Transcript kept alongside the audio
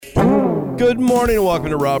Good morning and welcome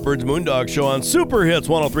to Rob Byrd's Moondog Show on Super Hits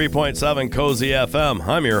 103.7 Cozy FM.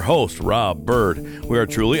 I'm your host, Rob Byrd. We are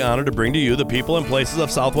truly honored to bring to you the people and places of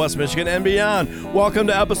Southwest Michigan and beyond. Welcome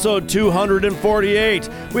to episode 248.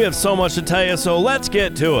 We have so much to tell you, so let's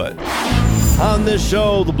get to it. On this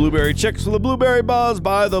show, the Blueberry Chicks with the Blueberry Buzz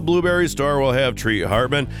by the Blueberry Store will have Treat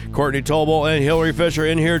Hartmann, Courtney, Tolbolt, and Hillary Fisher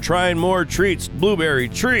in here trying more treats, blueberry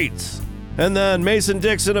treats. And then Mason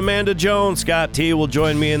Dixon, Amanda Jones, Scott T will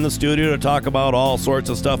join me in the studio to talk about all sorts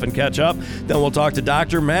of stuff and catch up. Then we'll talk to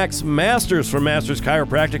Dr. Max Masters from Masters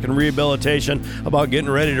Chiropractic and Rehabilitation about getting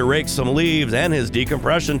ready to rake some leaves and his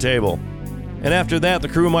decompression table. And after that, the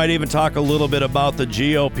crew might even talk a little bit about the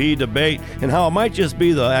GOP debate and how it might just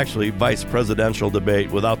be the actually vice presidential debate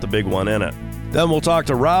without the big one in it. Then we'll talk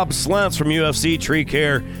to Rob Slentz from UFC Tree,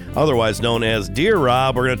 otherwise known as Deer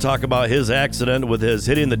Rob. We're going to talk about his accident with his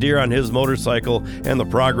hitting the deer on his motorcycle and the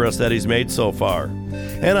progress that he's made so far.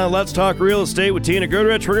 And on Let's Talk Real Estate with Tina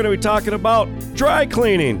Goodrich, we're going to be talking about dry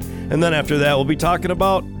cleaning. And then after that, we'll be talking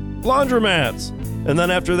about laundromats. And then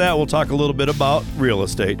after that, we'll talk a little bit about real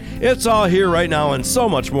estate. It's all here right now and so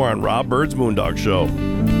much more on Rob Byrd's Moondog Show.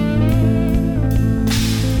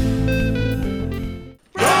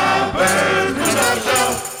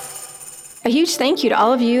 A huge thank you to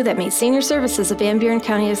all of you that made senior services of Van Buren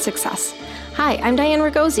County a success. Hi, I'm Diane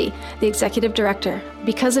Ragosi, the Executive Director.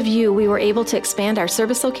 Because of you, we were able to expand our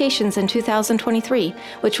service locations in 2023,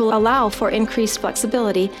 which will allow for increased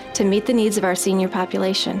flexibility to meet the needs of our senior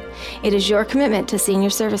population. It is your commitment to senior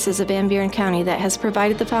services of Van Buren County that has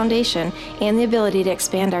provided the foundation and the ability to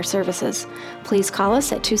expand our services. Please call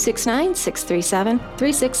us at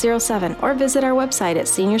 269-637-3607 or visit our website at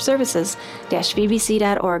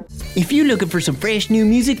seniorservices-vbc.org. If you're looking for some fresh new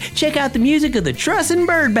music, check out the music of the Truss and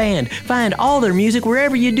Byrd Band. Find all their music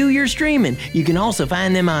wherever you do your streaming. You can also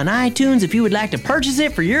find them on iTunes if you would like to purchase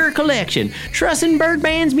it for your collection. Truss and Byrd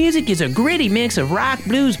Band's music is a gritty mix of rock,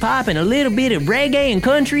 blues, pop, and a little bit of reggae and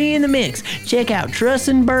country in the mix. Check out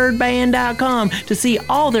trussandbyrdband.com to see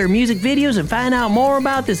all their music videos and find out more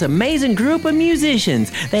about this amazing group of musicians.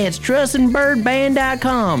 That's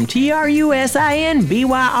trussandbyrdband.com.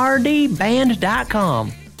 TRUSINBYRD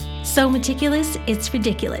band.com. So meticulous, it's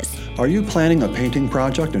ridiculous. Are you planning a painting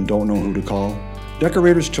project and don't know who to call?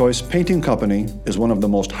 Decorator's Choice Painting Company is one of the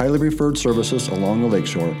most highly referred services along the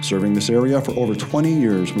lakeshore. Serving this area for over 20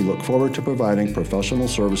 years, we look forward to providing professional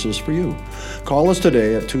services for you. Call us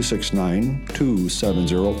today at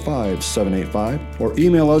 269-270-5785 or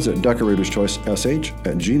email us at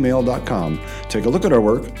decoratorschoicesh@gmail.com. Take a look at our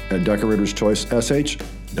work at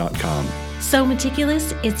decoratorschoicesh.com. So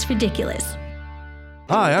meticulous, it's ridiculous.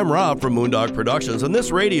 Hi, I'm Rob from Moondog Productions and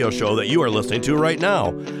this radio show that you are listening to right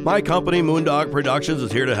now. My company, Moondog Productions,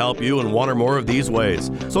 is here to help you in one or more of these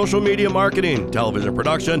ways: social media marketing, television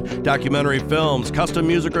production, documentary films, custom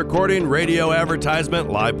music recording, radio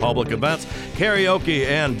advertisement, live public events, karaoke,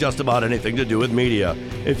 and just about anything to do with media.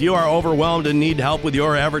 If you are overwhelmed and need help with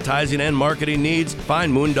your advertising and marketing needs,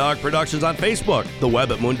 find Moondog Productions on Facebook, the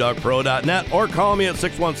web at moondogpro.net, or call me at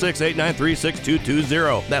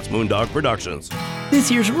 616-893-6220. That's Moondog Productions. This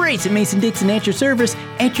here's Race at Mason Dixon at your service.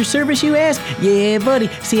 At your service, you ask? Yeah, buddy.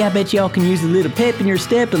 See, I bet y'all can use a little pep in your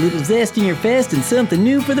step, a little zest in your fest, and something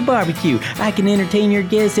new for the barbecue. I can entertain your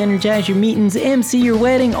guests, energize your meetings, MC your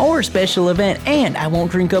wedding or special event, and I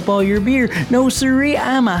won't drink up all your beer. No, sirree,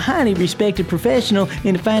 I'm a highly respected professional,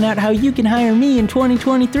 and to find out how you can hire me in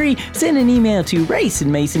 2023, send an email to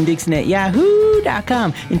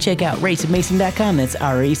raceandmasondixon@yahoo.com and check out raceandmason.com. That's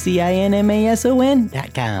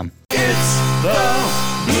RACINMASON.com. It's the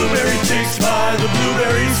Blueberry Chicks by the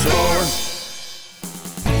Blueberry Store.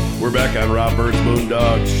 We're back on Rob Byrd's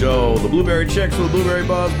Moondog Show. The Blueberry Chicks with the Blueberry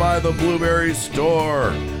Buzz by the Blueberry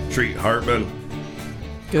Store. Treat Hartmann.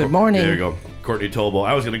 Good morning. There you go. Courtney Tolbolt.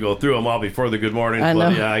 I was going to go through them all before the good morning,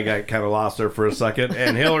 but yeah, I got kind of lost there for a second.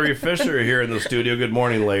 And Hillary Fisher here in the studio. Good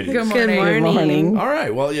morning, ladies. Good morning. Good morning. All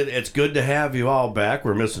right. Well, it's good to have you all back.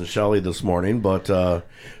 We're missing Shelley this morning, but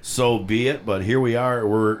so be it. But here we are.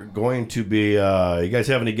 We're going to be. You guys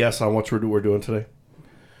have any guess on what we're doing today?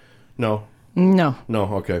 No. No.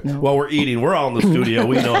 Okay. No. Well, we're eating. We're all in the studio.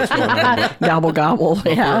 We know what's going on. Gobble, gobble.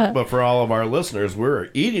 Yeah. But for all of our listeners, we're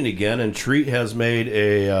eating again, and Treat has made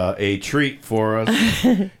a treat for us.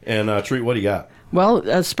 And Treat, what do you got?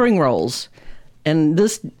 Well, spring rolls. And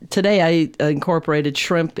today I incorporated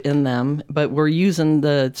shrimp in them, but we're using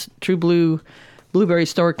the True Blue Blueberry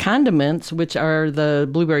Store condiments, which are the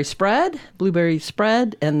blueberry spread,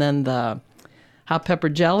 and then the hot pepper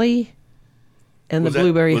jelly, and the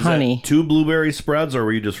blueberry honey. That 2 blueberry spreads, or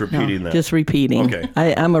were you just repeating that? Just repeating. Okay.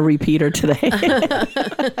 I'm a repeater today.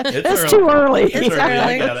 It's too early. It's early.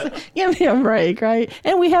 I got it. Give me a break, right?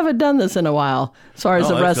 And we haven't done this in a while, as far as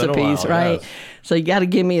the it's been a recipes, while, right? yes. So you got to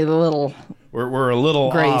give me a little. We're a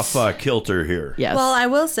little Grace. off kilter here. Yes. Well, I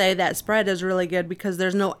will say that spread is really good because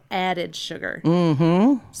there's no added sugar.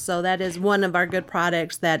 Mm-hmm. So that is one of our good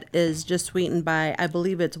products that is just sweetened by, I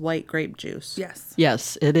believe it's white grape juice. Yes.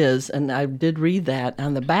 Yes, it is. And I did read that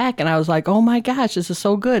on the back, and I was like, oh my gosh, this is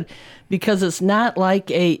so good. Because it's not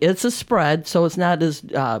like it's a spread, so it's not as,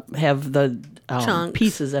 have the Chunks.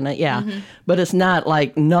 pieces in it, yeah. Mm-hmm. But it's not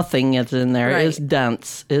like nothing is in there. Right. It's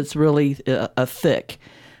dense. It's really a thick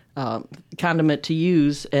condiment to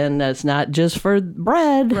use, and it's not just for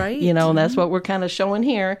bread, right? You know, that's what we're kind of showing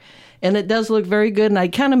here, and it does look very good. And I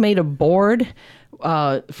kind of made a board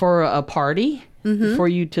for a party for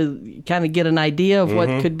you to kind of get an idea of what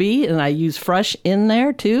could be, and I use fresh in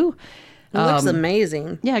there too. It looks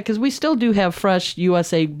amazing. Yeah, because we still do have fresh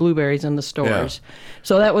USA blueberries in the stores,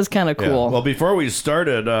 so that was kind of cool. Well, before we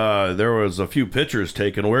started, there was a few pictures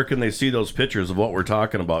taken. Where can they see those pictures of what we're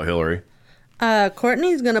talking about, Hillary?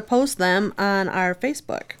 Courtney's going to post them on our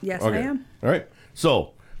Facebook. Yes, Okay. I am. All right.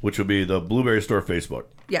 So, which would be the Blueberry Store Facebook.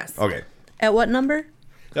 Yes. Okay. At what number?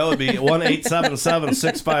 That would be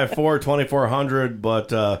 1-877-654-2400, but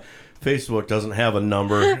Facebook doesn't have a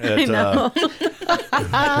number. I know.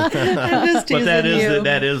 I'm just But that teasing you.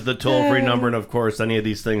 that is the toll-free number, and of course, any of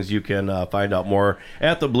these things you can find out more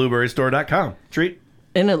at theblueberrystore.com. Treat.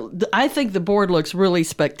 And I think the board looks really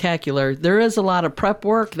spectacular. There is a lot of prep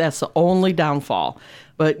work. That's the only downfall.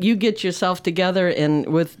 But you get yourself together, and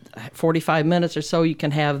with 45 minutes or so, you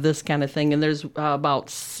can have this kind of thing. And there's about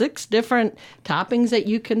 6 different toppings that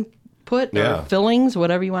you can put, or fillings,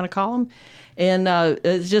 whatever you want to call them. And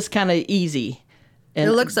it's just kind of easy. And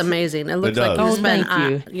it looks amazing. It looks like does. you spend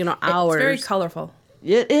thank hours. It's very colorful.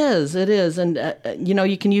 It is, and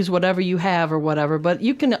you can use whatever you have or whatever, but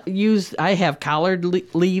you can use, I have collard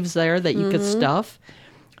leaves there that you could stuff,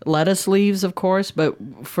 lettuce leaves, of course, but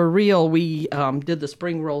for real, we did the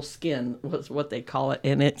spring roll skin, was what they call it,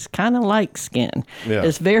 and it's kind of like skin. Yeah.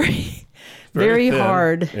 It's very, very thin.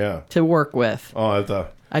 hard Yeah. to work with. Oh, I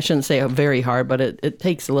thought. I shouldn't say very hard, but it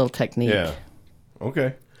takes a little technique. Yeah.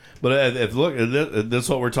 Okay. But if look, this is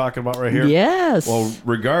what we're talking about right here? Yes. Well,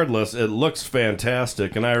 regardless, it looks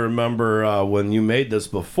fantastic. And I remember when you made this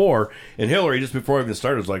before, and Hillary, just before I even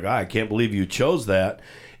started, was like, I can't believe you chose that.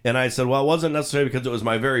 And I said, well, it wasn't necessarily because it was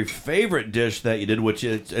my very favorite dish that you did, which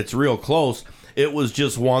it's real close. It was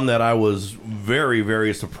just one that I was very,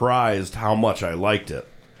 very surprised how much I liked it.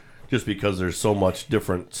 Just because there's so much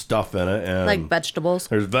different stuff in it. And Like vegetables.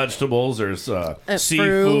 there's vegetables, there's seafood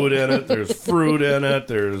fruit. in it, there's fruit in it,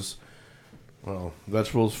 there's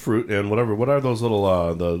vegetables, fruit, and whatever. What are those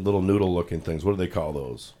little the little noodle looking things? What do they call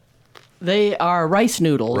those? They are rice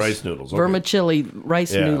noodles. Rice noodles, okay. Vermicelli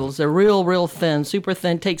rice noodles. They're real thin, super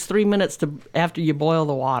thin. Takes 3 minutes after you boil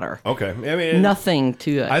the water. Okay, I mean Nothing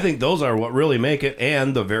to it. I think those are what really make it,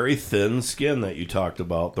 and the very thin skin that you talked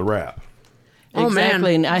about, the wrap. Oh,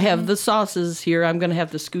 Exactly, man. and I have the sauces here. I'm going to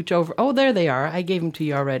have to scooch over. Oh, there they are. I gave them to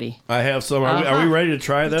you already. I have some. Are we ready to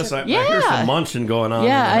try this? I hear some munching going on.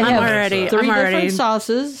 Yeah, I in the have already- three I'm already- different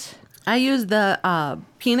sauces. I used the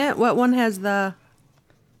peanut. What one has the...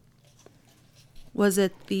 Was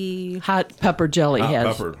it the... Hot pepper jelly Hot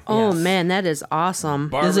has. pepper. Oh, man, that is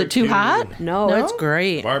awesome. Is it too hot? No, it's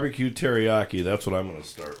great. Barbecue teriyaki. That's what I'm going to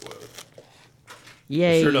start with.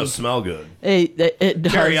 Yay. It sure does smell good. It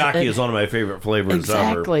does. Teriyaki It- is one of my favorite flavors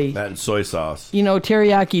Exactly. ever. That and soy sauce. You know,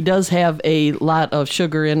 teriyaki does have a lot of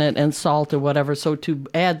sugar in it and salt or whatever. So to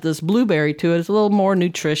add this blueberry to it, it's a little more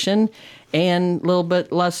nutrition and a little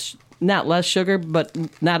bit less, not less sugar, but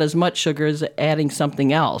not as much sugar as adding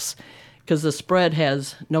something else. Because the spread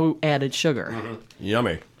has no added sugar. Mm-hmm.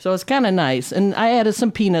 Yummy. So it's kind of nice. And I added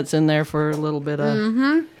some peanuts in there for a little bit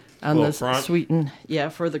of... On Little the crunch. sweeten,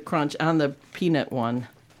 for the crunch on the peanut one.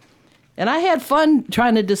 And I had fun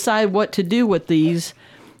trying to decide what to do with these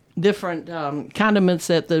different condiments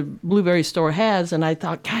that the Blueberry store has. And I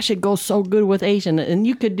thought, gosh, it goes so good with Asian. And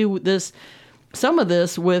you could do some of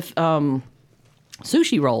this with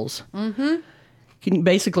sushi rolls. Mm-hmm. You can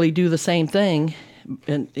basically do the same thing.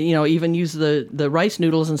 And, even use the rice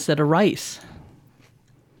noodles instead of rice.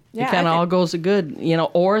 Yeah, It kind of all goes good,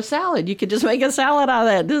 or a salad. You could just make a salad out of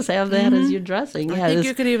that. Just have that as your dressing. I think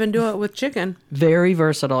you could even do it with chicken. Very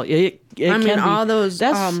versatile. all those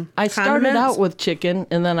I started condiments? out with chicken,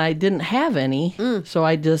 and then I didn't have any, so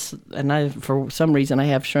for some reason I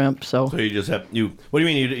have shrimp. So you just have What do you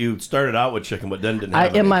mean you started out with chicken, but then didn't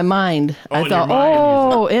have any? in my mind, I in thought,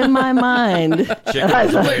 your mind, in my mind, chicken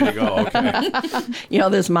is the way to go. Okay.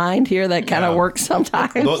 This mind here that kind of works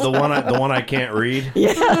sometimes. The one I can't read.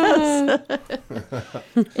 Yes.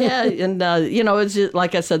 Yeah, and it's just,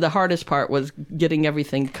 like I said, the hardest part was getting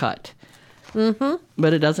everything cut. Mm-hmm.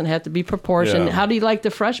 But it doesn't have to be proportioned. Yeah. How do you like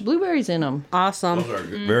the fresh blueberries in them? Awesome. Those are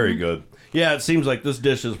very good. Yeah, it seems like this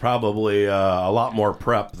dish is probably a lot more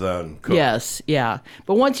prep than cooked. Yes, yeah.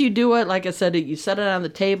 But once you do it, like I said, you set it on the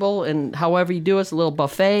table, and however you do it, it's a little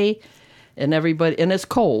buffet, and it's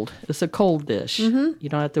cold. It's a cold dish. Mm-hmm. You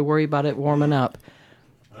don't have to worry about it warming up.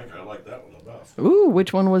 I think I like that one the best. Ooh,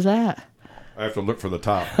 which one was that? I have to look for the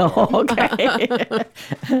top. Oh, okay.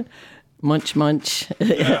 Munch.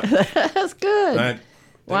 Yeah. That's good.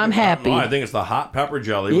 I'm happy. I think it's the hot pepper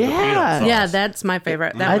jelly with the peanut sauce. Yeah, that's my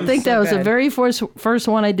favorite. I think that was the very first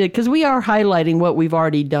one I did, because we are highlighting what we've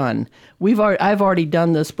already done. I've already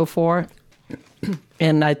done this before,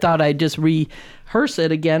 and I thought I'd just rehearse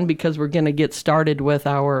it again because we're going to get started with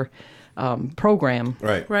our program.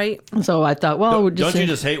 Right. So I thought, well, don't you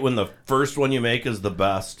just hate when the first one you make is the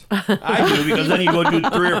best? I do, because then you go do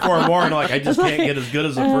 3 or 4 more and I just can't get as good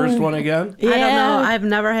as the first one again. Yeah. I don't know. I've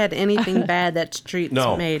never had anything bad that Treats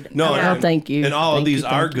made. No, thank you. And all of these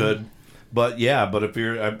are good, but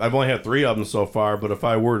if I've only had 3 of them so far. But if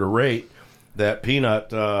I were to rate, that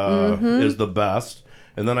peanut is the best,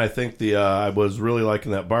 and then I think I was really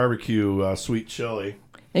liking that barbecue sweet chili.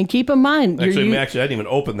 And keep in mind, actually, I didn't even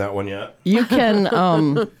open that one yet. You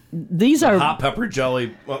can. These are hot pepper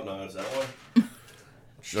jelly. Well, no, is that one?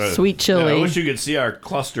 Sweet chili. Yeah, I wish you could see our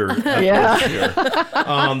cluster. Yeah. Here.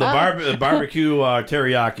 The barbecue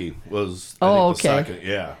teriyaki was the second.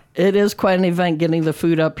 Yeah. It is quite an event getting the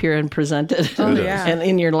food up here and presented. Oh, yeah. And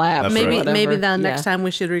in your lap. Maybe the next time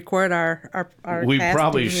we should record our We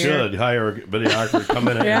probably should hire a videographer to come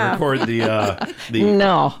in and record the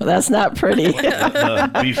No, that's not pretty.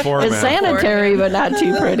 the before. It's sanitary, but not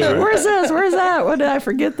too pretty. Where's this? Where's that? What did I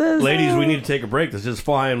forget this? Ladies, we need to take a break. This is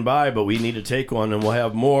flying by, but we need to take one, and we'll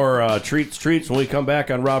have more treats when we come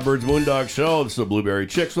back on Rob Byrd's Moondog Show. This is the Blueberry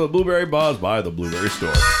Chicks with the Blueberry Buzz by the Blueberry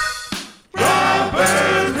Store.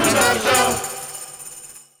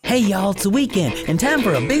 Hey y'all, it's the weekend and time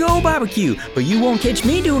for a big old barbecue, but you won't catch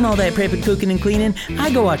me doing all that prepping, cooking, and cleaning.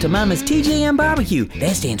 I go out to Mama's TJM Barbecue.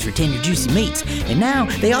 That stands for Tender Juicy Meats. And now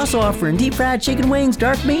they also offer deep fried chicken wings,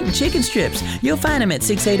 dark meat, and chicken strips. You'll find them at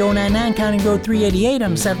 68099 County Road 388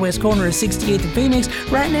 on the southwest corner of 68th and Phoenix,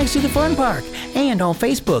 right next to the Fun Park. And on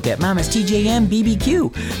Facebook at Mama's TJM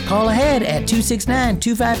BBQ. Call ahead at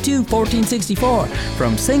 269-252-1464.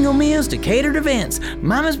 From single meals to catered events,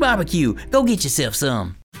 Mama's Barbecue. Go get yourself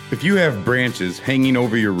some. If you have branches hanging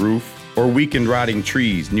over your roof or weakened rotting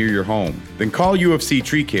trees near your home, then call UFC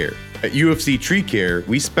Tree Care. At UFC Tree Care,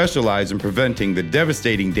 we specialize in preventing the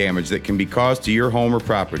devastating damage that can be caused to your home or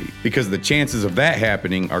property, because the chances of that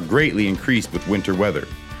happening are greatly increased with winter weather.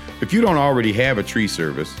 If you don't already have a tree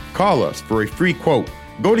service, call us for a free quote.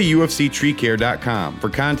 Go to ufctreecare.com for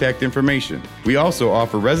contact information. We also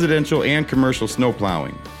offer residential and commercial snow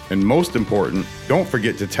plowing. And most important, don't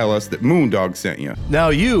forget to tell us that Moondog sent you. Now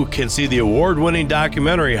you can see the award-winning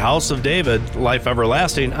documentary House of David, Life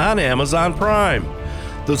Everlasting on Amazon Prime.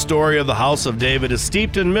 The story of the House of David is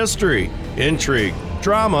steeped in mystery, intrigue,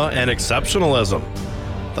 drama, and exceptionalism.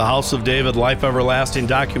 The House of David, Life Everlasting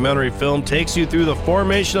documentary film takes you through the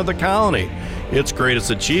formation of the colony, its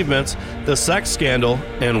greatest achievements, the sex scandal,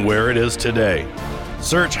 and where it is today.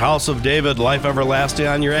 Search House of David, Life Everlasting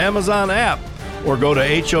on your Amazon app, or go to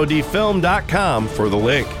hodfilm.com for the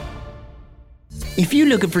link. If you're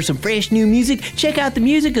looking for some fresh new music, check out the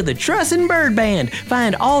music of the Truss and Byrd Band.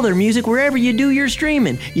 Find all their music wherever you do your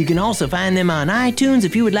streaming. You can also find them on iTunes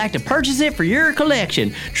if you would like to purchase it for your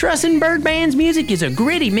collection. Truss and Byrd Band's music is a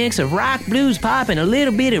gritty mix of rock, blues, pop, and a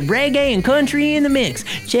little bit of reggae and country in the mix.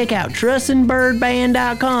 Check out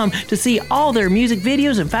trussandbyrdband.com to see all their music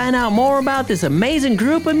videos and find out more about this amazing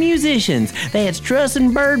group of musicians. That's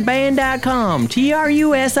trussandbyrdband.com.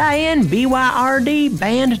 TRUSINBYRD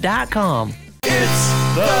band.com. It's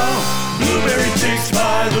the Blueberry Chicks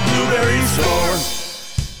by the Blueberry Store.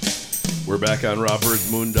 We're back on Rob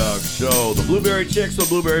Byrd's Moondog Show. The Blueberry Chicks, the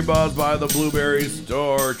Blueberry Buzz by the Blueberry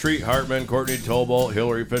Store. Treat Hartmann, Courtney Tolbolt,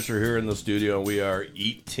 Hillary Fisher here in the studio. We are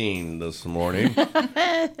eating this morning.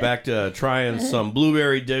 Back to trying some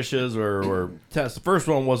blueberry dishes. The first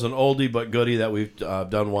one was an oldie but goodie that we've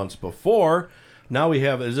done once before. now we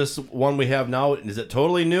have, is this one we have now, is it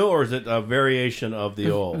totally new or is it a variation of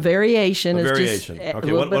the old? Variation. A is variation. Just Okay,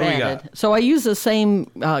 a what do we added. got? So I use the same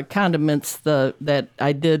condiments that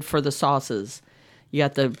I did for the sauces. You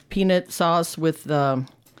got the peanut sauce with the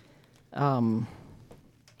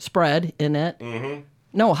spread in it. Mm-hmm.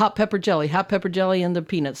 No, hot pepper jelly and the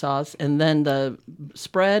peanut sauce. And then the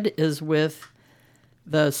spread is with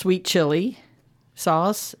the sweet chili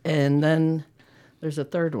sauce. And then there's a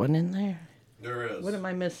third one in there. There is. What am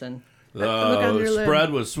I missing? The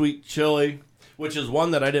spread was sweet chili, which is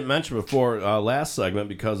one that I didn't mention before last segment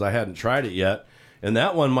because I hadn't tried it yet. And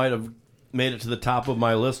that one might have made it to the top of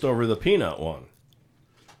my list over the peanut one.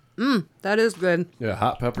 That is good. Yeah,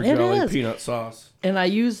 hot pepper jelly, peanut sauce. And I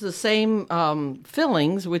use the same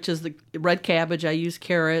fillings, which is the red cabbage. I use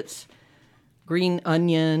carrots, green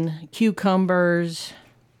onion, cucumbers,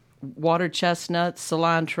 water chestnuts,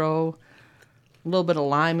 cilantro. A little bit of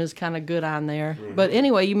lime is kind of good on there. Mm-hmm. But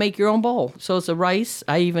anyway, you make your own bowl. So it's a rice.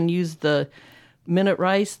 I even use the minute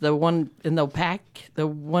rice, the one in the pack, the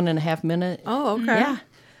 1.5 minute. Oh, okay. Yeah,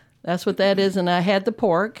 that's what that is. And I had the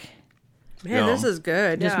pork. Man, this is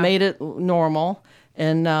good. Just made it normal.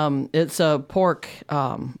 And it's a pork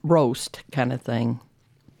roast kind of thing.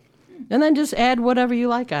 And then just add whatever you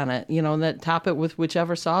like on it. You know, and then top it with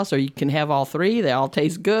whichever sauce, or you can have all three. They all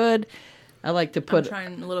taste good. I like to put... I'm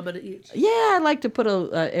trying a little bit of each. Yeah, I like to put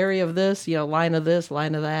a area of this, line of this,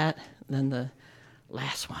 line of that. And then the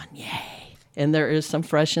last one, yay. And there is some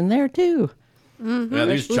fresh in there, too. Mm-hmm. Yeah,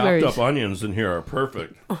 these chopped up onions in here are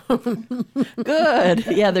perfect. Good.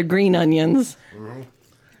 Yeah, they're green onions. Mm-hmm.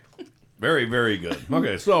 Very, very good.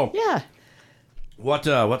 Okay, so... Yeah.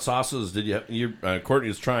 What sauces did you have?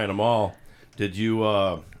 Courtney's trying them all. Did you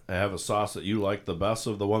have a sauce that you like the best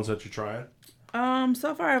of the ones that you're trying?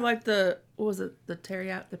 So far I've liked the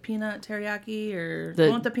teriyaki, the peanut teriyaki, or the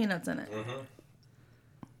one with the peanuts in it. Mm-hmm.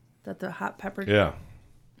 That the hot pepper. Yeah.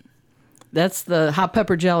 That's the hot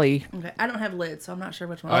pepper jelly. Okay, I don't have lids, so I'm not sure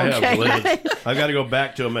which one. I have lids. I got to go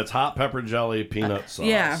back to them. It's hot pepper jelly, peanut sauce.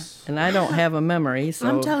 Yeah. And I don't have a memory, so...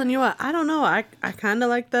 I'm telling you what, I don't know. I kind of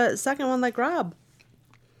like the second one like Rob.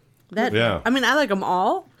 I mean, I like them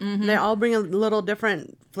all. Mm-hmm. They all bring a little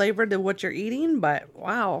different flavor to what you're eating, but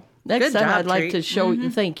wow. Next Good time job, I'd like Treat. to show you,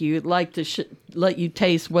 thank you, I'd like to let you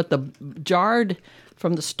taste what the jarred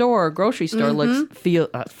from the store, grocery store,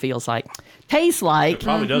 feels like. Tastes like. It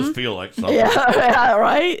probably does feel like something. Yeah,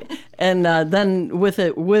 right? And then with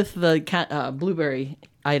the blueberry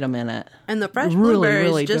item in it. And the fresh really, blueberries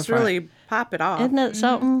really just different. really pop it off. Isn't that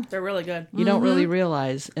something? They're really good. You don't really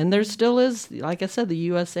realize. And there still is, like I said, the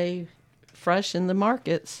USA fresh in the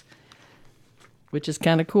markets, which is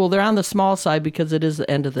kind of cool. They're on the small side because it is the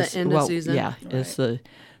end of the season. Yeah, right. It's the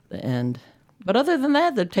end. But other than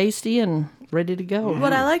that, they're tasty and ready to go.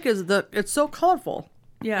 What I like is it's so colorful.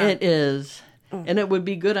 Yeah, it is. And it would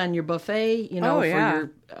be good on your buffet, for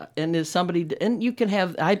your, and if somebody, and you can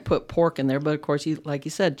have, I'd put pork in there, but of course, like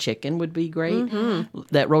you said, chicken would be great. Mm-hmm.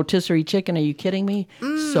 That rotisserie chicken, are you kidding me?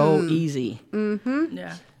 So easy. Mm-hmm.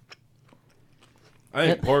 Yeah. I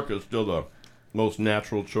think pork is still the most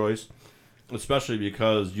natural choice, especially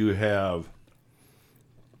because you have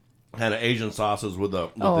kind of Asian sauces with the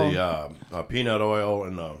peanut oil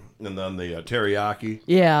and then the teriyaki.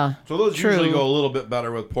 Yeah. So those usually go a little bit better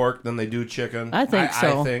with pork than they do chicken. I think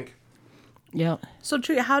so. I think. Yeah. So,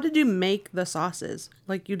 Treat, how did you make the sauces?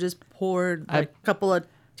 Like you just poured a couple of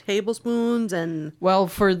tablespoons and... Well,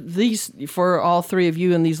 for all three of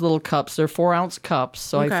you in these little cups, they're 4-ounce cups,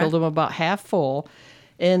 so I filled them about half full.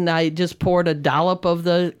 And I just poured a dollop of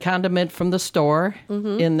the condiment from the store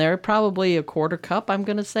in there, probably a 1/4 cup, I'm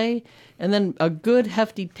going to say. And then a good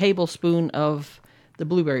hefty tablespoon of the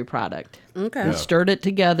blueberry product. Okay. And stirred it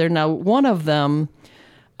together. Now, one of them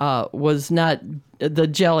was not the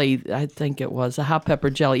jelly, I think it was, the hot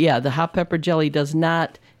pepper jelly. Yeah, the hot pepper jelly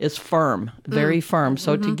is firm, very firm.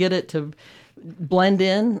 So to get it to blend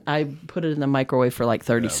in, I put it in the microwave for like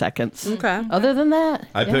 30 seconds. Okay. Other than that,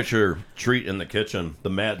 I picture Treat in the kitchen,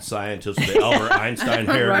 the mad scientist with the Albert Einstein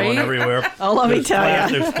hair going everywhere. Oh, let me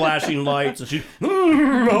tell you. There's flashing lights, and she's,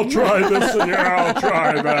 I'll try this, and I'll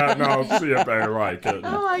try that, and I'll see if I like it.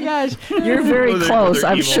 Oh my gosh, you're very close.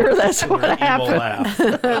 I'm sure that's what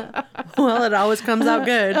happened. Well, it always comes out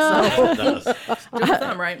good. So. It does. Do the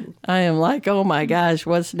thumb, right? I am like, oh my gosh,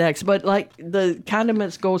 what's next? But like the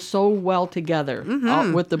condiments go so well together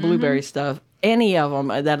with the blueberry stuff. Any of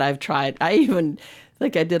them that I've tried, I even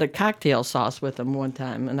think I did a cocktail sauce with them one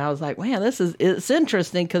time, and I was like, man, it's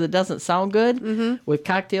interesting because it doesn't sound good with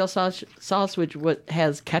cocktail sauce which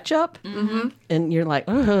has ketchup, and you're like,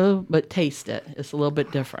 oh, but taste it. It's a little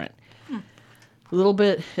bit different. a little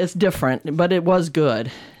bit, it's different, but it was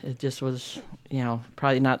good. It just was,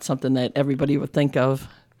 probably not something that everybody would think of,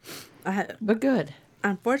 but good.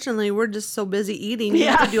 Unfortunately, we're just so busy eating. You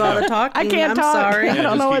have to do all the talking. I can't talk. Sorry. I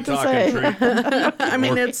don't know what to say. I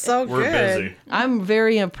mean, it's so we're good. Busy. I'm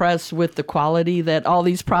very impressed with the quality that all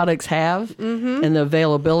these products have and the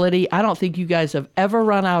availability. I don't think you guys have ever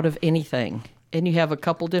run out of anything. And you have a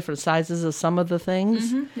couple different sizes of some of the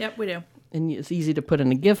things. Yep, we do. And it's easy to put in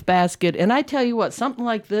a gift basket. And I tell you what, something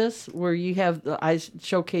like this, where you have, I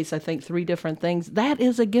showcase, I think, 3 different things, that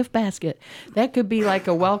is a gift basket. That could be like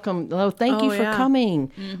a welcome, thank you for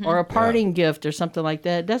coming, or a parting gift or something like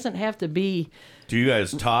that. It doesn't have to be. Do you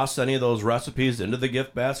guys toss any of those recipes into the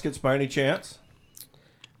gift baskets by any chance?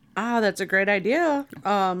 That's a great idea.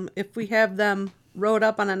 If we have them wrote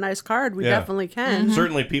up on a nice card, we definitely can.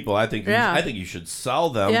 Certainly, people. I think you should sell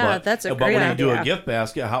them. Yeah, but, that's a but great when you idea. do a gift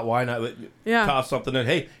basket, why not toss something in?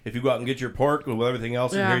 Hey, if you go out and get your pork with everything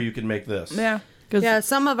else in here, you can make this. Yeah. Yeah,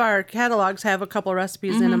 some of our catalogs have a couple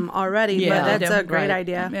recipes in them already, but that's a great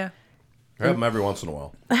idea. Yeah. I have them every once in a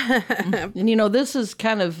while. And this is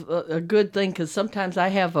kind of a good thing, because sometimes I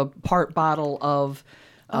have a part bottle of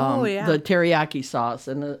the teriyaki sauce,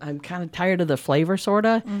 and I'm kind of tired of the flavor, sort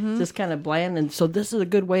of. Just kind of bland, and so this is a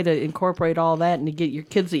good way to incorporate all that and to get your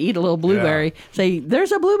kids to eat a little blueberry. Say,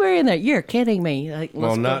 there's a blueberry in there. You're kidding me. Like,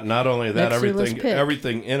 well, not only that,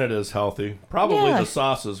 everything in it is healthy. Probably the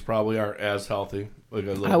sauces probably aren't as healthy.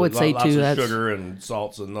 I would say lots too. Of That's sugar and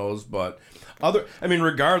salts in those, but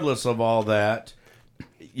regardless of all that,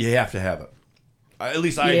 you have to have it. At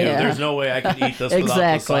least I do. There's no way I can eat this without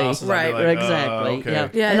the sauces. Right, like, exactly.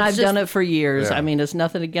 Okay. Yeah, and I've done it for years. I mean, it's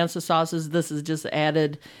nothing against the sauces. This is just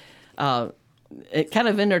added kind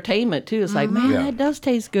of entertainment, too. It's like, man, that does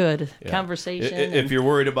taste good. Yeah. Conversation. If you're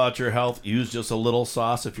worried about your health, use just a little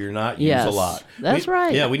sauce. If you're not, use a lot. That's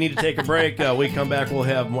right. Yeah, we need to take a break. We come back, we'll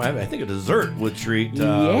have more, I think a dessert with Treat.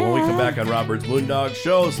 When we come back on Rob Byrd's Moondog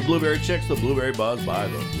Show, it's the Blueberry Chicks, the Blueberry Buzz by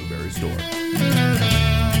the Blueberry Store.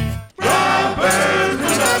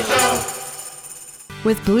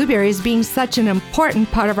 With blueberries being such an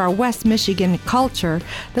important part of our West Michigan culture,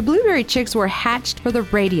 the Blueberry Chicks were hatched for the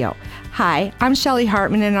radio. Hi, I'm Shelly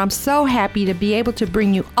Hartmann, and I'm so happy to be able to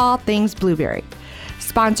bring you all things blueberry.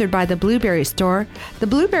 Sponsored by the Blueberry Store, the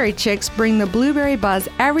Blueberry Chicks bring the blueberry buzz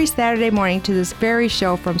every Saturday morning to this very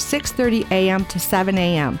show from 6:30 a.m. to 7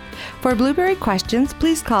 a.m. For blueberry questions,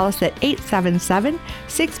 please call us at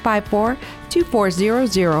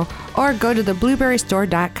 877-654-2400 or go to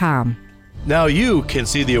theblueberrystore.com. Now you can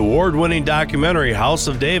see the award-winning documentary House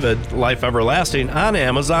of David, Life Everlasting on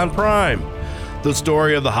Amazon Prime. The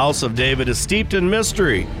story of the House of David is steeped in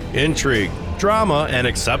mystery, intrigue, drama, and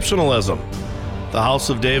exceptionalism. The House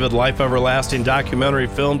of David, Life Everlasting documentary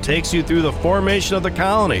film takes you through the formation of the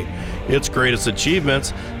colony, its greatest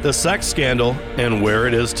achievements, the sex scandal, and where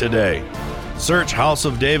it is today. Search House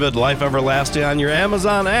of David, Life Everlasting on your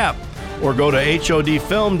Amazon app or go to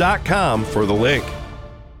hodfilm.com for the link.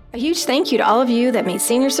 A huge thank you to all of you that made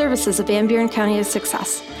Senior Services of Van Buren County a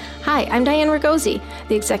success. Hi, I'm Diane Ragosi,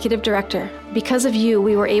 the Executive Director. Because of you,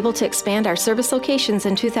 we were able to expand our service locations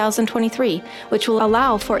in 2023, which will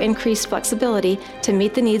allow for increased flexibility to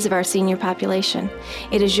meet the needs of our senior population.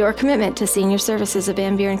 It is your commitment to Senior Services of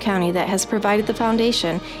Van Buren County that has provided the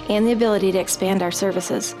foundation and the ability to expand our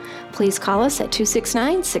services. Please call us at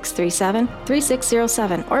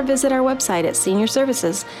 269-637-3607 or visit our website at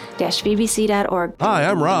seniorservices-vbc.org. Hi,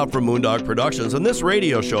 I'm Rob from Moondog Productions and this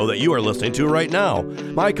radio show that you are listening to right now.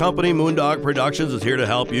 My company, Moondog Productions, is here to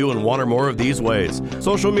help you in one or more of these ways: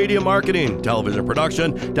 social media marketing, television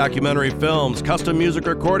production, documentary films, custom music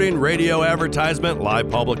recording, radio advertisement, live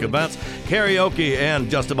public events, karaoke, and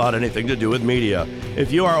just about anything to do with media.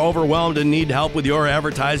 If you are overwhelmed and need help with your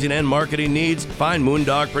advertising and marketing needs, find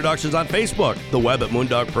Moondog Productions on Facebook, the web at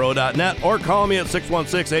moondogpro.net, or call me at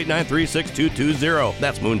 616-893-6220.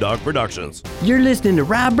 That's Moondog Productions. You're listening to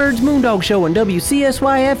Rob Byrd's Moondog Show on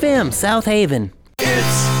WCSY-FM, South Haven.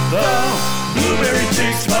 It's the Blueberry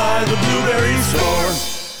Chicks by the Blueberry Store.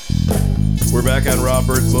 We're back on Rob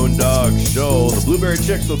Byrd's Moondog Show. The Blueberry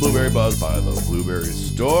Chicks, the Blueberry Buzz by the Blueberry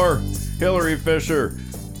Store. Hillary Fisher.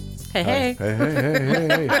 Hey.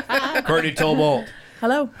 Hey. Courtney Tolbolt.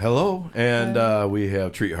 Hello. And we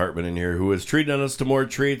have Treat Hartmann in here, who is treating us to more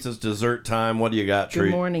treats. It's dessert time. What do you got, Treat?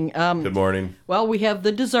 Good morning. Good morning. Well, we have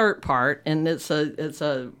the dessert part, and it's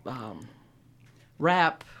a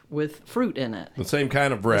wrap with fruit in it. The same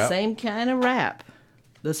kind of wrap.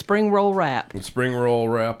 The spring roll wrap. The spring roll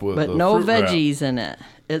wrap with but the no fruit veggies wrap. in it.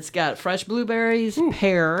 It's got fresh blueberries,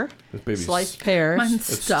 pear, sliced pear.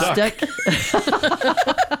 Mine's stuck.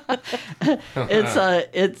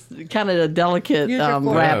 It's kind of a delicate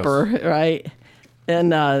wrapper, right?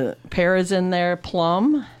 And pear is in there,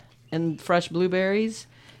 plum, and fresh blueberries.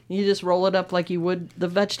 You just roll it up like you would the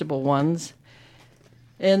vegetable ones.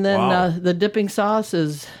 And then the dipping sauce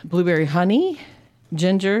is blueberry honey,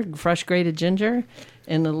 ginger, fresh grated ginger,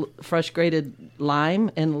 and a fresh grated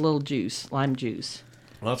lime, and a little lime juice.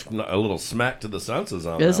 Well, that's a little smack to the senses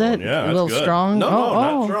on Is that it? one. Yeah, a little good. strong? No,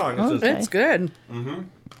 not strong. Okay. It's good. Mm-hmm.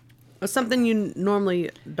 It's something you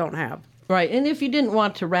normally don't have. Right, and if you didn't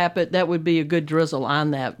want to wrap it, that would be a good drizzle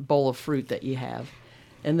on that bowl of fruit that you have.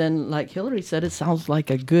 And then, like Hillary said, it sounds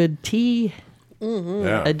like a good tea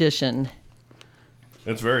addition.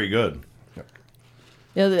 It's very good.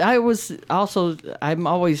 Yeah, I'm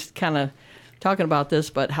always kind of talking about this,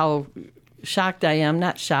 but how shocked I am,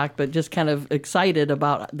 not shocked, but just kind of excited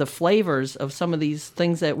about the flavors of some of these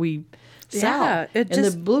things that we sell. Yeah,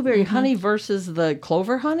 the blueberry honey versus the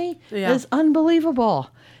clover honey is unbelievable.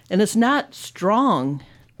 And it's not strong.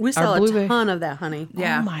 We sell a ton of that honey.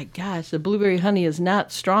 Yeah. Oh my gosh, the blueberry honey is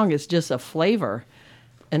not strong. It's just a flavor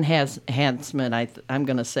enhancement. I'm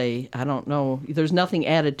going to say, I don't know. There's nothing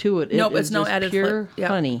added to it. Nope, it's no just added pure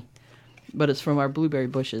honey. But it's from our blueberry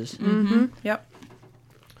bushes. Mm-hmm. Yep.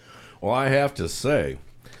 Well, I have to say,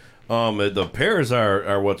 the pears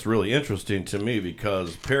are what's really interesting to me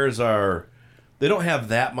because pears they don't have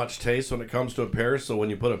that much taste when it comes to a pear. So when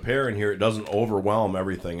you put a pear in here, it doesn't overwhelm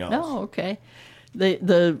everything else. Oh, okay.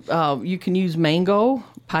 You can use mango,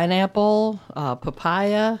 pineapple,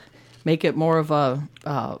 papaya, make it more of a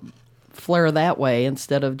flair that way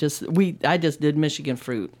instead of I just did Michigan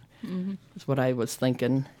fruit. Mm-hmm. That's what I was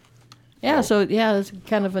thinking. Yeah, so it's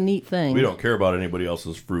kind of a neat thing. We don't care about anybody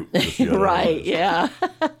else's fruit. Right, yeah.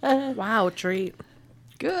 Wow, treat.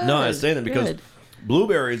 Good. No, I was saying that because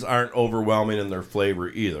blueberries aren't overwhelming in their flavor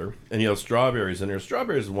either. And you have strawberries in there.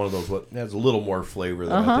 Strawberries is one of those what has a little more flavor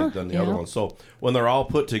than the other ones. So when they're all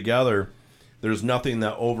put together, there's nothing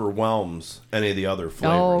that overwhelms any of the other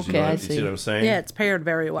flavors. Oh, okay, you see what I'm saying? Yeah, it's paired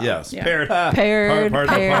very well. Yes, yeah. paired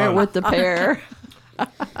with the pear.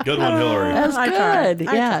 Good one, Hillary. That's good.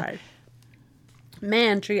 I tried.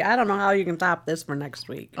 Man, Tree, I don't know how you can top this for next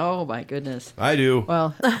week. Oh, my goodness. I do.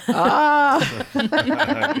 Well,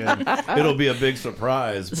 it'll be a big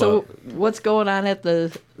surprise. So what's going on at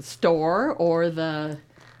the store or the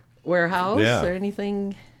warehouse or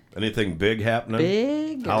anything? Anything big happening?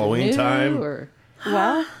 Big? Halloween time?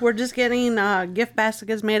 Well, we're just getting gift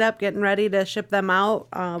baskets made up, getting ready to ship them out.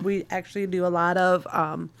 We actually do a lot of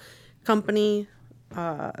company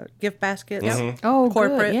gift baskets. Mm-hmm. Oh,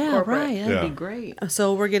 corporate. Good. Yeah, corporate. right. That'd be great.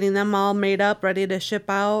 So we're getting them all made up, ready to ship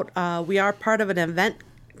out. We are part of an event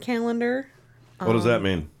calendar. What does that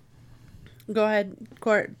mean? Go ahead,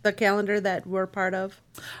 Court. The calendar that we're part of.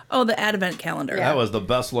 Oh, the Advent calendar. That was the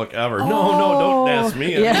best look ever. No, don't ask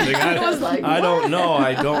me anything. I don't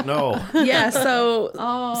know. Yeah, so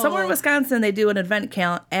somewhere in Wisconsin, they do an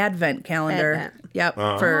Advent calendar. Yep,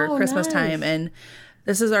 for Christmas time. And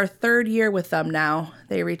this is our third year with them now.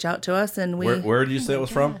 They reach out to us, and Where did you say it was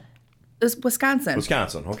from? It's Wisconsin.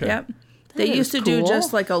 Wisconsin, okay. Yep. They used to do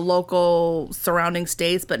just like a local surrounding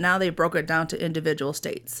states, but now they broke it down to individual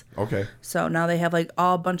states. Okay. So now they have like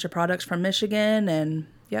all bunch of products from Michigan, and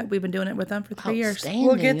we've been doing it with them for 3 years.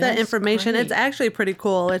 We'll get that information. Great. It's actually pretty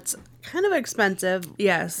cool. It's kind of expensive.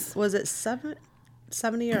 Yes. Was it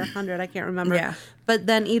 70 or 100? I can't remember. Yeah. But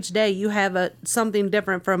then each day you have something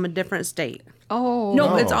different from a different state. Oh.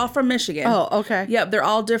 No, it's all from Michigan. Oh, okay. Yep, they're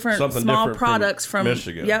all different small different products from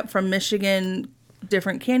Michigan. Yep, from Michigan,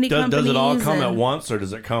 different candy companies. Does it all come at once, or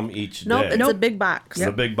does it come each day? It's a big box. It's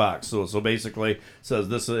a big box. So basically, it says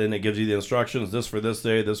this, and it gives you the instructions. This for this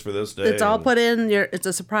day. This for this day. It's all put in. It's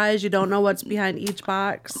a surprise. You don't know what's behind each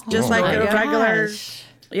box, just like a regular.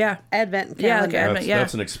 Yeah, Advent calendar. Yeah, like Advent.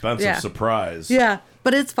 That's an expensive surprise. Yeah,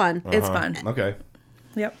 but it's fun. It's fun. Okay.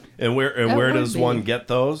 Yep. And where does one get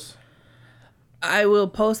those? I will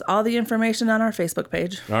post all the information on our Facebook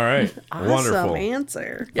page. All right. Awesome Wonderful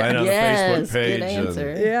answer. Find on the Facebook page. Good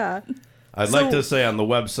answer. Yeah. I'd like to say on the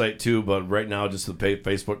website too, but right now just the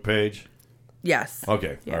Facebook page. Yes.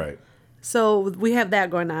 Okay. All right. So we have that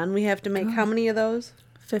going on. We have to make how many of those?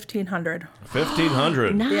 1,500.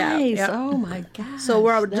 1,500. Nice. Yeah. Oh my gosh. So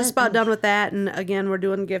we're just about done with that, and again, we're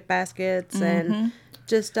doing gift baskets and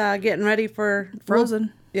just getting ready for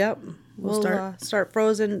Frozen. We'll start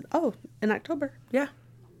Frozen. Oh, in October. Yeah.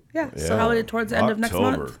 Yeah. So probably towards the end of next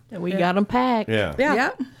month. And we got them packed. Yeah.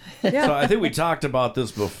 Yep. Yeah. So I think we talked about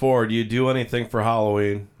this before. Do you do anything for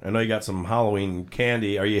Halloween? I know you got some Halloween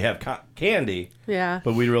candy, or you have candy. Yeah.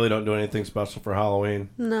 But we really don't do anything special for Halloween.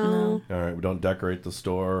 No. All right, we don't decorate the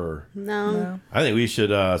store. Or... No. I think we should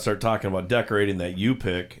start talking about decorating that you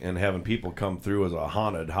pick and having people come through as a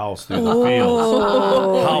haunted house through the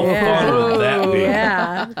fields. How fun would that be?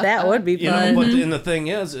 Yeah, that would be fun. But the thing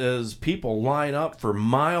is people line up for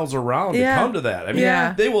miles around to come to that. I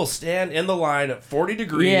mean, they will stand in the line at 40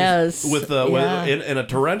 degrees with in a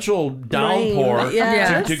torrential downpour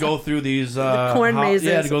to go through these corn mazes.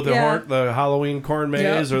 Yeah, to go through the Halloween corn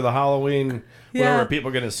maze or the Halloween whatever. People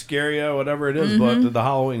are going to scare you, whatever it is. But the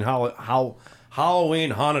Halloween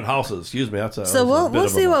haunted houses. Excuse me. So we'll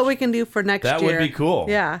see what we can do for next year. That would be cool.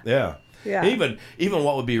 Yeah. Yeah. Even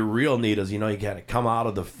what would be real neat is, you got to come out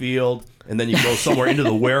of the field and then you go somewhere into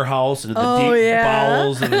the warehouse, into the deep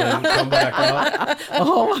bowels, and then come back up.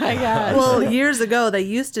 Oh my God. Well, years ago, they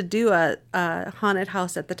used to do a haunted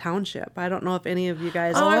house at the township. I don't know if any of you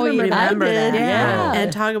guys remember that. Yeah.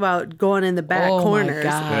 And talk about going in the back corners.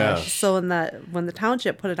 My gosh. Yeah. So when the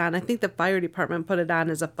township put it on, I think the fire department put it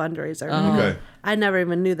on as a fundraiser. Okay. I never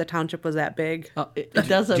even knew the township was that big. It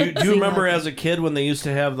doesn't. Do you remember as a kid when they used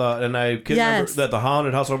to have remember that the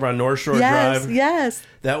haunted house over on North Shore Drive? Yes.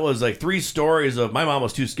 That was like 3 stories of my mom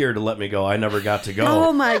was too scared to let me go. I never got to go.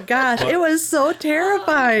 Oh my gosh, it was so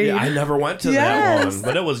terrifying. Yeah, I never went to that one,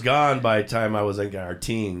 but it was gone by the time I was in our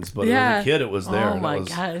teens. But as a kid, it was there. Oh my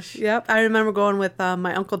gosh. Yep, I remember going with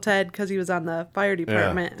my Uncle Ted because he was on the fire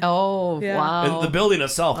department. Yeah. Oh wow. And the building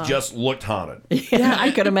itself just looked haunted. Yeah,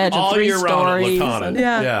 I could imagine. All 3 year stories. round, it looked haunted.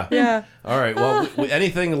 Yeah. All right. Well,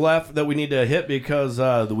 anything left that we need to hit because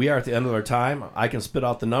we are at the end of our time? I can spit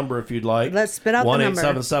out the number if you'd like. Let's spit out the number.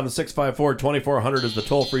 1-877-654-2400 is the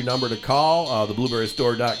toll-free number to call.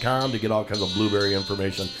 Theblueberrystore.com to get all kinds of blueberry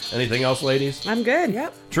information. Anything else, ladies? I'm good.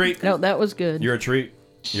 Yep. Treat. No, that was good. You're a treat.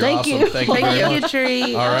 You're Thank awesome. you. Thank you very much.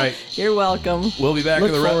 Treat. All right. You're welcome. We'll be back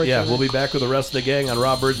with the forward rest. to We'll be back with the rest of the gang on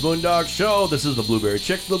Rob Byrd's Moondog Show. This is the Blueberry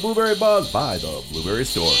Chicks, the Blueberry Buzz by the Blueberry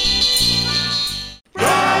Store.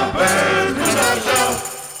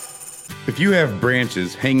 If you have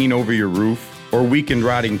branches hanging over your roof or weakened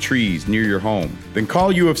rotting trees near your home, then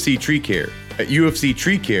call UFC Tree Care. At UFC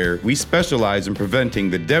Tree Care, we specialize in preventing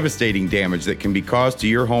the devastating damage that can be caused to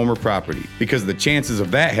your home or property, because the chances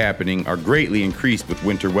of that happening are greatly increased with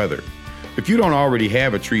winter weather. If you don't already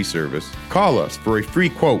have a tree service, call us for a free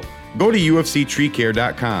quote. Go to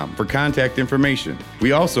ufctreecare.com for contact information.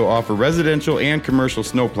 We also offer residential and commercial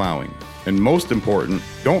snow plowing. And most important,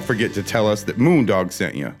 don't forget to tell us that Moondog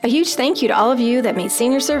sent you. A huge thank you to all of you that made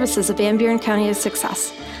senior services of Van Buren County a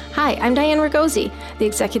success. Hi, I'm Diane Ragosi, the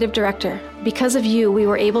Executive Director. Because of you, we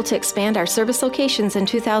were able to expand our service locations in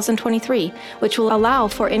 2023, which will allow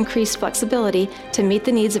for increased flexibility to meet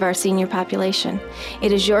the needs of our senior population.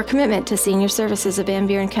 It is your commitment to senior services of Van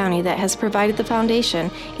Buren County that has provided the foundation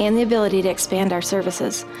and the ability to expand our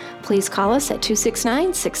services. Please call us at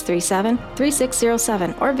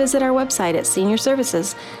 269-637-3607 or visit our website at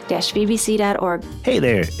seniorservices-vbc.org. Hey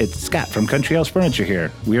there, it's Scott from Country House Furniture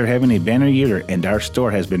here. We are having a banner year and our store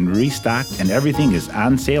has been restocked and everything is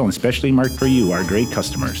on sale and specially marked for you, our great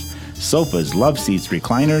customers. Sofas, love seats,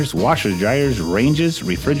 recliners, washers, dryers, ranges,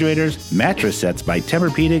 refrigerators, mattress sets by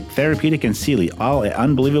Tempur-Pedic, Therapeutic, and Sealy, all at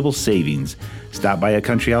unbelievable savings. Stop by a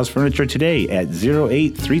Country House Furniture today at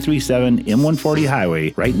 08337 M140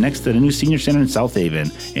 Highway, right next to the new Senior Center in South Haven.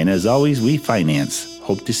 And as always, we finance.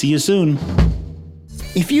 Hope to see you soon.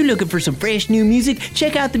 If you're looking for some fresh new music,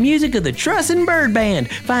 check out the music of the Byrd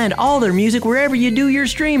Band. Find all their music wherever you do your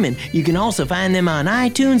streaming. You can also find them on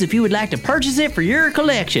iTunes if you would like to purchase it for your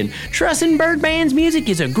collection. Byrd Band's music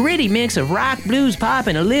is a gritty mix of rock, blues, pop,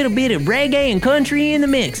 and a little bit of reggae and country in the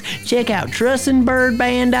mix. Check out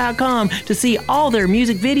TrustandByrdBand.com to see all their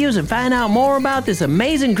music videos and find out more about this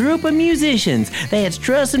amazing group of musicians. That's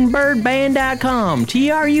TrustandByrdBand.com.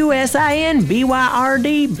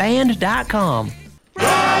 TRUSINBYRD Band.com. We're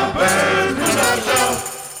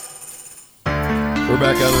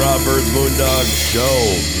back on Rob Byrd's Moondog Show.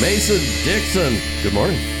 Mason Dixon, good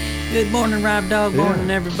morning. Good morning, Rob Dog. Morning,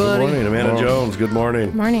 everybody. Good morning, Amanda Jones. Good morning.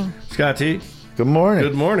 Good morning. Scott T. Good morning.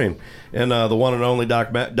 Good morning. And the one and only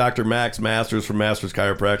Dr. Max Masters from Masters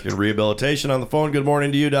Chiropractic and Rehabilitation on the phone. Good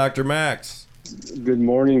morning to you, Dr. Max. Good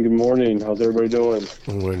morning. Good morning. How's everybody doing?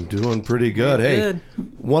 We're doing pretty good. Hey,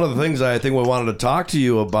 one of the things I think we wanted to talk to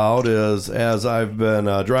you about is, as I've been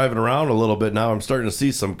driving around a little bit now, I'm starting to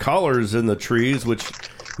see some colors in the trees, which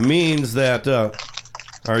means that,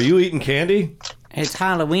 are you eating candy? It's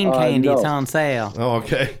Halloween candy. No. It's on sale. Oh,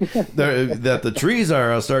 okay. That the trees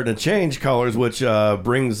are starting to change colors, which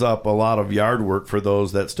brings up a lot of yard work for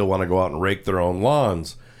those that still want to go out and rake their own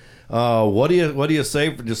lawns. What do you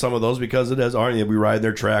say for just some of those? Because it is, we ride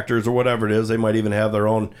their tractors or whatever it is. They might even have their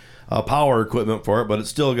own power equipment for it, but it's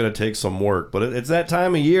still going to take some work. But it's that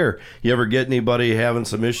time of year. You ever get anybody having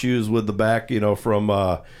some issues with the back, from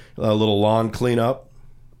a little lawn cleanup?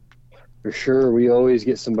 For sure, we always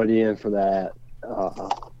get somebody in for that.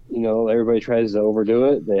 Everybody tries to overdo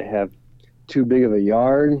it. They have too big of a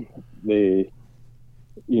yard. They,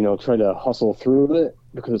 try to hustle through it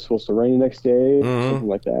because it's supposed to rain the next day, something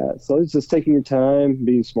like that. So it's just taking your time,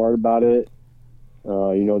 being smart about it.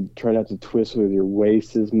 Try not to twist with your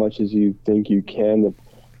waist as much as you think you can.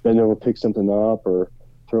 Then it will pick something up or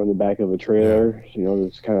throw it in the back of a trailer.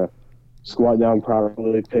 Just kind of squat down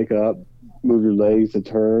properly, pick up, move your legs to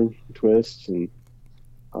turn, twist, and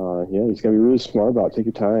you just gotta be really smart about it. Take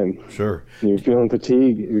your time. Sure. If you're feeling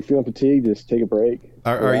fatigued, just take a break.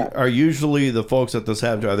 Are usually the folks at this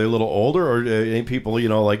happen to, are they a little older, or any people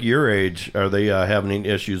like your age, are they having any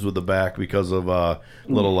issues with the back because of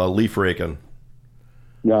little leaf raking?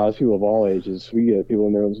 No, it's people of all ages. We get people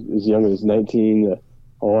in there as young as 19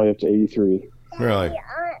 all the way up to 83. Really?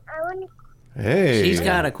 Hey. She's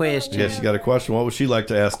got a question. Yeah, she's got a question. What would she like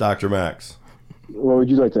to ask Dr. Max? What would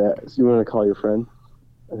you like to ask? You want to call your friend?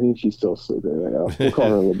 I think she's still sleeping right now. We'll call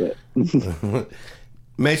her in a little bit.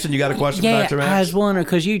 Mason, you got a question for Dr. Max? I was wondering,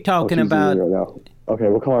 because you're talking about... Right now. Okay,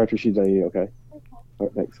 we'll call her after she's done eating, okay? All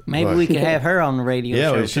right, thanks. Maybe we could have her on the radio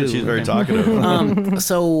show, Yeah, too. she's very talkative.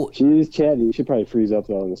 So... She's chatty. She'll probably freeze up,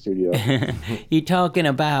 though, in the studio. You're talking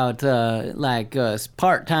about,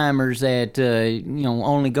 part-timers that,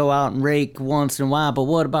 only go out and rake once in a while, but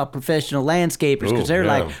what about professional landscapers? Because they're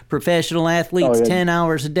like professional athletes, 10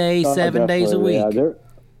 hours a day, 7 days a week.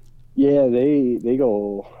 They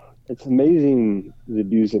go... It's amazing the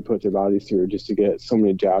abuse they put their bodies through just to get so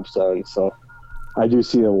many jobs done. So I do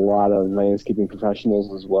see a lot of landscaping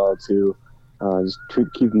professionals as well, too. Just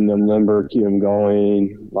keeping them limber, keep them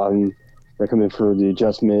going. A lot of them, they're coming for the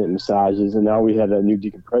adjustment and massages. And now we have that new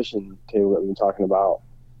decompression table that we've been talking about.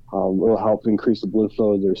 It'll help increase the blood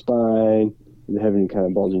flow to their spine. If they have any kind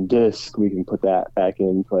of bulging disc, we can put that back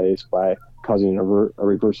in place by causing a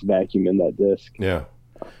reverse vacuum in that disc. Yeah.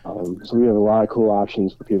 So we have a lot of cool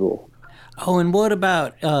options for people. Oh, and what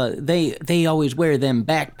about they always wear them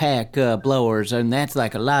backpack blowers, and that's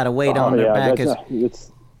like a lot of weight on their back.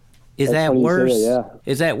 Is that worse?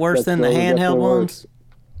 Is that worse than the handheld ones?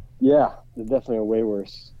 Yeah, they're definitely way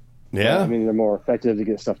worse. Yeah, I mean they're more effective to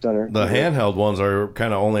get stuff done. The handheld ones are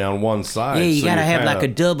kind of only on one side. Yeah, you gotta have like a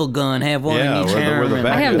double gun, have one in each arm.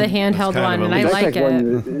 I have the handheld one, and I like it.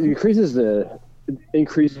 It increases the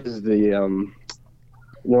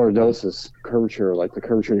lordosis curvature, like the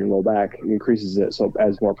curvature in your low back. It increases it, so it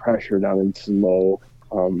adds more pressure down into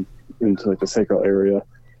into like the sacral area, and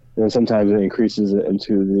then sometimes it increases it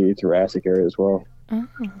into the thoracic area as well. Oh.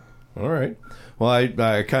 All right. Well, I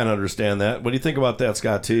kind of understand that. What do you think about that,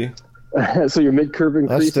 Scott T? So your mid curve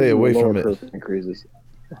increases. I stay away from it. Increases.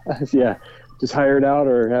 Yeah. Just hire it out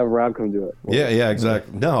or have Rob come do it. Yeah,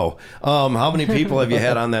 exactly. No. How many people have you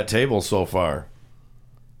had on that table so far?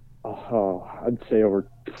 Oh, I'd say over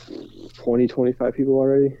 20, 25 people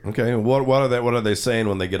already. Okay. What are they saying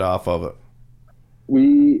when they get off of it?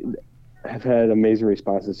 We have had amazing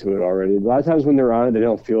responses to it already. A lot of times when they're on it, they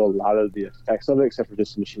don't feel a lot of the effects of it, except for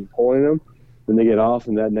just the machine pulling them. When they get off,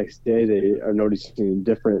 and that next day, they are noticing a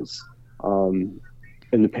difference in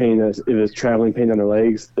the pain. If it's traveling pain on their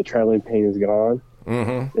legs, the traveling pain is gone.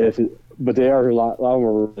 Mm-hmm. But they are a lot of them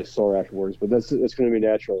are really sore afterwards. But that's going to be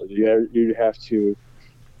natural. You have to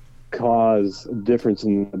cause a difference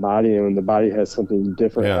in the body, and when the body has something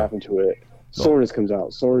different happen to it, soreness comes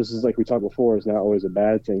out. Soreness is, like we talked before, is not always a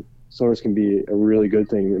bad thing. Soreness can be a really good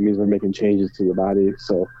thing. It means we're making changes to the body.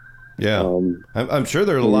 So yeah, I'm sure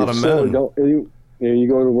there are a lot of men. You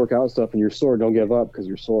go to work out stuff and you're sore, don't give up because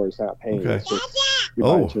you're sore. It's not pain. Okay. It's just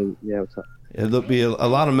your body There'll be a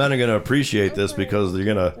lot of men are going to appreciate this because they're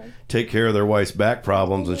going to take care of their wife's back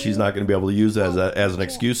problems, and she's not going to be able to use that as an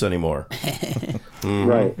excuse anymore. Mm-hmm.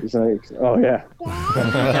 Right. It's like, oh yeah.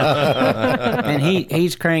 And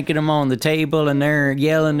he's cranking them on the table, and they're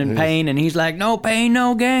yelling in pain, and he's like, "No pain,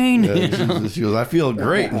 no gain." Yeah, she goes, "I feel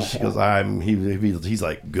great," and she goes, He's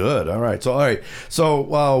like, "Good, all right."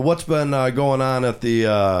 So what's been going on at the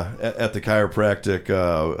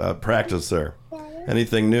chiropractic practice there?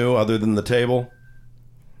 Anything new other than the table?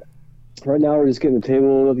 Right now, we're just getting the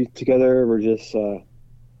table together. We're just trying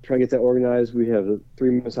to get that organized. We have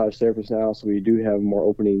 3 massage therapists now, so we do have more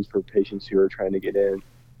openings for patients who are trying to get in.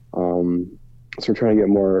 So we're trying to get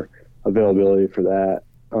more availability for that.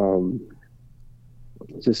 We're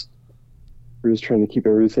just trying to keep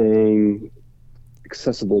everything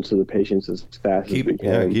accessible to the patients as fast as we can.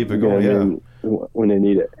 Yeah, keep it going. When they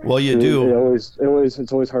need it. Well, you do. It's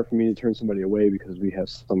always hard for me to turn somebody away because we have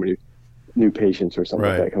so many new patients or something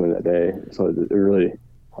like that coming that day. So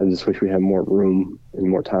I just wish we had more room and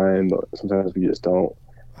more time, but sometimes we just don't.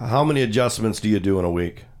 How many adjustments do you do in a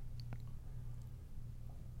week?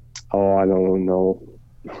 Oh, I don't know.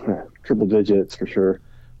 Triple digits for sure.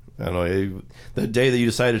 I know. The day that you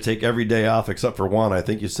decided to take every day off except for one, I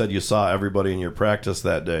think you said you saw everybody in your practice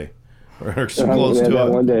that day. Or so close to that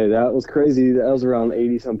it. One day. That was crazy. That was around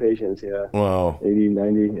 80-some patients, yeah. Wow. 80,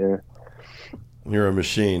 90, yeah. You're a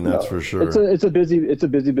machine, that's for sure. It's a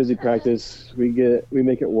busy practice. We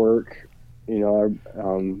make it work. You know,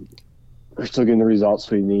 we're still getting the results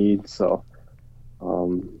we need. So,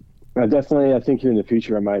 I think here in the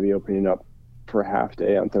future I might be opening up for a half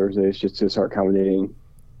day on Thursdays just to start accommodating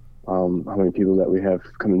how many people that we have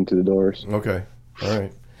coming to the doors. Okay, all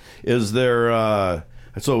right. Is there?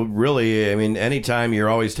 So really, I mean, anytime you're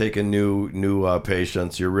always taking new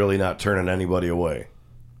patients, you're really not turning anybody away.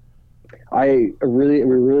 We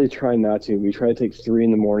really try not to. We try to take 3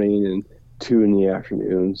 in the morning and 2 in the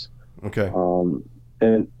afternoons. Okay.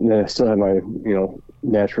 And then I still have my,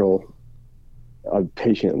 natural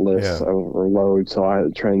patient list or load. So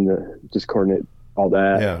I'm trying to just coordinate all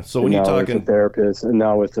that. Yeah. So when you're talking with the therapist and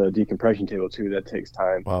now with the decompression table too, that takes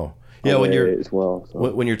time. Wow. Yeah, when you're as well.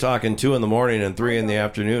 So. When you're talking 2 in the morning and 3 in the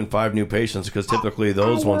afternoon, 5 new patients, because typically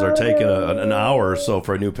those ones are taking an hour or so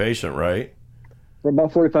for a new patient, right? For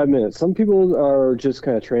about 45 minutes. Some people are just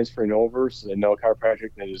kind of transferring over, so they know chiropractic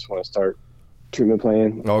and they just want to start treatment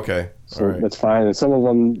plan. Okay, so that's fine. And some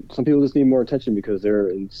people just need more attention because they're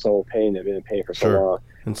in so pain. They've been in pain for so long.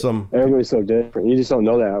 And everybody's so different. You just don't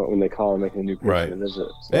know that when they call and make a new patient visit.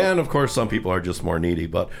 So. And of course, some people are just more needy.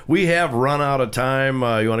 But we have run out of time.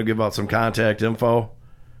 You want to give out some contact info?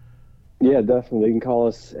 Yeah, definitely. They can call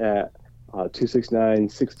us at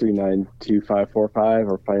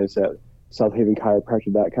 269-639-2545 or find us at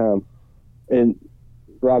SouthhavenChiropractic.com. And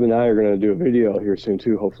Rob and I are going to do a video here soon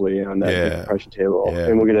too, hopefully, on that decompression table,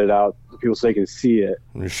 and we'll get it out to people so they can see it.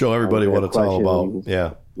 And show everybody what it's all about.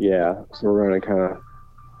 Yeah. So we're going to kind of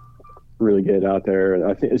really get it out there, and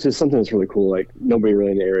I think it's just something that's really cool. Like nobody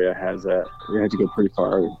really in the area has that. You have to go pretty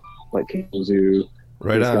far, like Kalamazoo.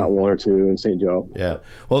 Right on. Got 1 or 2 in St. Joe. Yeah.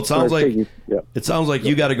 Well, it sounds like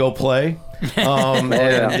you got to go play.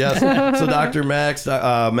 Yes. So Dr. Max,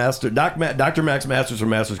 Dr. Max Masters from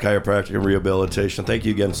Masters Chiropractic and Rehabilitation. Thank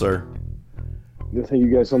you again, sir. Thank you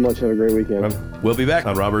guys so much. Have a great weekend. We'll be back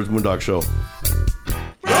on Robert's Moondog Show.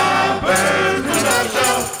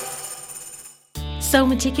 So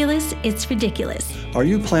meticulous, it's ridiculous. Are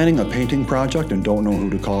you planning a painting project and don't know who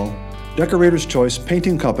to call? Decorator's Choice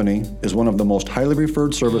Painting Company is one of the most highly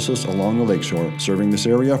referred services along the lakeshore. Serving this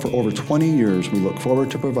area for over 20 years, we look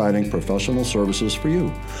forward to providing professional services for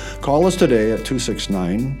you. Call us today at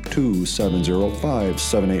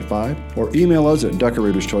 269-270-5785 or email us at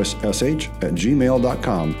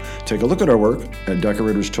decoratorschoicesh@gmail.com. Take a look at our work at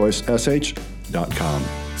decoratorschoicesh.com.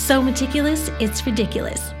 So meticulous, it's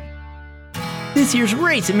ridiculous. This year's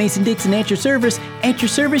race at Mason-Dixon at your service. At your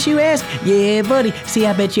service, you ask? Yeah, buddy. See,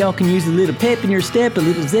 I bet y'all can use a little pep in your step, a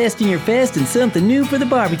little zest in your fest, and something new for the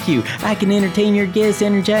barbecue. I can entertain your guests,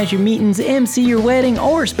 energize your meetings, MC your wedding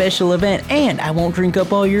or special event, and I won't drink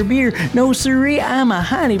up all your beer. No, sirree, I'm a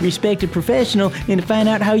highly respected professional, and to find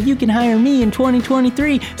out how you can hire me in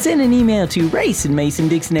 2023, send an email to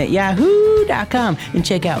racinmason@yahoo.com and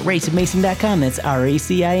check out racinmason.com. That's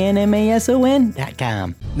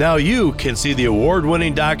RACINMASON.com. Now you can see the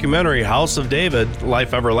award-winning documentary House of David,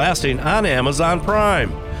 Life Everlasting on Amazon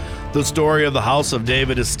Prime. The story of the House of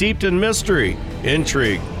David is steeped in mystery,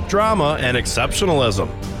 intrigue, drama, and exceptionalism.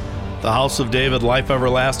 The House of David, Life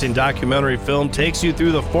Everlasting documentary film takes you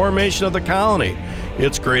through the formation of the colony,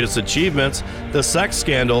 its greatest achievements, the sex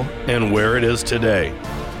scandal, and where it is today.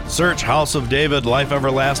 Search House of David, Life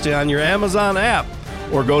Everlasting on your Amazon app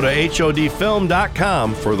or go to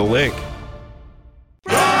HODfilm.com for the link.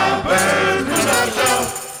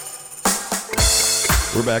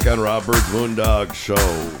 We're back on Rob Byrd's Moondog Show.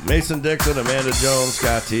 Mason Dixon, Amanda Jones,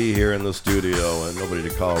 Scott T here in the studio, and nobody to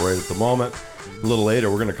call right at the moment. A little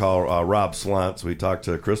later, we're going to call Rob Slentz. We talked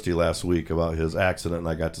to Christy last week about his accident, and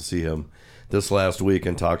I got to see him this last week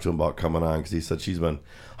and talk to him about coming on because he said she's been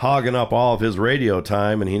hogging up all of his radio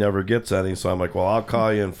time, and he never gets any. So I'm like, well, I'll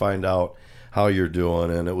call you and find out how you're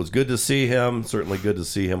doing. And it was good to see him, certainly good to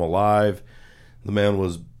see him alive. The man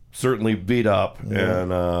was certainly beat up,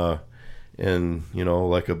 and and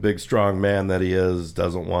like a big strong man that he is,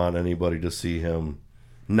 doesn't want anybody to see him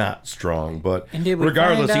not strong. But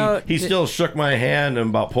regardless, he still shook my hand and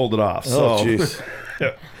about pulled it off. So, jeez.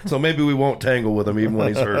 So maybe we won't tangle with him even when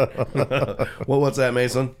he's hurt. Well, what's that,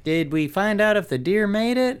 Mason? Did we find out if the deer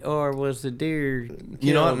made it, or was the deer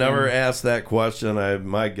killed? Never asked that question.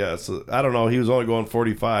 My guess, I don't know. He was only going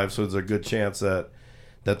 45, so there's a good chance that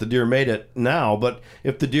the deer made it now. But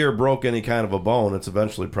if the deer broke any kind of a bone, it's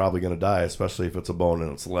eventually probably going to die, especially if it's a bone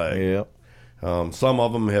in its leg. Yep. Some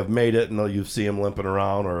of them have made it, and you see them limping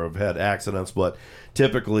around or have had accidents. But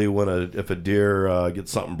typically, if a deer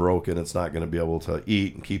gets something broken, it's not going to be able to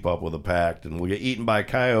eat and keep up with the pack, and will get eaten by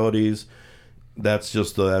coyotes. That's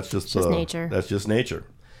just nature. That's just nature.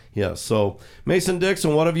 Yeah. So Mason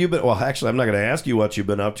Dixon, what have you been? Well, actually, I'm not going to ask you what you've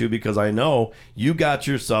been up to because I know you got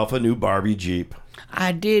yourself a new Barbie Jeep.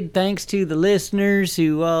 I did, thanks to the listeners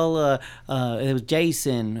who all. It was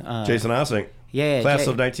Jason. Jason Ossink. Yeah, class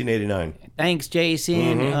of 1989. Thanks,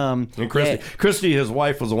 Jason. And Christy. Yeah. Christy, his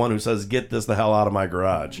wife, was the one who says, "Get this the hell out of my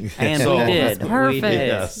garage." And we did. Perfect. We did.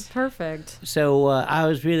 Yes. Perfect. So I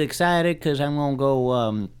was really excited because I'm going to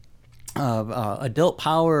go adult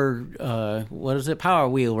power, what is it? Power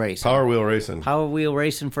wheel racing. Power wheel racing. Power wheel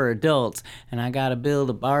racing for adults. And I got to build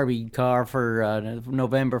a Barbie car for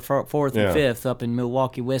November 4th and 5th up in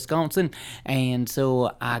Milwaukee, Wisconsin. And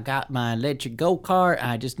so I got my electric go-kart.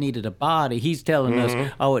 I just needed a body. He's telling us,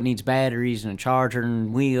 it needs batteries and a charger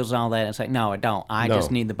and wheels and all that. It's like, no, I don't. I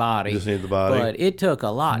just need the body. Just need the body. But it took a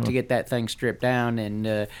lot to get that thing stripped down. And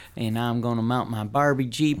I'm going to mount my Barbie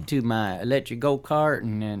Jeep to my electric go-kart.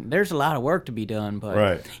 And there's a lot of work to be done,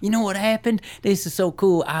 but you know what happened? This is so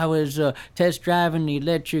cool. I was test driving the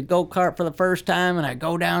electric go-kart for the first time, and I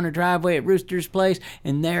go down the driveway at Rooster's place,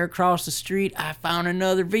 and there across the street I found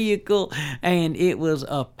another vehicle, and it was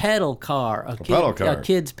a pedal car, a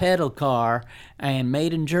kid's pedal car, and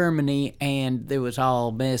made in Germany, and it was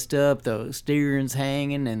all messed up. The steering's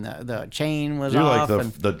hanging, and the chain was off. You're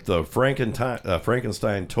like the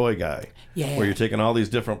Frankenstein toy guy. Yeah. Where you're taking all these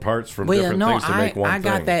different parts from different things to make one thing.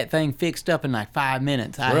 I got that thing fixed up in like 5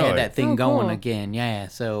 minutes. I had that thing going again. Yeah.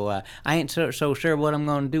 So I ain't so sure what I'm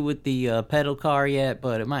going to do with the pedal car yet,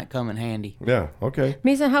 but it might come in handy. Yeah. Okay.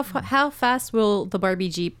 Mason, how fast will the Barbie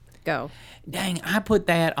Jeep go? Dang, I put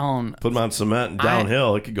that on. Put them on cement and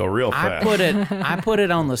downhill. It could go real fast. I put it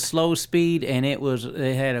on the slow speed, and it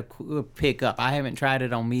had a pickup. I haven't tried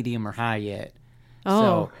it on medium or high yet.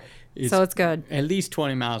 Oh. So it's good. At least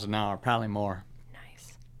 20 miles an hour, probably more.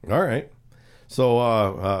 Nice. All right. So,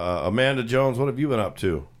 Amanda Jones, what have you been up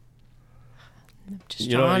to? Just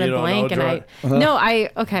drawing a blank,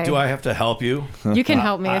 okay. Do I have to help you? You can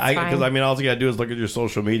help me. It's fine. Because all you got to do is look at your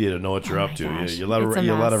social media to know what you're up to. You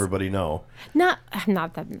let everybody know. Not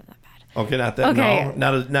that bad. Okay, not that. Okay.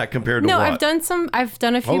 No, not compared to what? No, I've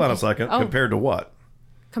done a few. Hold on a second. Compared to what?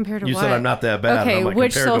 Compared to you what? said I'm not that bad. Okay, like,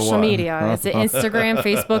 which social media? Is it Instagram,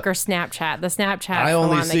 Facebook, or Snapchat? The Snapchat. I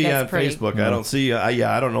only see on Facebook. I don't see.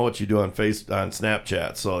 I don't know what you do on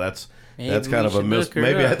Snapchat. So that's kind of a miss.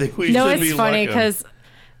 Maybe I think we should be. No, it's funny because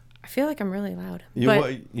I feel like I'm really loud. You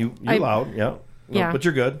loud, yeah. Yeah, but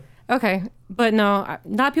you're good. Okay, but no,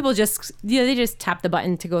 not people just they just tap the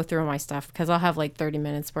button to go through my stuff because I'll have like 30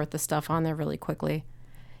 minutes worth of stuff on there really quickly.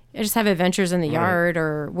 I just have adventures in the yard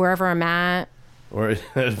or wherever I'm at. Or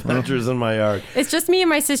adventures in my yard. It's just me and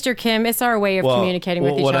my sister Kim. It's our way of communicating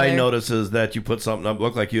with each other. What I noticed is that you put something up.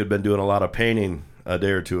 Looked like you had been doing a lot of painting a day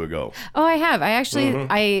or two ago. Oh, I have. I actually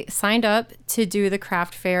I signed up to do the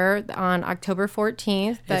craft fair on October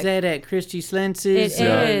 14th. Is that at Christy Slentz's?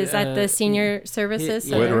 It is at the Senior Services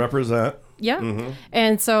Center. Way to represent. Yeah.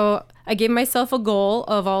 And so I gave myself a goal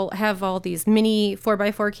of have all these mini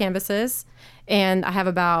 4x4 canvases, and I have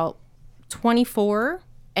about 24.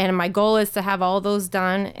 And my goal is to have all those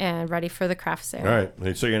done and ready for the craft sale. All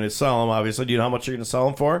right. So you're going to sell them, obviously. Do you know how much you're going to sell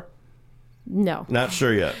them for? No. Not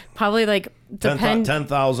sure yet. Probably like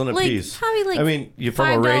 $10,000 a piece. Probably like I mean, you're from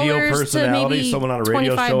a radio personality, someone on a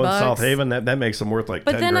radio show in South Haven, that makes them worth like $10,000.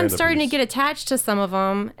 But then I'm starting to get attached to some of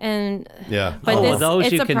them, and but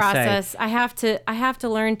those it's a process. I have to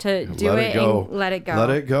learn to do it and let it go. Let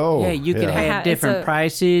it go. Yeah, you could have different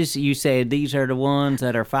prices. You say these are the ones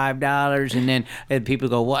that are $5, and then people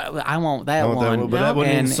go, "What? I want that one." But that would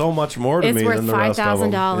mean so much more to me than the rest of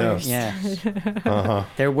them. It's worth $5,000. Yeah.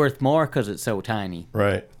 They're worth more because it's so tiny.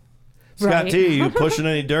 Right. Scott T, you pushing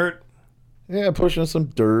any dirt? Yeah, pushing some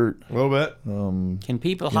dirt. A little bit. Can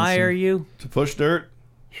people hire you to push dirt?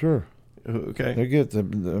 Sure. Okay. They're good.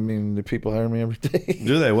 The people hire me every day.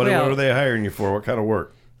 Do they? What are they hiring you for? What kind of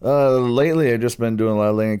work? Lately, I've just been doing a lot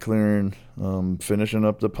of land clearing, finishing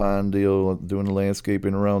up the pond deal, doing the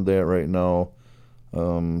landscaping around that right now.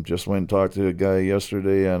 Just went and talked to a guy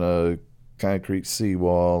yesterday on a concrete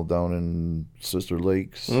seawall down in Sister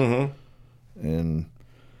Lakes. Mm-hmm. And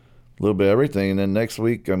a little bit of everything. And then next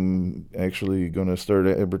week, I'm actually going to start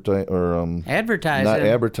advertising. Not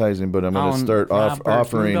advertising, but I'm going to start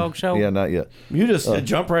offering. Moondog show? Yeah, not yet. You just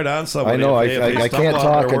jump right on somebody. I know. I can't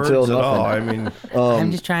talk until nothing. I mean,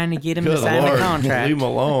 I'm just trying to get him to sign the contract. Leave him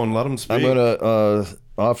alone. Let him speak. I'm going to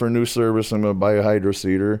offer a new service. I'm going to buy a hydro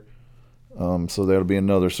seeder. So that'll be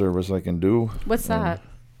another service I can do. What's that?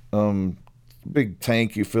 Big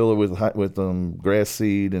tank. You fill it with grass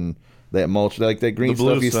seed and that mulch, like that green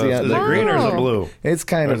stuff you see. Is it green or is it blue? It's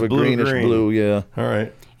kind of a greenish blue, yeah. All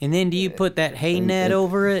right. And then do you put that hay net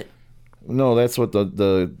over it? No, that's what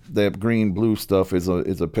that green blue stuff is.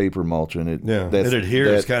 A paper mulch, and it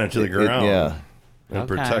adheres kind of to the ground. Yeah. And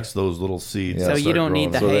protects those little seeds. Yeah. So you don't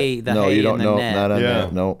need the hay. No, you don't. No, not on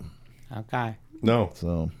that. No. Okay. No.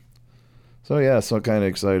 So yeah, so kind of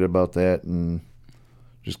excited about that, and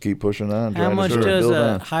just keep pushing on. How much does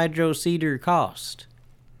a hydro seeder cost?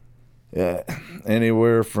 Yeah,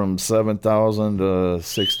 anywhere from $7,000 to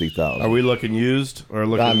 $60,000. Are we looking used or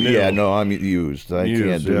looking new? Yeah, no, I'm used. I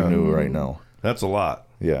can't do new right now. That's a lot.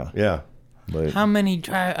 Yeah. Yeah. But how many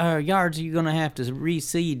yards are you going to have to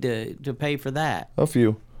reseed to pay for that? A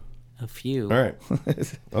few. A few. All right.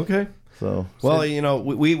 Okay. Well, you know,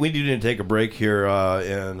 we do need to take a break here,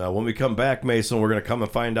 and when we come back, Mason, we're going to come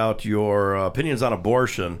and find out your opinions on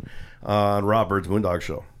abortion on Rob Byrd's Moondog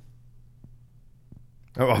Show.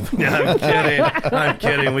 Oh, I'm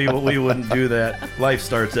kidding. We wouldn't do that. Life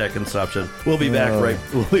starts at conception. We'll be back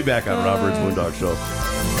We'll be back on Rob Byrd's Moondog Show.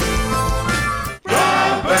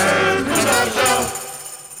 Rob Byrd's Moondog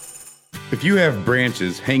Show. If you have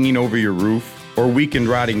branches hanging over your roof or weakened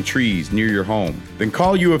rotting trees near your home, then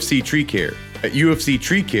call UFC Tree Care. At UFC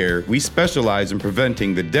Tree Care, we specialize in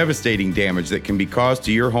preventing the devastating damage that can be caused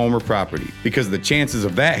to your home or property, because the chances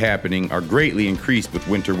of that happening are greatly increased with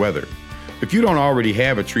winter weather. If you don't already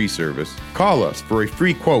have a tree service, call us for a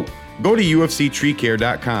free quote. Go to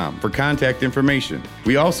ufctreecare.com for contact information.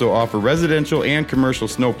 We also offer residential and commercial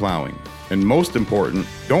snow plowing. And most important,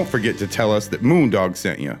 don't forget to tell us that Moondog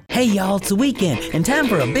sent you. Hey y'all, it's the weekend and time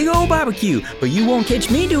for a big old barbecue. But you won't catch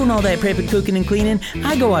me doing all that prepping, cooking, and cleaning.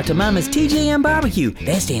 I go out to Mama's TJM Barbecue.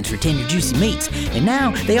 That stands for Tender Juicy Meats. And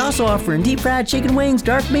now they also offering deep fried chicken wings,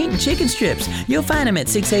 dark meat, and chicken strips. You'll find them at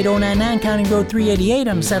 68099 County Road 388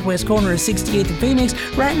 on the southwest corner of 68th and Phoenix,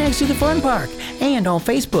 right next to the Fun Park. And on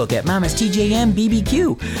Facebook at Mama's TJM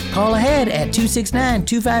BBQ. Call ahead at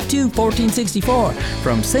 269-252-1464.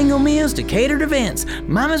 From single meals to catered events,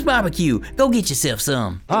 Mama's Barbecue. Go get yourself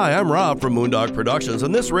some. Hi, I'm Rob from Moondog Productions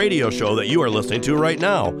and this radio show that you are listening to right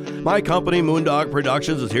now. My company, Moondog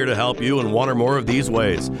Productions, is here to help you in one or more of these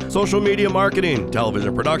ways: social media marketing,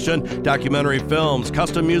 television production, documentary films,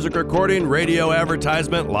 custom music recording, radio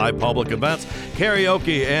advertisement, live public events,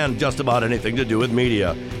 karaoke, and just about anything to do with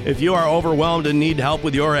media. If you are overwhelmed and need help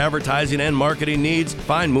with your advertising and marketing needs,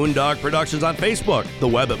 find Moondog Productions on Facebook, the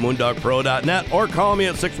web at moondogpro.net, or call me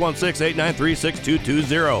at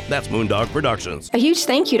 616-893-6220. That's Moondog Productions. A huge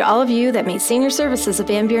thank you to all of you that made senior services of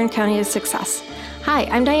Van Buren County a success. Hi,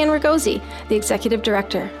 I'm Diane Ragosi, the Executive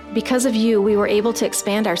Director. Because of you, we were able to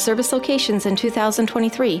expand our service locations in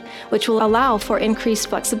 2023, which will allow for increased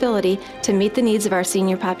flexibility to meet the needs of our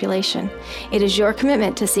senior population. It is your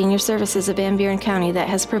commitment to senior services of Van Buren County that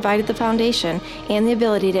has provided the foundation and the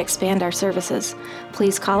ability to expand our services.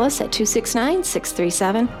 Please call us at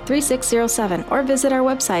 269-637-3607 or visit our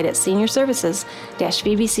website at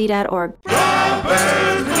seniorservices-vbc.org.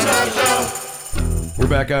 We're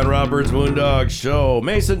back on Rob Byrd's Moondog Show.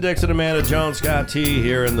 Mason Dixon, Amanda Jones, Scott T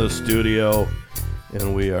here in the studio,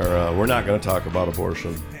 and we're not going to talk about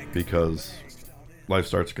abortion because life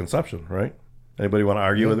starts at conception, right? Anybody want to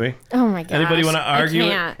argue with me? Oh my gosh! Anybody want to argue?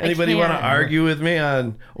 Anybody want to argue with me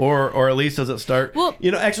on, or at least does it start? Well,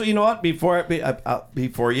 actually, you know what? Before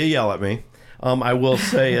you yell at me, I will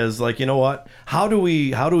say is like, you know what? How do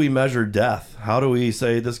we measure death? How do we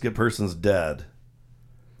say this person's dead?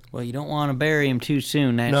 Well, you don't want to bury him too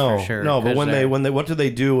soon, that's for sure. No, but when they what do they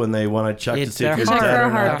do when they want to check to see if you're dead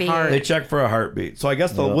or not? They check for a heartbeat. So I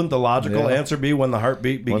guess wouldn't the logical answer be when the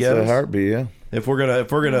heartbeat begins? What's the heartbeat? Yeah. If we're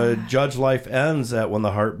gonna judge life ends at when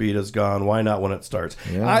the heartbeat is gone, why not when it starts?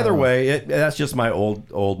 Yeah. Either way, that's just my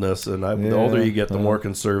oldness, and the older you get, the more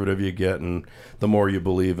conservative you get, and the more you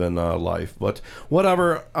believe in life. But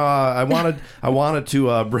whatever. I wanted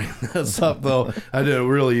to bring this up, though. I didn't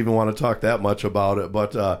really even want to talk that much about it.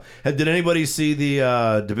 But did anybody see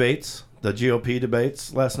the debates the GOP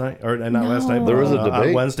debates last night, or not last night? There was a debate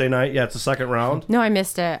on Wednesday night. Yeah, it's the second round. No, I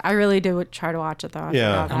missed it. I really did try to watch it though.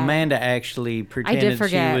 Yeah, Amanda actually pretended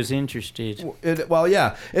she was interested.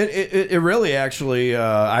 It really actually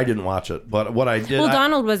I didn't watch it, but what I did. Well,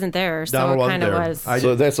 Donald wasn't there, so it kind of was.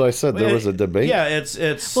 So that's why I said there was a debate. Yeah,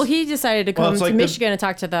 it's. Well, he decided to come to Michigan and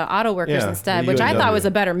talk to the auto workers instead, which I thought was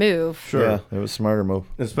a better move. Sure, yeah, it was a smarter move,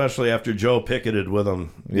 especially after Joe picketed with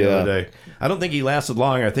him the other day. I don't think he lasted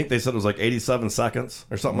long. I think they said it was like 87 seconds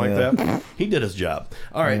or something like that. He did his job.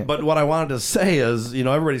 All right, but what I wanted to say is,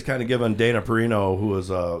 everybody's kind of given Dana Perino, who is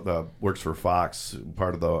works for Fox,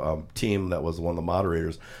 part of the team that was one of the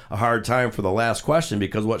moderators, a hard time for the last question,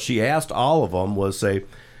 because what she asked all of them was, say,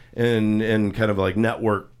 in kind of like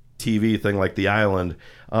network TV thing like The Island,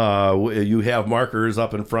 you have markers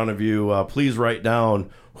up in front of you. Please write down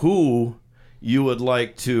who you would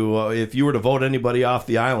like to, if you were to vote anybody off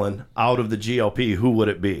the island out of the GOP, who would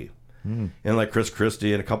it be? And like Chris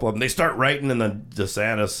Christie and a couple of them, they start writing, and then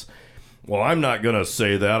DeSantis, well, I'm not going to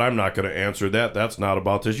say that. I'm not going to answer that. That's not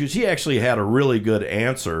about this. He actually had a really good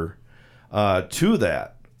answer to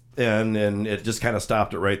that. And it just kind of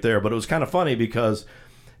stopped it right there. But it was kind of funny because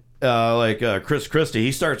Chris Christie,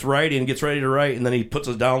 he starts writing, gets ready to write, and then he puts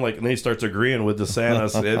us down, and then he starts agreeing with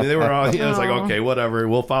DeSantis. And they were all, it's like, okay, whatever,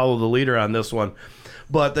 we'll follow the leader on this one.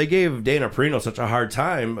 But they gave Dana Perino such a hard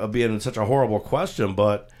time of being such a horrible question.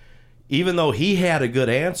 But even though he had a good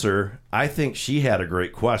answer, I think she had a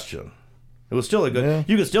great question. It was still a good. Yeah.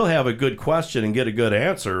 You could still have a good question and get a good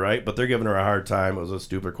answer, right? But they're giving her a hard time. It was a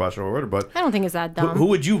stupid question or whatever. But I don't think it's that dumb. Who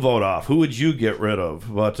would you vote off? Who would you get rid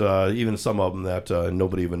of? But even some of them that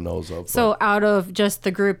nobody even knows of. So out of just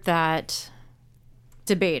the group that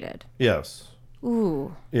debated. Yes.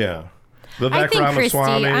 Ooh. Yeah. I think Christie.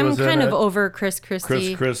 I'm kind of over Chris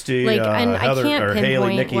Christie. Chris Christie. And Heather, I can't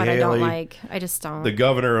pinpoint Nikki what Haley, I don't like. I just don't. The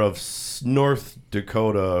governor of North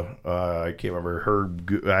Dakota. I can't remember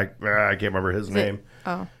I can't remember his name.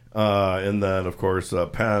 Oh. And then of course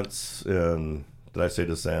Pence and did I say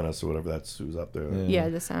DeSantis or whatever? That's who's up there. Yeah,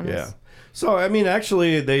 DeSantis. Yeah. So I mean,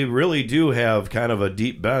 actually, they really do have kind of a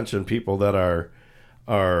deep bench and people that are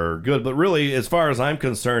good. But really, as far as I'm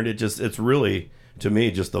concerned, it's really, to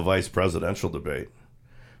me, just the vice presidential debate,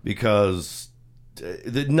 because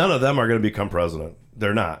none of them are going to become president.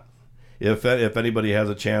 They're not. If anybody has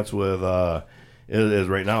a chance with is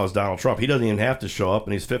right now is Donald Trump. He doesn't even have to show up,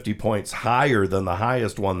 and he's 50 points higher than the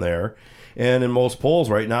highest one there. And in most polls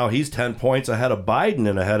right now, he's 10 points ahead of Biden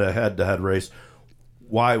in a head-to-head race.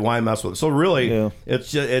 Why mess with it? So really,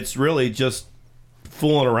 it's really just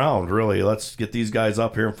fooling around. Really, let's get these guys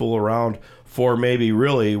up here and fool around. For maybe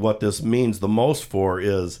really what this means the most for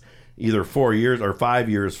is either 4 years or 5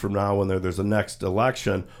 years from now when there's a next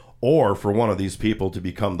election, or for one of these people to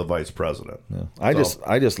become the vice president. Yeah.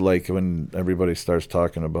 I just like when everybody starts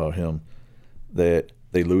talking about him that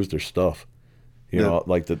they lose their stuff.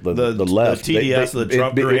 Like the left, the TDS, the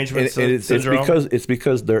Trump derangement syndrome. It's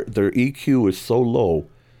because their EQ is so low,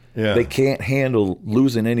 they can't handle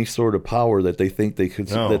losing any sort of power that they think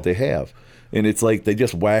that they have. And it's like they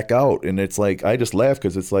just whack out, and it's like I just laugh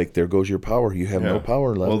because it's like there goes your power. You have no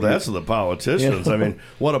power left. Well, that's the politicians. I mean,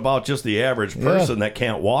 what about just the average person that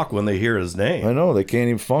can't walk when they hear his name? I know they can't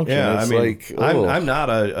even function. Yeah, it's I'm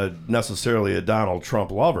not necessarily a Donald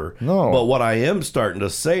Trump lover. No, but what I am starting to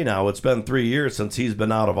say now, it's been 3 years since he's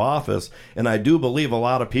been out of office, and I do believe a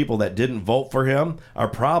lot of people that didn't vote for him are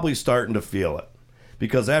probably starting to feel it.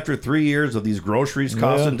 Because after 3 years of these groceries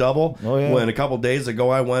costing double, when a couple days ago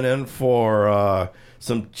I went in for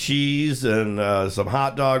some cheese and some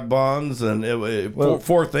hot dog buns and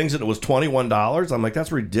four things and it was $21, I'm like,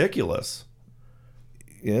 that's ridiculous.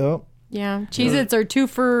 Yeah. Yeah. Cheez-Its are 2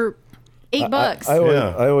 for $8.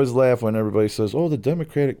 I always laugh when everybody says, "Oh, the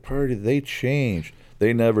Democratic Party, they changed."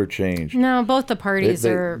 They never change. No, both the parties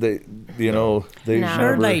are. They Sure,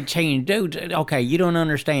 they change, dude. Okay, you don't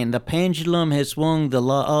understand. The pendulum has swung the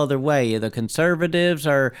other way. The conservatives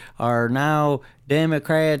are now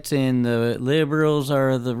Democrats, and the liberals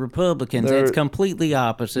are the Republicans. It's completely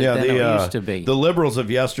opposite than it used to be. The liberals of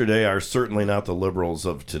yesterday are certainly not the liberals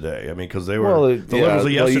of today. I mean, because they were the liberals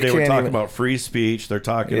of yesterday were talking about free speech. They're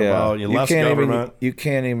talking about less government. You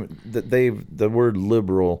can't even. The word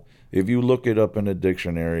liberal. If you look it up in a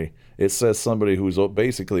dictionary, it says somebody who's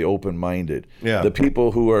basically open-minded. Yeah. The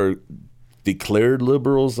people who are declared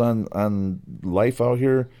liberals on life out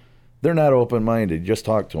here, they're not open-minded. Just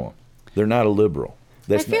talk to them. They're not a liberal.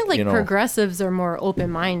 I feel like progressives are more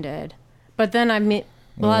open-minded. But then, I mean,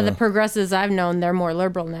 a lot of the progressives I've known, they're more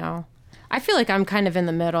liberal now. I feel like I'm kind of in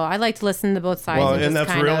the middle. I like to listen to both sides. Well, and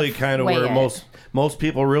that's really kind of where most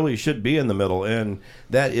people really should be in the middle, and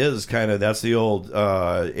that's the old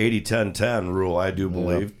 80-10-10 rule, I do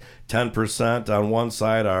believe. 10% on one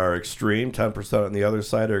side are extreme, 10% on the other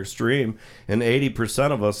side are extreme, and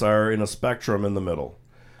 80% of us are in a spectrum in the middle.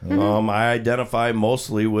 Mm-hmm. I identify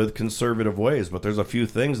mostly with conservative ways, but there's a few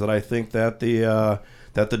things that I think that the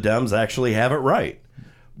Dems actually have it right.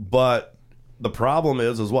 But the problem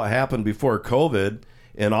is what happened before COVID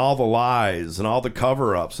and all the lies and all the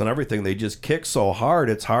cover-ups and everything. They just kick so hard,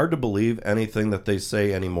 it's hard to believe anything that they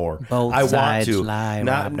say anymore. Both sides lie,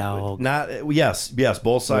 Rob Dog. Yes,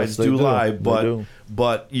 both sides do lie,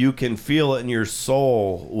 but you can feel it in your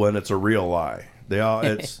soul when it's a real lie. When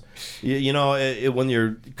your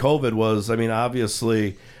COVID was,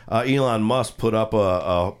 obviously, Elon Musk put up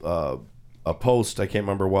a post. I can't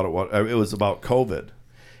remember what it was. It was about COVID.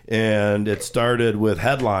 And it started with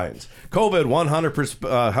headlines. COVID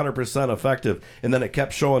 100% effective. And then it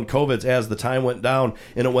kept showing COVIDs as the time went down.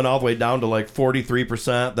 And it went all the way down to like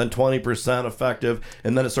 43%, then 20% effective.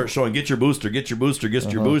 And then it started showing, get your booster, get your booster,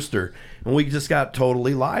 get your booster. And we just got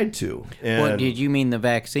totally lied to. And what, did you mean the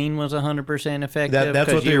vaccine was 100% effective?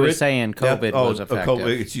 That's what they were saying. COVID was effective.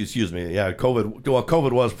 Excuse me. Yeah,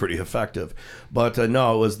 COVID was pretty effective. But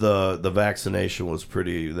no, it was the vaccination was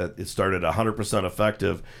pretty, that it started 100%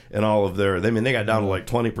 effective. And all of they got down to like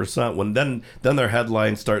 20% when then their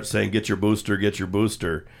headlines start saying, get your booster, get your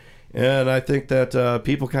booster. And I think that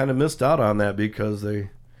people kind of missed out on that because they,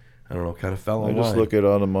 kind of fell in line. Just look at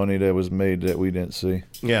all the money that was made that we didn't see.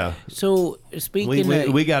 Yeah. So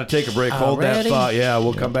speaking we got to take a break. Hold that thought. Yeah,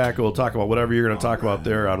 we'll come back and we'll talk about whatever you're going to talk about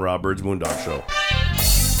there on Rob Byrd's Moondog Show.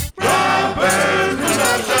 Rob Byrd's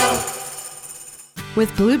Moondog Show.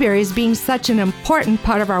 With blueberries being such an important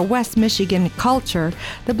part of our West Michigan culture,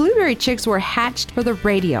 the Blueberry Chicks were hatched for the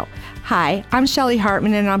radio. Hi, I'm Shelly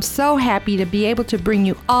Hartmann, and I'm so happy to be able to bring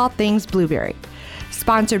you all things blueberry.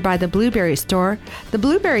 Sponsored by the Blueberry Store, the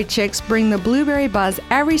Blueberry Chicks bring the blueberry buzz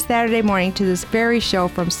every Saturday morning to this very show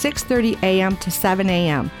from 6:30 a.m. to 7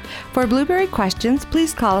 a.m. For blueberry questions,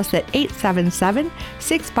 please call us at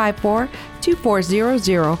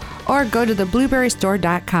 877-654-2400 or go to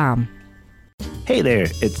theblueberrystore.com. Hey there,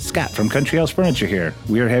 it's Scott from Country House Furniture here.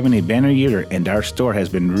 We are having a banner year and our store has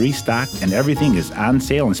been restocked and everything is on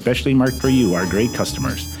sale and specially marked for you, our great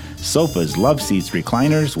customers. Sofas, love seats,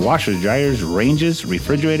 recliners, washers, dryers, ranges,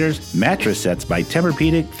 refrigerators, mattress sets by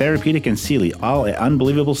Tempur-Pedic, Therapeutic, and Sealy, all at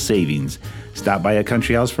unbelievable savings. Stop by a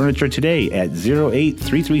Country House Furniture today at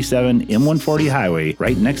 08337 M140 Highway,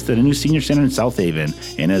 right next to the new Senior Center in South Haven.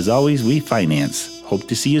 And as always, we finance. Hope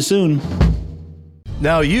to see you soon.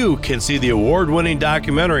 Now you can see the award-winning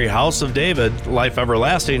documentary House of David, Life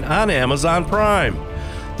Everlasting on Amazon Prime.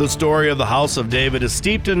 The story of the House of David is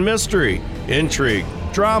steeped in mystery, intrigue,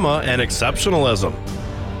 drama, and exceptionalism.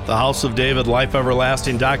 The House of David, Life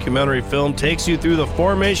Everlasting documentary film takes you through the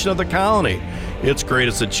formation of the colony, its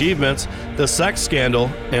greatest achievements, the sex scandal,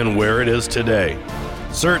 and where it is today.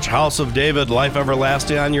 Search House of David, Life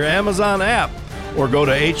Everlasting on your Amazon app or go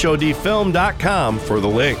to HODfilm.com for the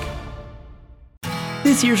link.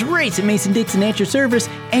 This here's Race at Mason-Dixon at your service.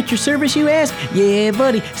 At your service, you ask? Yeah,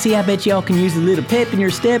 buddy. See, I bet y'all can use a little pep in your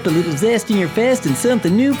step, a little zest in your fest, and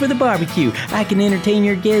something new for the barbecue. I can entertain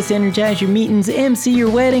your guests, energize your meetings, MC your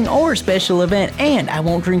wedding or special event, and I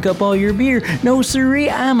won't drink up all your beer. No, sirree,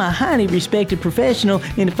 I'm a highly respected professional,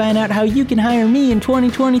 and to find out how you can hire me in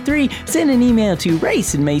 2023, send an email to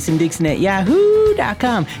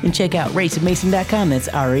raceandmason-dixon@yahoo.com and check out raceandmason.com. That's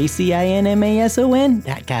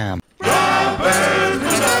RACINMASON.com.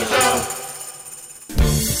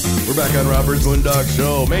 We're back on Rob Byrd's Moondog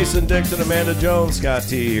Show. Mason Dixon, Amanda Jones, Scott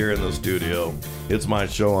T here in the studio. It's my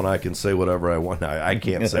show and I can say whatever I want. I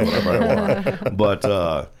can't say whatever I want. But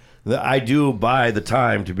I do buy the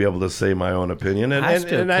time to be able to say my own opinion. And I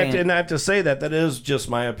have to say that is just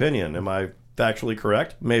my opinion. Am I factually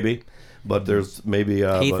correct? Maybe. But there's maybe...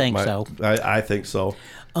 he thinks so. I think so.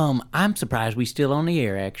 I'm surprised we still on the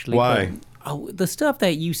air, actually. Why? The stuff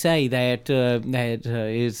that you say that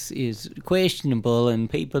is questionable and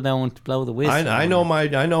people don't blow the whistle. I know my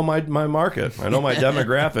market. I know my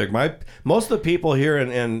demographic. Most of the people here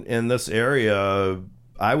in this area,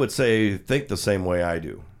 I would say, think the same way I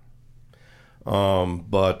do.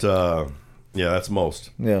 Yeah, that's most.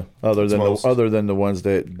 Yeah, other than the ones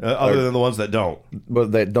that don't.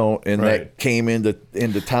 But that don't, and right. That came into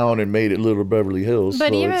town and made it Little Beverly Hills.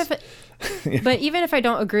 But even if I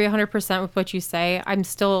don't agree 100% with what you say, I'm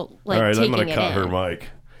still all right, taking I'm going to cut her mic.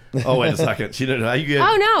 Oh, wait a second. She didn't.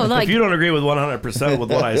 Oh no! If you don't agree with 100%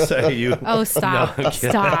 with what I say, you. Oh, stop! No,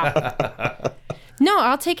 stop. No,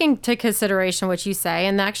 I'll take into consideration what you say.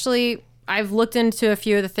 And actually, I've looked into a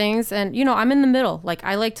few of the things, and, I'm in the middle. Like,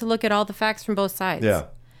 I like to look at all the facts from both sides. Yeah.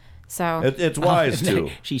 So it's wise,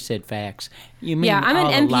 too. She said facts. You mean I'm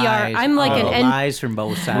an NPR. Lies, I'm like lies from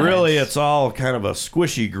both sides. Really, it's all kind of a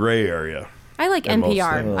squishy gray area. I like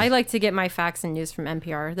NPR. I like to get my facts and news from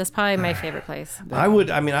NPR. That's probably my favorite place.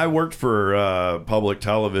 I worked for public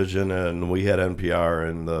television, and we had NPR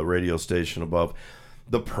and the radio station above.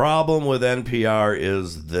 The problem with NPR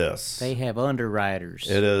is this. They have underwriters.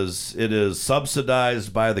 It is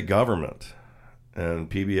subsidized by the government. And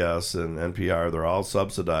PBS and NPR, they're all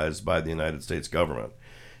subsidized by the United States government.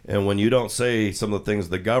 And when you don't say some of the things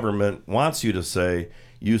the government wants you to say,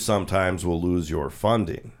 you sometimes will lose your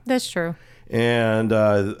funding. That's true. And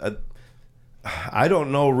I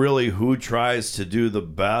don't know really who tries to do the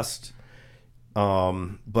best,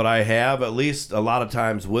 but I have, at least a lot of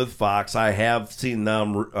times with Fox, I have seen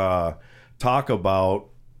them talk about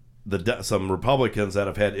some Republicans that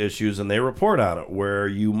have had issues, and they report on it, where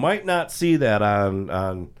you might not see that on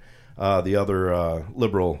the other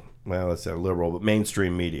liberal, well, let's say liberal, but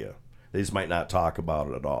mainstream media. They just might not talk about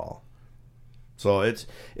it at all. So it's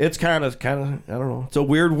kind of I don't know. It's a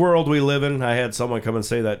weird world we live in. I had someone come and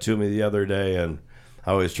say that to me the other day, and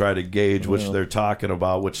I always try to gauge which they're talking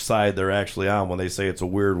about, which side they're actually on when they say it's a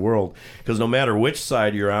weird world. Because no matter which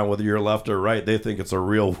side you're on, whether you're left or right, they think it's a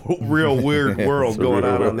real weird world going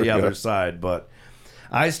on the other side. But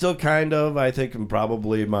I still I think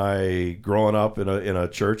probably my growing up in a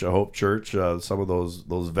church, a Hope church, some of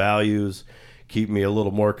those values keep me a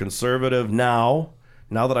little more conservative. Now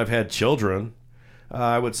that I've had children,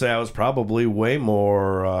 I would say I was probably way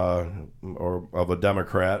more or of a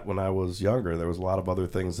Democrat when I was younger. There was a lot of other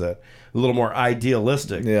things that a little more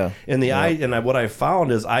idealistic. Yeah. And what I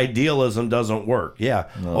found is idealism doesn't work. Yeah.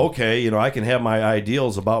 No. Okay, I can have my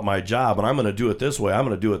ideals about my job, and I'm going to do it this way. I'm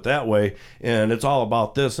going to do it that way, and it's all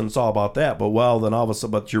about this and it's all about that. But then all of a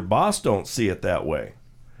sudden, but your boss don't see it that way.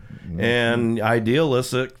 Mm-hmm. And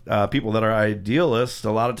idealistic people that are idealists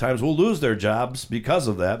a lot of times will lose their jobs because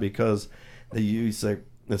of that, because you say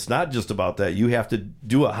it's not just about that. You have to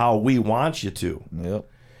do it how we want you to. Yep.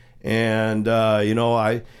 And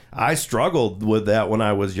I struggled with that when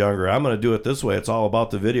I was younger. I'm going to do it this way. It's all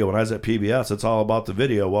about the video. When I was at PBS, it's all about the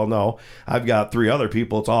video. Well, no, I've got 3 other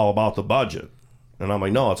people. It's all about the budget. And I'm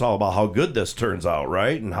like, no, it's all about how good this turns out,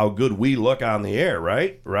 right? And how good we look on the air,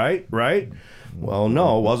 right? Well,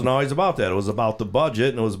 no, it wasn't always about that. It was about the budget,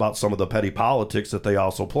 and it was about some of the petty politics that they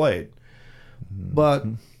also played. But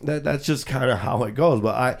that's just kind of how it goes.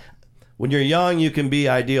 But when you're young, you can be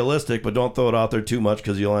idealistic, but don't throw it out there too much,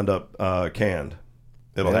 because you'll end up canned.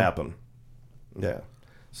 It'll happen. Yeah.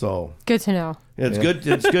 So good to know. It's good.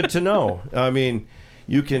 It's good to know. I mean,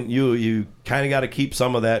 you kind of got to keep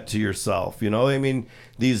some of that to yourself. I mean,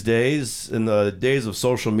 these days, in the days of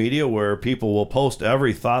social media, where people will post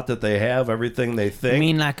every thought that they have, everything they think. You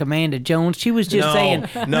mean like Amanda Jones? She was just saying.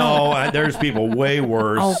 No, there's people way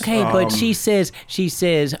worse. Okay, but she says,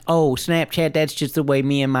 oh, Snapchat, that's just the way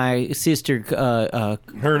me and my sister. Her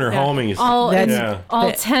and her homies.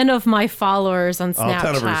 All 10 of my followers on Snapchat.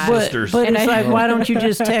 All 10 of her sisters. But it's like, why don't you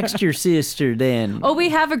just text your sister then? Oh, we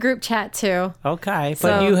have a group chat too. Okay,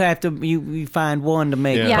 but you have to, you find one to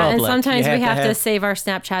make public. Yeah, and sometimes we have to save our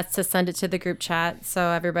Snapchats to send it to the group chat so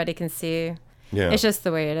everybody can see. Yeah. It's just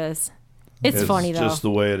the way it is. It's funny, though. It's just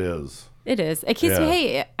the way it is. It is. It keeps me,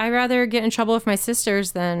 hey, I'd rather get in trouble with my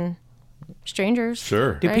sisters than strangers.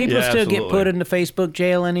 Sure. Do people still get put into Facebook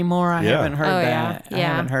jail anymore? I haven't heard that. Yeah. I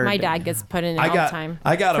haven't heard my dad gets put in it all the time.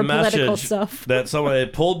 I got a message that someone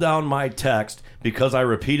had pulled down my text because I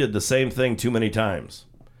repeated the same thing too many times,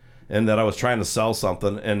 and that I was trying to sell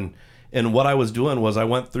something. And what I was doing was I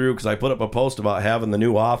went through, because I put up a post about having the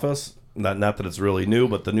new office, not that it's really new,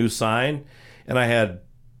 but the new sign, and I had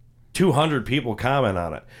 200 people comment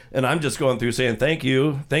on it. And I'm just going through saying, thank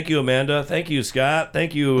you, Amanda, thank you, Scott,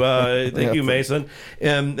 thank you, you, Mason.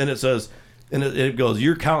 And it says, and it goes,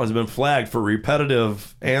 your account has been flagged for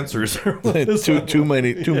repetitive answers. too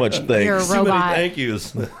much thanks. You're a robot. Too many thank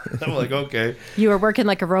yous. I'm like, okay. You were working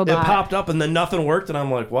like a robot. It popped up and then nothing worked, and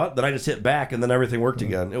I'm like, what? Then I just hit back and then everything worked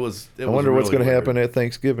again. I wonder what's going to happen at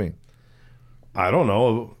Thanksgiving. I don't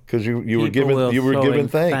know, because you were giving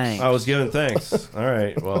thanks. I was giving thanks. All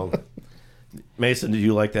right. Well, Mason, did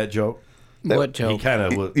you like that joke? What joke? He kind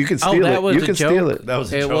of was. You can steal it. You can steal it. That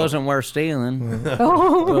was a joke. It wasn't worth stealing.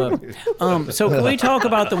 So can we talk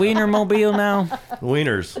about the Wienermobile now?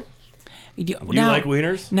 Wieners. Do you like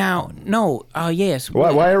wieners? Now, no. Yes.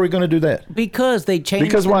 Why are we going to do that? Because they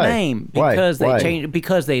changed the name. Because why? they changed.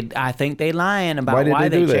 Because I think they lying about why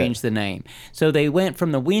they changed the name. So they went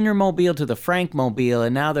from the Wienermobile to the Frankmobile,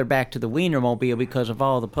 and now they're back to the Wienermobile because of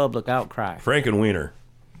all the public outcry. Frank and Wiener.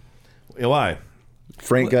 Why?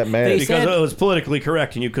 Frank got mad because it was politically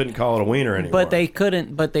correct, and you couldn't call it a wiener anymore. But they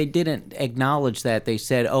couldn't. But they didn't acknowledge that. They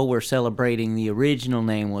said, "Oh, we're celebrating the original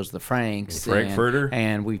name was the Franks, Frankfurter,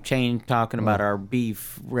 and we've changed talking about our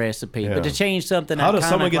beef recipe." Yeah. But to change something, how does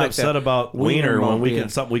someone get upset about wiener when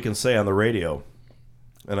something we can say on the radio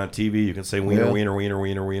and on TV? You can say wiener, wiener, wiener,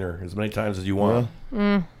 wiener, wiener as many times as you want.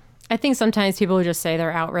 I think sometimes people just say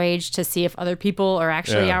they're outraged to see if other people are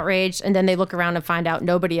actually outraged, and then they look around and find out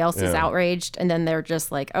nobody else is outraged, and then they're just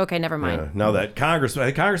like, okay, never mind. Yeah. Now that congressman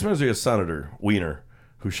is a senator, Wiener,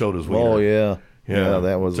 who showed his wiener. Oh, yeah. Yeah,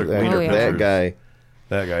 that was that guy.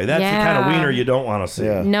 That guy. That's the kind of wiener you don't want to see.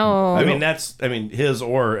 Yeah. No. I mean, his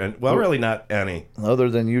really not any. Other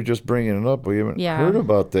than you just bringing it up, we haven't heard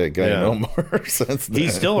about that guy no more since then.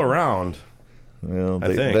 He's still around. Well,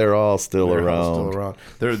 they're all still around.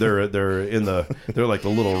 They're like the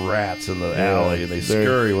little rats in the alley, and they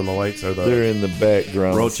scurry when the lights are. They're in the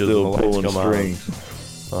background, roaches still when the lights pulling come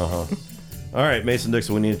strings. On. All right, Mason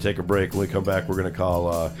Dixon, we need to take a break. When we come back, we're going to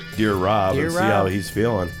call Dear Rob and see how he's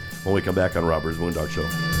feeling when we come back on Rob Byrd's Moondog Show.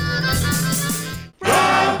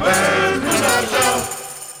 Rob Byrd's Moondog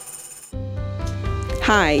Show.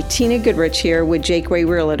 Hi, Tina Goodrich here with Jakeway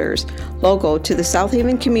Realtors, local to the South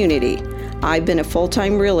Haven community. I've been a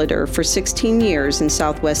full-time realtor for 16 years in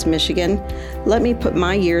Southwest Michigan. Let me put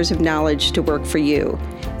my years of knowledge to work for you.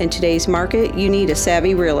 In today's market, you need a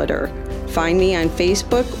savvy realtor. Find me on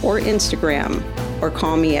Facebook or Instagram, or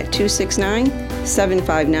call me at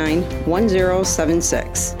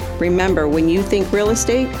 269-759-1076. Remember, when you think real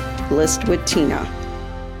estate, list with Tina.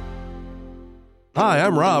 Hi,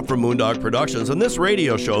 I'm Rob from Moondog Productions and this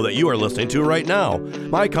radio show that you are listening to right now.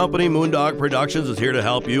 My company, Moondog Productions, is here to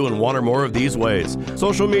help you in one or more of these ways: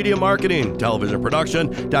 social media marketing, television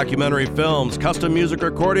production, documentary films, custom music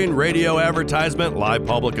recording, radio advertisement, live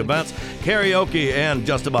public events, karaoke, and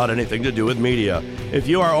just about anything to do with media. If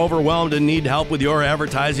you are overwhelmed and need help with your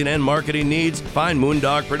advertising and marketing needs, find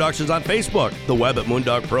Moondog Productions on Facebook, the web at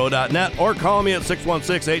moondogpro.net, or call me at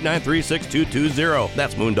 616-893-6220.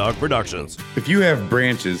 That's Moondog Productions. If you have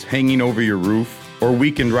branches hanging over your roof or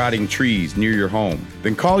weakened rotting trees near your home,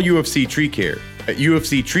 then call UFC Tree Care. At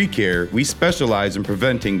UFC Tree Care, we specialize in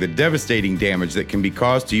preventing the devastating damage that can be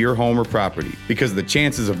caused to your home or property, because the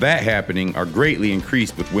chances of that happening are greatly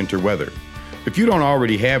increased with winter weather. If you don't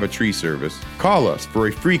already have a tree service, call us for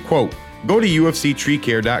a free quote. Go to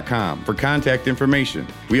ufctreecare.com for contact information.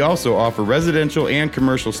 We also offer residential and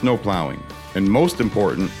commercial snow plowing. And most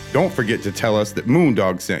important, don't forget to tell us that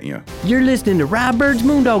Moondog sent you. You're listening to Rob Byrd's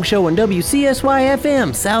Moondog Show on WCSY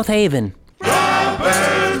FM, South Haven. Rob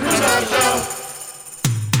Byrd's Moondog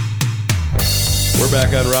Show. We're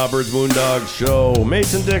back on Rob Byrd's Moondog Show.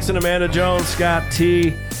 Mason Dixon, Amanda Jones, Scott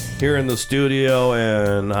T. here in the studio,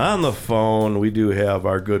 and on the phone we do have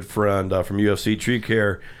our good friend from UFC Tree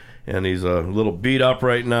Care, and he's a little beat up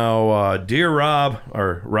right now. Dear Rob,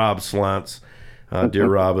 or Rob Slentz. Dear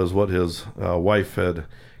Rob is what his wife had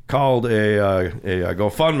called a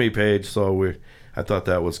GoFundMe page, so I thought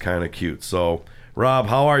that was kind of cute. So, Rob,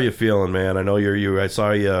 how are you feeling, man? I know I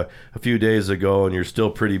saw you a few days ago, and you're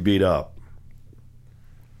still pretty beat up.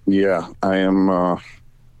 Yeah, I am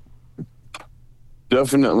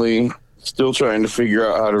definitely still trying to figure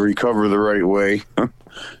out how to recover the right way.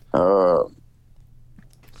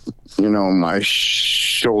 My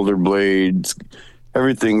shoulder blades,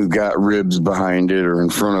 everything's got ribs behind it or in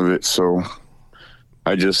front of it, so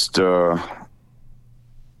I just do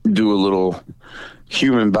a little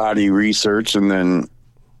human body research and then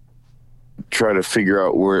try to figure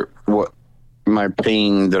out what my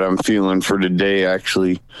pain that I'm feeling for today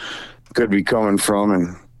actually could be coming from.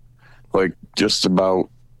 And like just about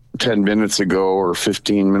 10 minutes ago or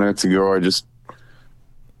 15 minutes ago, I just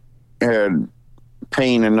had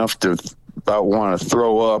pain enough to about want to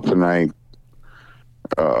throw up, and I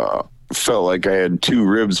felt like I had two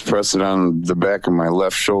ribs pressing on the back of my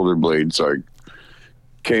left shoulder blade. So I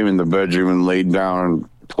came in the bedroom and laid down and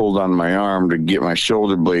pulled on my arm to get my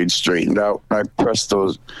shoulder blade straightened out. I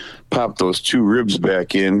popped those two ribs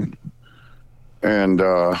back in, and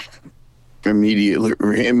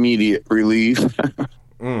immediate relief.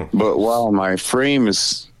 But while my frame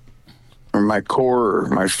my core, or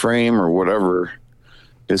my frame, or whatever,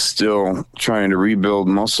 is still trying to rebuild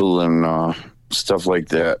muscle and stuff like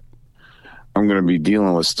that, I'm going to be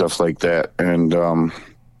dealing with stuff like that. And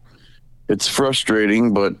it's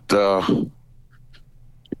frustrating, but I'm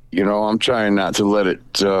trying not to let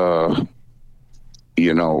it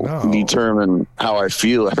determine how I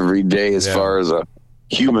feel every day as far as a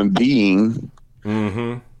human being.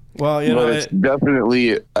 Mm-hmm. Well, it's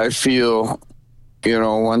definitely, I feel,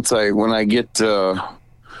 when I get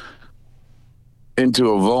into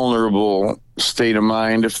a vulnerable state of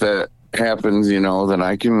mind, if that happens, then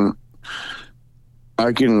I can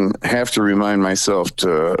have to remind myself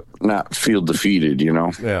to not feel defeated,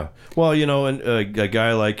 Yeah. Well, and a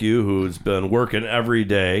guy like you who's been working every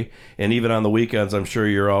day, and even on the weekends, I'm sure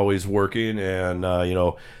you're always working and,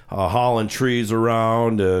 hauling trees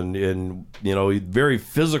around and very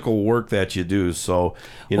physical work that you do. So,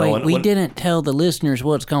 we didn't tell the listeners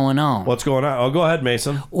what's going on. What's going on? Oh, go ahead,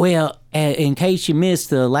 Mason. Well, in case you missed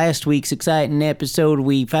the last week's exciting episode,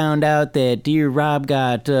 we found out that dear Rob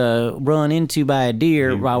got run into by a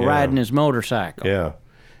deer while riding his motorcycle. Yeah.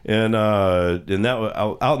 And that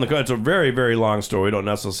out in the country, it's a very, very long story. We don't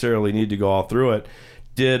necessarily need to go all through it.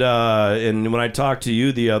 And when I talked to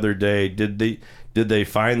you the other day, did they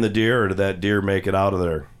find the deer, or did that deer make it out of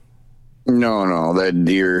there? No, that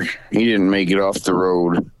deer, he didn't make it off the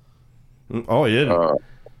road. Oh, he didn't?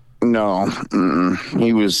 No.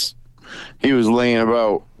 He was laying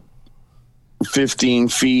about 15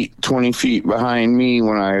 feet, 20 feet behind me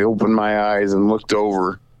when I opened my eyes and looked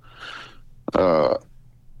over.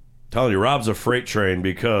 Telling you, Rob's a freight train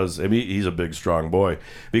because he's a big, strong boy.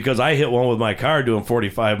 Because I hit one with my car doing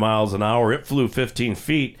 45 miles an hour. It flew 15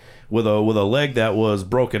 feet with a leg that was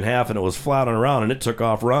broken half, and it was flapping around, and it took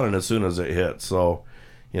off running as soon as it hit. So,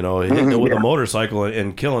 hitting it with a motorcycle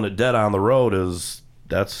and killing it dead on the road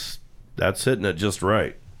that's hitting it just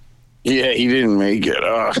right. Yeah, he didn't make it.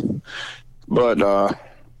 But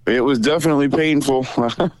it was definitely painful.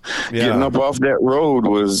 Getting up off that road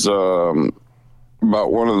was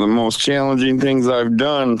about one of the most challenging things I've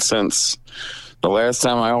done since the last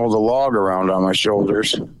time I hauled a log around on my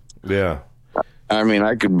shoulders. Yeah.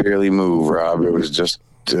 I could barely move, Rob. Well,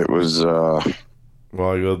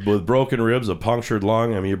 with broken ribs, a punctured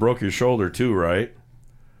lung, you broke your shoulder too, right?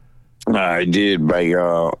 I did.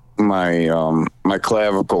 My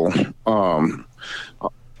clavicle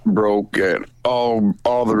broke. All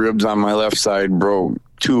the ribs on my left side broke.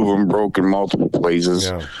 2 of them broke in multiple places.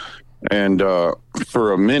 Yeah. And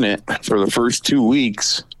for a minute, for the first 2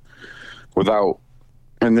 weeks,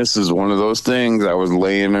 and this is one of those things, I was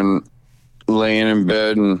laying in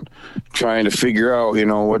bed and trying to figure out,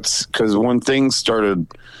 because when things started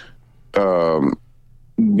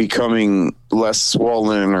becoming less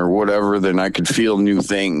swollen or whatever, then I could feel new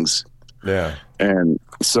things. Yeah. And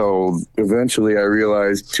so eventually I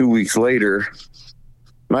realized 2 weeks later,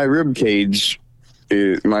 my rib cage,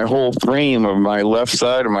 my whole frame of my left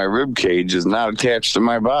side of my rib cage is not attached to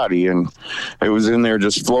my body, and it was in there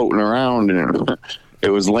just floating around, and it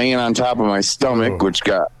was laying on top of my stomach, which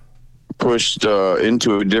got pushed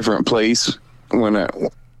into a different place when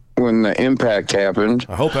the impact happened.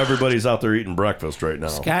 I hope everybody's out there eating breakfast right now.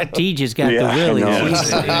 Scott T just got the willies.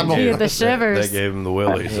 The shivers. They gave him the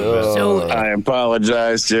willies. So I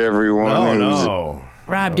apologize to everyone. No.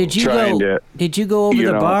 Rob, did you go over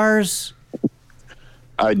the bars?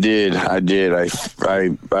 I did.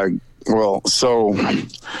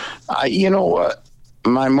 You know what?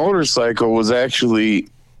 My motorcycle was actually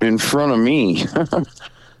in front of me.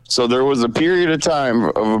 So there was a period of time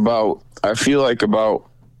of about 1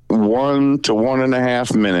 to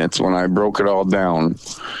 1.5 minutes when I broke it all down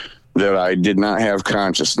that I did not have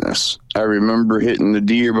consciousness. I remember hitting the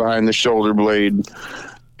deer behind the shoulder blade,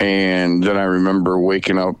 and then I remember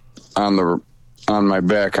waking up on my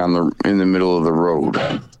back in the middle of the road.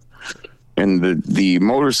 And the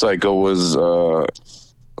motorcycle was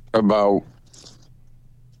about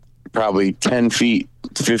probably 10 feet,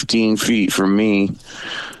 15 feet from me,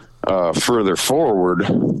 further forward,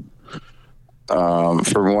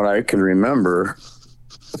 from what I can remember.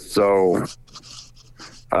 So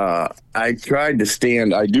I tried to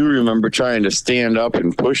stand. I do remember trying to stand up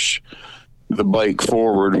and push the bike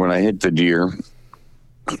forward when I hit the deer.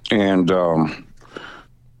 And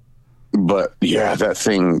but yeah, that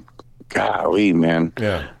thing, golly, man.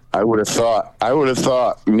 Yeah. I would have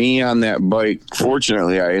thought me on that bike.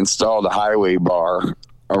 Fortunately, I installed a highway bar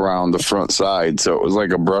around the front side, so it was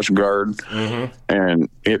like a brush guard, and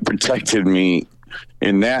it protected me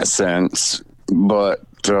in that sense. But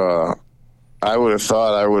I would have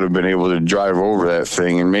thought I would have been able to drive over that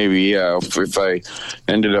thing, and maybe if I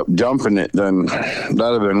ended up dumping it, then that'd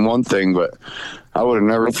have been one thing. But I would have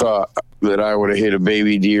never thought that I would have hit a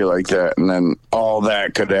baby deer like that, and then all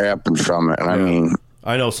that could have happened from it. And I mean,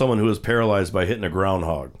 I know someone who was paralyzed by hitting a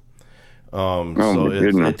groundhog. So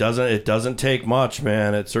it doesn't take much,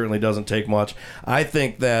 man. It certainly doesn't take much. I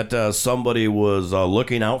think that somebody was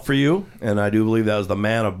looking out for you, and I do believe that was the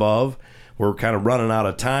man above. We're kind of running out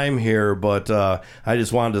of time here, but I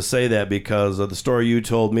just wanted to say that because of the story you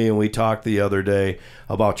told me, and we talked the other day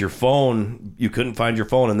about your phone. You couldn't find your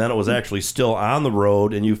phone, and then it was actually still on the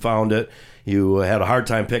road, and you found it. You had a hard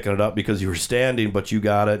time picking it up because you were standing, but you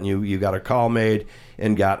got it, and you got a call made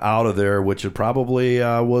and got out of there, which it probably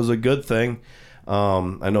was a good thing.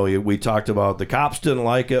 I know we talked about the cops didn't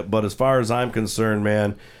like it, but as far as I'm concerned,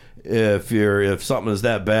 man, if something is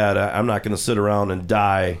that bad, I'm not going to sit around and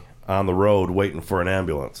die on the road waiting for an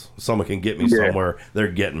ambulance. Someone can get me somewhere. They're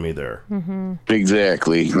getting me there. Mm-hmm.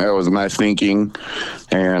 Exactly. That was my thinking,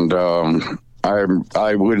 and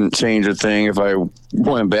I wouldn't change a thing. If I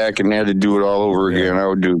went back and had to do it all over again, I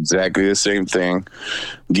would do exactly the same thing.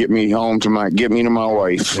 Get me to my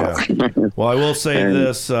wife. Yeah. Well, I will say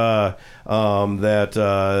this, that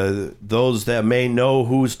those that may know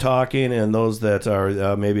who's talking and those that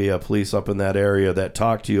are maybe police up in that area that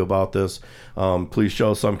talk to you about this, please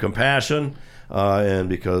show some compassion, and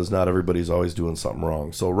because not everybody's always doing something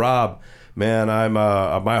wrong. So, Rob, man,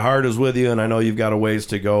 my heart is with you, and I know you've got a ways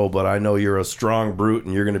to go, but I know you're a strong brute,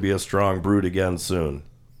 and you're going to be a strong brute again soon.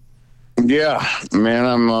 Yeah, man,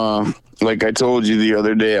 I'm like I told you the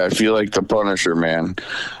other day, I feel like the Punisher, man.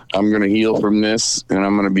 I'm going to heal from this, and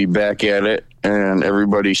I'm going to be back at it, and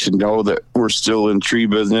everybody should know that we're still in tree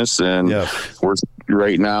business, and we're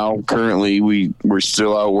right now, currently, we're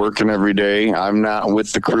still out working every day. I'm not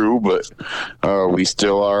with the crew, but we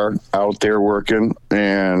still are out there working,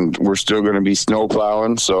 and we're still going to be snow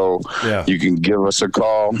plowing. So you can give us a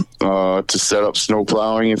call to set up snow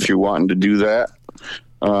plowing if you're wanting to do that.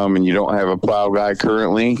 And you don't have a plow guy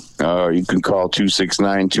currently, you can call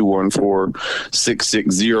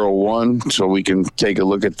 269-214-6601 so we can take a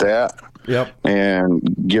look at that. Yep.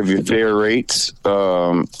 And give you fair rates.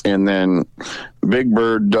 And then Big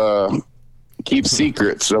Bird keeps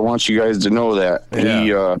secrets. I want you guys to know that.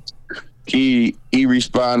 Yeah. He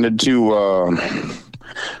responded to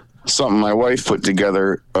something my wife put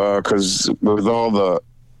together, because with all the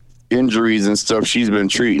injuries and stuff she's been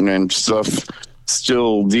treating and stuff,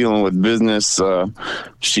 still dealing with business,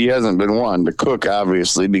 she hasn't been wanting to cook,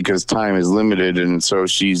 obviously, because time is limited, and so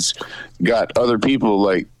she's got other people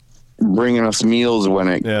like bringing us meals when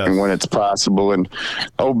it's possible. And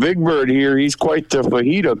Big Bird here, he's quite the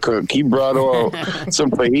fajita cook. He brought some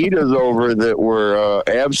fajitas over that were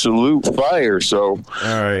absolute fire. So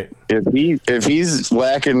all right, if he's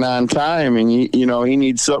lacking on time and you know he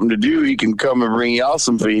needs something to do, he can come and bring y'all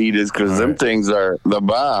some fajitas, because them things are the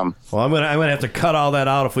bomb. Well, I'm gonna have to cut all that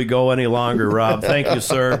out if we go any longer, Rob. Thank you,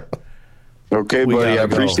 sir. Okay, buddy. I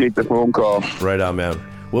appreciate the phone call. Right on, man.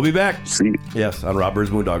 We'll be back. See you. Yes, on Rob Byrd's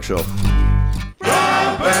Moondog Show.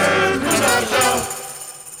 Rob Byrd's Moondog Show.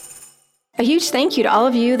 A huge thank you to all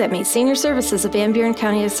of you that made senior services of Van Buren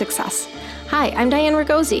County a success. Hi, I'm Diane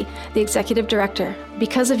Ragosi, the Executive Director.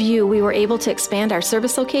 Because of you, we were able to expand our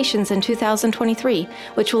service locations in 2023,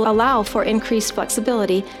 which will allow for increased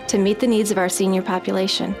flexibility to meet the needs of our senior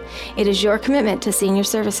population. It is your commitment to senior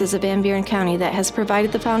services of Van Buren County that has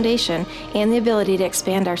provided the foundation and the ability to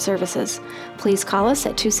expand our services. Please call us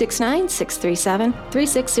at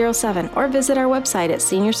 269-637-3607 or visit our website at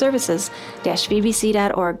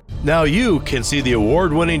seniorservices-vbc.org. Now you can see the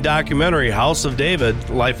award-winning documentary House of David,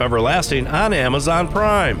 Life Everlasting on Amazon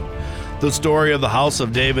Prime. The story of the House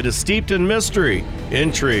of David is steeped in mystery,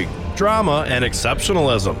 intrigue, drama, and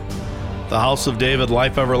exceptionalism. The House of David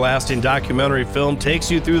Life Everlasting documentary film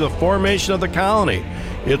takes you through the formation of the colony,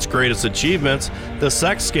 its greatest achievements, the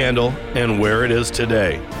sex scandal, and where it is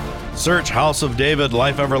today. Search House of David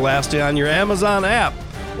Life Everlasting on your Amazon app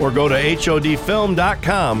or go to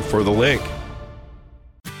hodfilm.com for the link.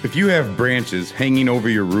 If you have branches hanging over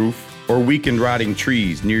your roof or weakened rotting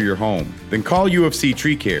trees near your home, then call UFC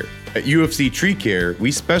Tree Care. At UFC Tree Care,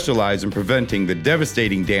 we specialize in preventing the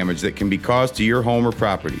devastating damage that can be caused to your home or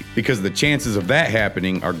property, because the chances of that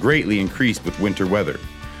happening are greatly increased with winter weather.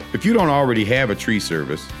 If you don't already have a tree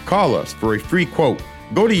service, call us for a free quote.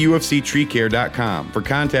 Go to ufctreecare.com for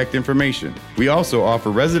contact information. We also offer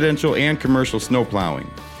residential and commercial snow plowing.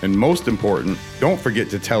 And most important, don't forget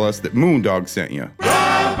to tell us that Moondog sent you.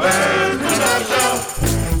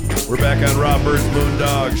 We're back on Rob Byrd's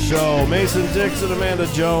Moondog Show. Mason Dixon, Amanda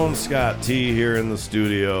Jones, Scott T here in the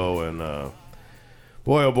studio. And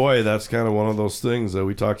boy, oh boy, that's kind of one of those things that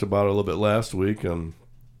we talked about a little bit last week. I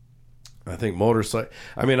think motorcycle,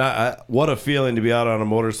 what a feeling to be out on a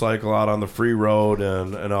motorcycle, out on the free road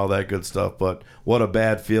and all that good stuff. But what a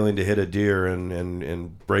bad feeling to hit a deer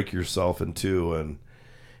and break yourself in two.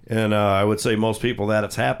 And I would say most people that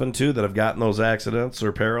it's happened to that have gotten those accidents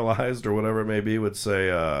or paralyzed or whatever it may be would say,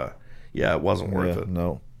 yeah, it wasn't worth it.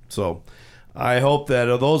 No. So I hope that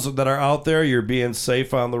those that are out there, you're being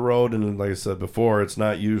safe on the road. And like I said before, it's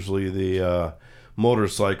not usually the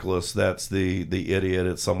motorcyclist that's the idiot.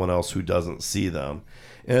 It's someone else who doesn't see them.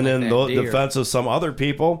 And in the defense of some other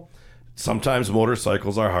people, sometimes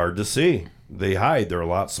motorcycles are hard to see. They hide. They're a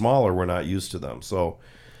lot smaller. We're not used to them. So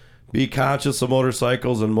be conscious of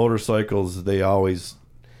motorcycles, and motorcycles, they always,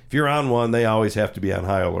 if you're on one, they always have to be on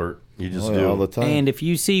high alert. You just do. All the time. And if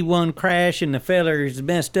you see one crash and the feller's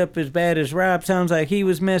messed up as bad as Rob sounds like he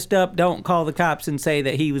was messed up, don't call the cops and say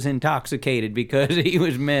that he was intoxicated because he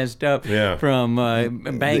was messed up from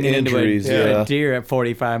banging into a deer at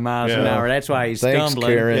 45 miles an hour. That's why he's stumbling.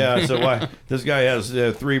 Karen. Yeah, so why this guy has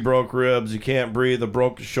 3 broke ribs, he can't breathe, a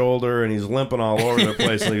broke shoulder, and he's limping all over the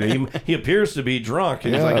place. He appears to be drunk,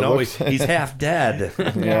 and he's like, no, he's half dead.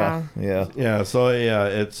 Yeah. So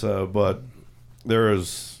it's but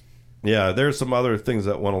there's some other things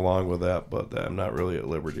that went along with that, but I'm not really at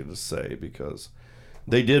liberty to say because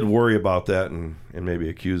they did worry about that and maybe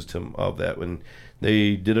accused him of that when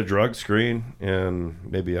they did a drug screen, and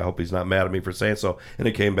maybe I hope he's not mad at me for saying so, and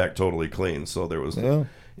it came back totally clean. So there was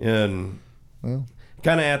kind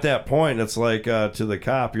of at that point, it's like to the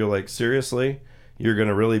cop, you're like, seriously, you're going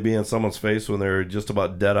to really be in someone's face when they're just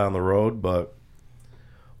about dead on the road? But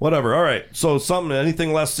whatever. All right. So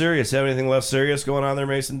anything less serious? Have anything less serious going on there,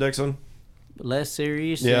 Mason Dixon? Less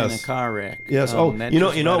serious than a car wreck. Yes.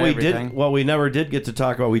 You know what we did? Well, we never did get to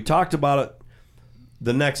talk about. We talked about it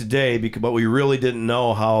the next day, but we really didn't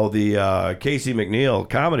know how the Casey McNeil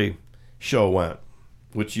comedy show went,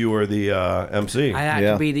 which you were the MC. I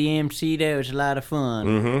got to be the MC. That was a lot of fun.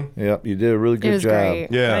 Mm-hmm. Yep, you did a really good job. Great.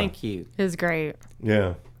 Yeah. Thank you. It was great.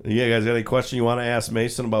 Yeah. You guys got any question you want to ask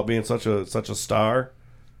Mason about being such a star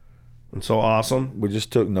and so awesome? We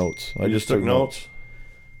just took notes. I just took notes.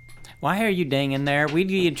 Why are you dinging there? We'd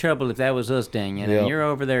get in trouble if that was us dinging, and you're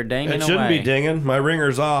over there dinging away. It shouldn't be dinging. My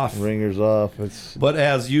ringer's off. But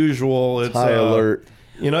as usual, it's high alert.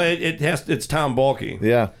 It's Tom Bulky.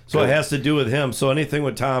 Yeah. So it has to do with him. So anything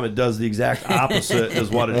with Tom, it does the exact opposite is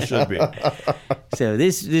what it should be. So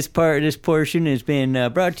this portion has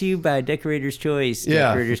been brought to you by Decorator's Choice.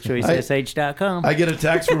 Yeah. DecoratorsChoiceSH.com. I get a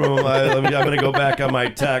text from him. I'm going to go back on my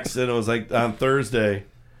text, and it was like on Thursday.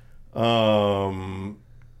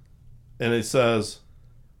 And it says,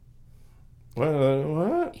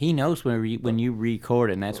 what? He knows when you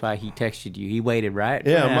record, and that's why he texted you. He waited right.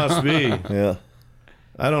 Yeah, it must be. Yeah.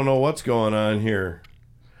 I don't know what's going on here.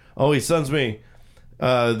 Oh, he sends me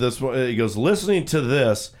this one. He goes, listening to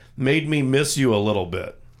this made me miss you a little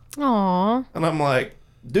bit. Aww. And I'm like,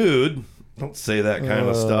 dude, don't say that kind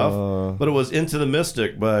of stuff. But it was Into the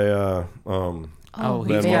Mystic by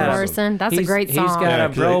he's Morrison. That's a great song. He's got a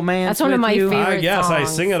bromance. That's one of my favorite songs. I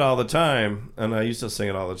songs. sing it all the time, and I used to sing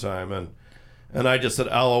it all the time. And I just said,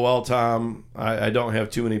 LOL, Tom. I don't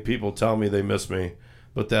have too many people tell me they miss me.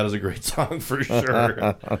 But that is a great song for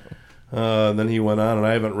sure. And then he went on, and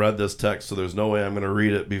I haven't read this text, so there's no way I'm going to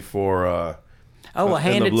read it before.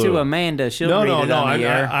 Hand it to Amanda. She'll read it on the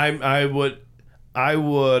air. I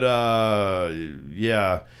would.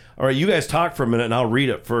 Yeah. All right, you guys talk for a minute, and I'll read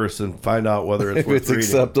it first and find out whether it's worth reading.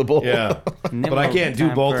 Acceptable. Yeah, but I can't do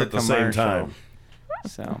both at the same time.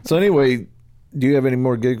 So anyway, do you have any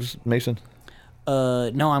more gigs, Mason?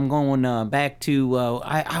 No, I'm going back to.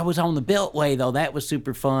 I was on the Beltway though. That was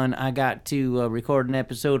super fun. I got to record an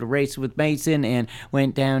episode of Racing with Mason and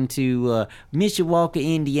went down to Mishawaka,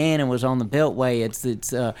 Indiana. Was on the Beltway. It's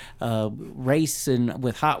racing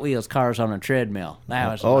with Hot Wheels cars on a treadmill.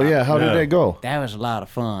 That was. How did that go? That was a lot of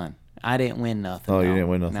fun. I didn't win nothing. You didn't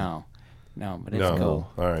win nothing. No, but it's cool.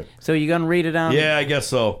 All right. So you gonna read it on? Yeah, I guess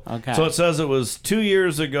so. Okay. So it says it was 2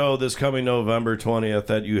 years ago, this coming November 20th,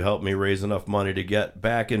 that you helped me raise enough money to get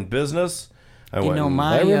back in business. I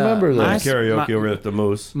remember that. Karaoke over at the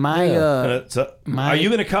Moose. Are you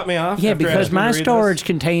going to cut me off? Yeah, because my storage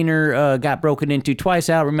container got broken into twice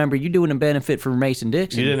out. Remember, you're doing a benefit for Mason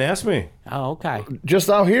Dixon. You didn't ask me. Oh, okay. Just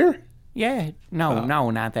out here? Yeah. No,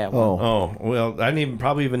 not that one. Oh, well, I didn't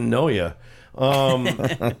probably even know you.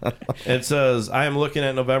 It says, I am looking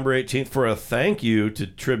at November 18th for a thank you to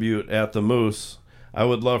tribute at the Moose. I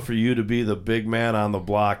would love for you to be the big man on the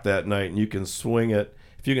block that night, and you can swing it.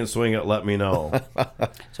 If you can swing it, let me know.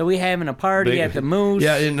 So we having a party at the Moose.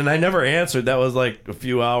 Yeah, and I never answered. That was like a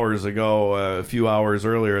few hours ago, a few hours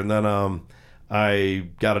earlier, and then I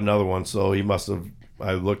got another one, so he must have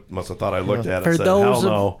must have thought I looked at it For and said, those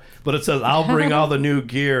hell no. But it says, I'll bring all the new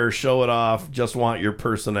gear, show it off, just want your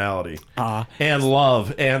personality. And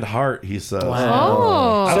love and heart, he says.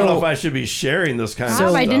 Wow. I don't know if I should be sharing this kind of Wow,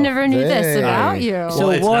 stuff. I never knew this about you. Well, So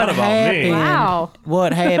it's what not about me. Wow.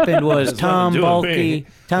 What happened was It's Tom nothing to do with me.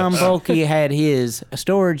 Bulky had his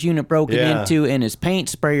storage unit broken Yeah. into, and his paint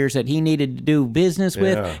sprayers that he needed to do business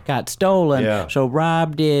with Yeah. got stolen. Yeah. So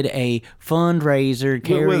Rob did a fundraiser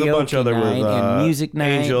karaoke with a bunch of other night and music night.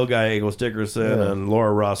 Angel, Guy Eagles Dickerson, and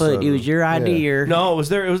Laura Russell. But it was your idea. No, it was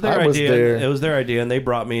their I was idea. there. It was their idea, and they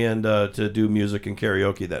brought me in to do music and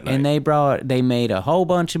karaoke that night. And they made a whole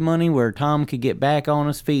bunch of money where Tom could get back on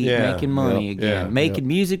his feet, Yeah. making money Yep. again, Yeah. making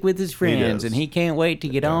music with his friends, does. and he can't wait to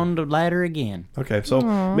get on the ladder again. Okay,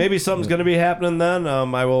 so maybe something's going to be happening then.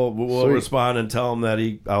 We'll Sweet. respond and tell him that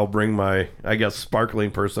I'll bring my, I guess,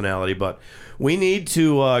 sparkling personality. But we need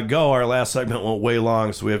to go. Our last segment went way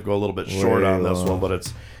long, so we have to go a little bit short on this one. But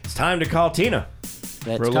it's time to call Tina.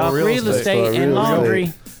 Let's for a talk little real estate and real laundry.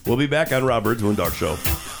 estate. We'll be back on Rob Byrd's Moondog Show.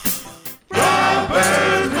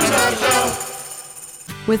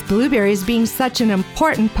 With blueberries being such an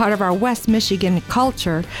important part of our West Michigan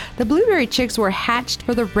culture, the Blueberry Chicks were hatched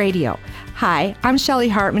for the radio. Hi, I'm Shelly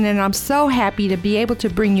Hartmann, and I'm so happy to be able to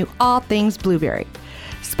bring you all things blueberry.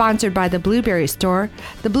 Sponsored by the Blueberry Store,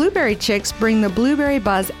 the Blueberry Chicks bring the blueberry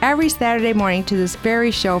buzz every Saturday morning to this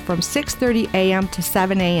very show from 6:30 a.m. to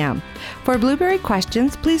 7 a.m. For blueberry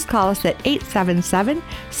questions, please call us at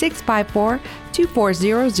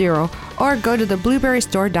 877-654-2400 or go to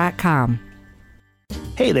theblueberrystore.com.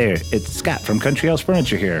 Hey there, it's Scott from Country House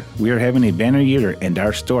Furniture here. We are having a banner year and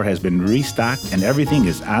our store has been restocked and everything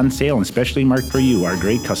is on sale and specially marked for you, our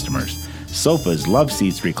great customers. Sofas, love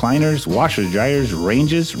seats, recliners, washers, dryers,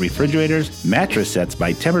 ranges, refrigerators, mattress sets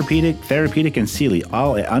by Tempur-Pedic, Therapeutic, and Sealy,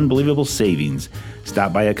 all at unbelievable savings.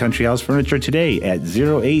 Stop by a Country House Furniture today at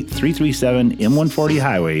 08337 M140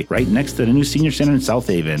 Highway, right next to the new Senior Center in South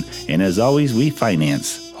Haven. And as always, we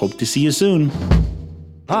finance. Hope to see you soon.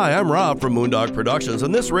 Hi, I'm Rob from Moondog Productions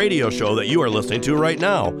and this radio show that you are listening to right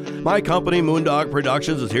now. My company, Moondog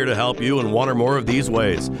Productions, is here to help you in one or more of these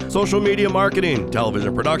ways: social media marketing,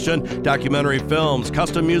 television production, documentary films,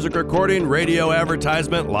 custom music recording, radio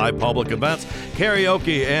advertisement, live public events,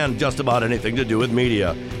 karaoke, and just about anything to do with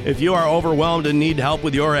media. If you are overwhelmed and need help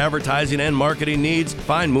with your advertising and marketing needs,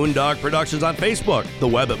 find Moondog Productions on Facebook, the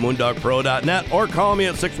web at moondogpro.net, or call me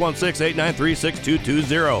at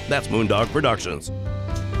 616-893-6220. That's Moondog Productions.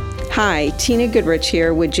 Hi, Tina Goodrich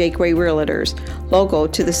here with Jakeway Realtors, local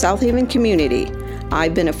to the South Haven community.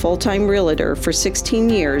 I've been a full-time realtor for 16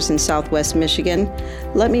 years in Southwest Michigan.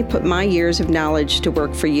 Let me put my years of knowledge to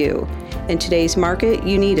work for you. In today's market,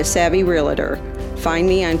 you need a savvy realtor. Find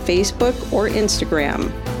me on Facebook or Instagram,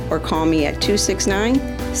 or call me at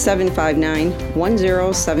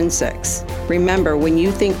 269-759-1076. Remember, when you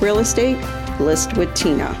think real estate, list with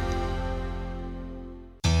Tina.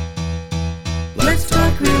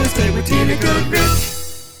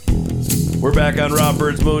 We're back on Rob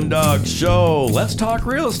Byrd's Moondog Show. Let's talk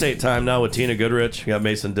real estate time now with Tina Goodrich. We got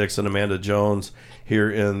Mason Dixon, Amanda Jones here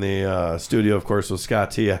in the studio, of course, with Scott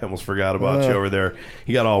T. I almost forgot about you over there.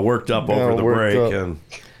 He got all worked up over the break, and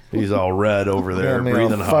he's all red over there,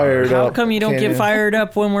 breathing hard. How come you don't get fired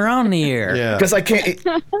up when we're on the air? Yeah, because I can't.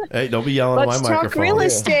 Hey, don't be yelling at my microphone. Let's talk real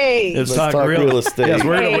estate. Let's talk real estate. Yes,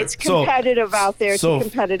 hey, it's competitive out there. It's a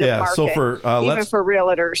competitive market, so for even for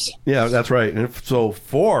realtors. Yeah, that's right. And so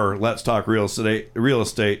for Let's Talk Real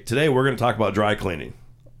Estate today, we're going to talk about dry cleaning.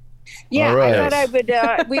 Yeah, right. I thought I would.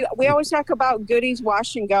 We always talk about goodies,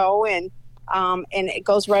 wash and go, and it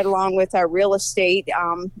goes right along with our real estate.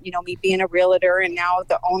 Me being a realtor and now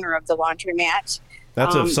the owner of the laundromat.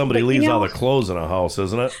 That's if somebody leaves all the clothes in a house,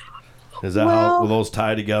 isn't it? Is that how those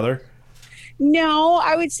tie together? No,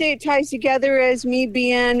 I would say it ties together as me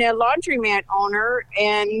being a laundromat owner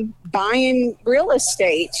and buying real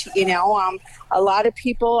estate. A lot of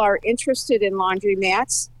people are interested in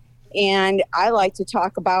laundromats, and I like to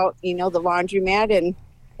talk about, the laundromat, and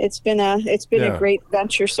it's been a great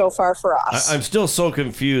venture so far for us. I'm still so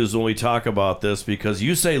confused when we talk about this because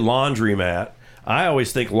you say laundromat. I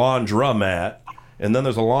always think laundromat, and then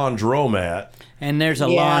there's a laundromat. And there's a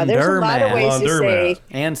laundromat. There's a lot of ways to say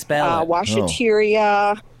and spell it.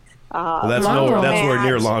 Washateria. That's nowhere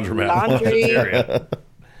near laundromat. Laundry.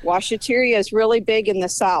 Washateria is really big in the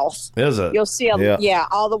South. Is it? You'll see, all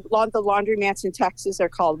the laundromats in Texas are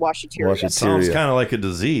called washateria. It sounds kind of like a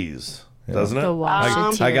disease, doesn't it?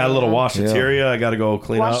 I got a little washateria. I got to go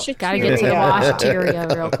clean up. Got to get to the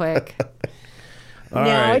washateria real quick.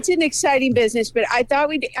 It's an exciting business, but I thought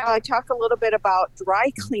we'd talk a little bit about dry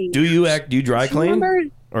cleaning. Do you dry clean?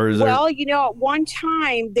 Or is there... Well, at one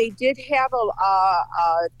time they did have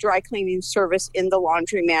a dry cleaning service in the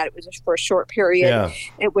laundromat. It was for a short period. Yeah.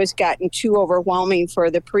 It was gotten too overwhelming for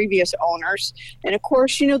the previous owners. And of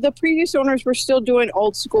course, the previous owners were still doing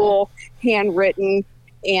old school, handwritten,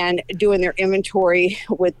 and doing their inventory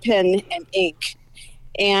with pen and ink.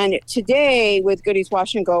 And today with Goodies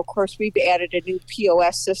Wash and Go, of course, we've added a new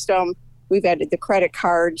POS system. We've added the credit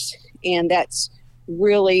cards, and that's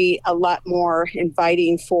really a lot more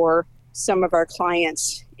inviting for some of our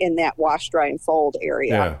clients in that wash, dry, and fold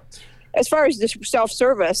area. Yeah. As far as this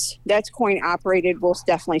self-service, that's coin operated. We'll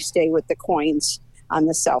definitely stay with the coins on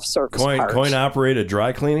the self-service part. Coin operated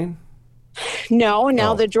dry cleaning? No,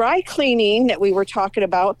 now the dry cleaning that we were talking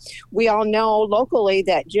about, we all know locally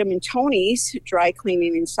that Jim and Tony's dry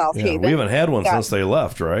cleaning in South Haven. We haven't had one since they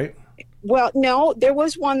left, right? Well, no, there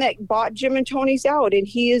was one that bought Jim and Tony's out, and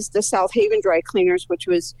he is the South Haven Dry Cleaners, which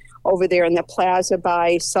was over there in the plaza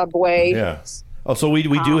by Subway. Yeah. Oh, so we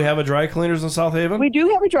do have a dry cleaners in South Haven? We do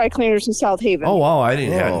have a dry cleaners in South Haven. Oh, wow. I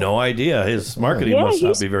had no idea. His marketing must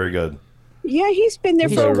not be very good. Yeah, he's been there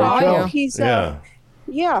for a while. He's Yeah,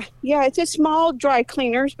 it's a small dry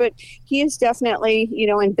cleaners, but he is definitely,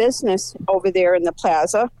 in business over there in the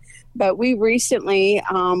plaza. But we recently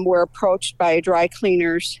were approached by dry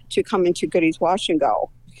cleaners to come into Goodies Wash and Go.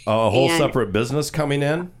 A whole separate business coming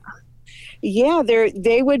in? Yeah,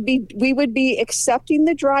 we would be accepting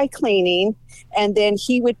the dry cleaning, and then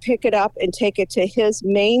he would pick it up and take it to his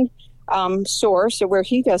main source, or where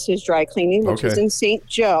he does his dry cleaning, which is in St.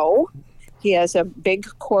 Joe. He has a big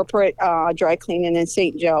corporate dry cleaning in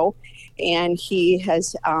St. Joe, and he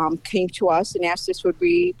has came to us and asked us would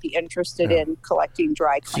we be interested in collecting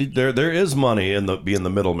dry cleaning. See, there is money in being the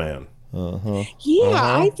middleman.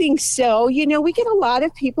 I think so. We get a lot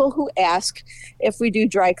of people who ask if we do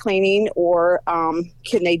dry cleaning or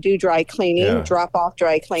can they do dry cleaning, drop off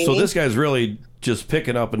dry cleaning. So this guy's really just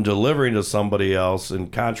picking up and delivering to somebody else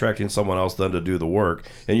and contracting someone else then to do the work,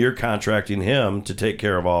 and you're contracting him to take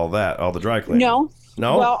care of all that, all the dry cleaning. No.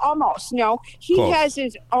 Well, almost. No. He Close. has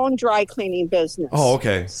his own dry cleaning business. Oh,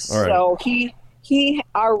 okay. All right. So he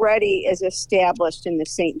already is established in the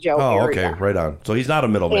St. Joe area. Oh, okay. Right on. So he's not a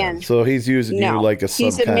middleman. So he's using you like a subcontractor.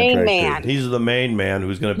 He's the main man. He's the main man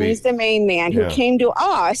who's going to be... He's the main man who came to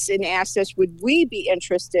us and asked us, would we be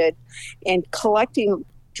interested in collecting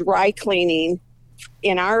dry cleaning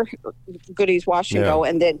in our Goodies Wash and Go,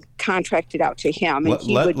 and then contract it out to him.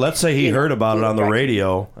 And let's say he heard about it on the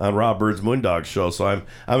radio on Rob Byrd's Moondog show. So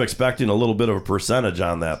I'm expecting a little bit of a percentage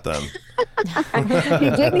on that then.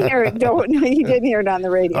 You didn't hear it. You didn't hear it on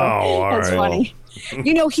the radio. Oh, all That's right. funny.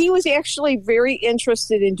 He was actually very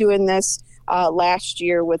interested in doing this last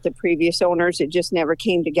year with the previous owners. It just never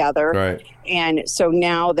came together. Right. And so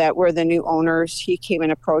now that we're the new owners, he came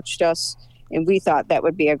and approached us. And we thought that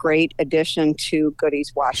would be a great addition to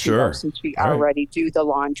Goodies Wash and Go, since we already do the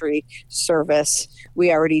laundry service.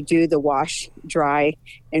 We already do the wash, dry,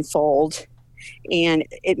 and fold. And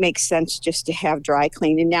it makes sense just to have dry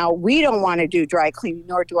cleaning. Now, we don't want to do dry cleaning,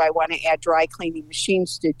 nor do I want to add dry cleaning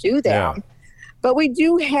machines to do that. Yeah. But we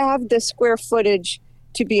do have the square footage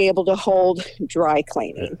to be able to hold dry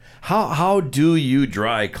cleaning. How do you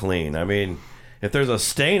dry clean? I mean... If there's a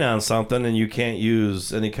stain on something and you can't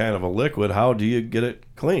use any kind of a liquid, how do you get it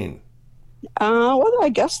clean? Well, I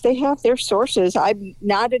guess they have their sources. I'm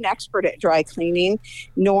not an expert at dry cleaning,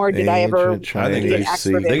 nor did I ever be an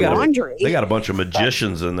expert at laundry. They got a bunch of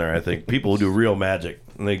magicians in there, I think. People who do real magic,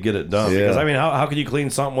 and they get it done. Yeah. Because, I mean, how can you clean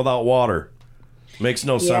something without water? Makes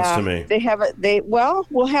no sense to me.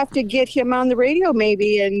 We'll have to get him on the radio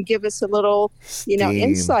maybe and give us a little,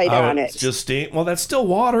 insight on it. Just steam. Well, that's still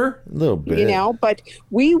water. A little bit. But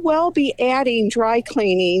we will be adding dry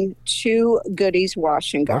cleaning to Goodies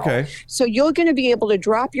Wash and Go. Okay. So you're going to be able to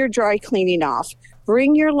drop your dry cleaning off,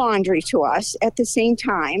 bring your laundry to us at the same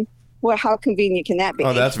time. Well, how convenient can that be?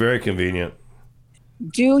 Oh, that's very convenient.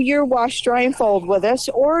 Do your wash, dry, and fold with us,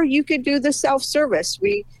 or you could do the self-service.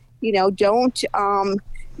 We don't,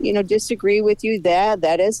 disagree with you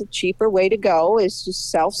that is a cheaper way to go, is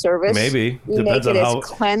just self-service. Maybe. We make it as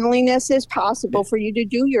cleanliness as possible for you to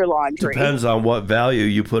do your laundry. Depends on what value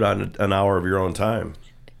you put on an hour of your own time.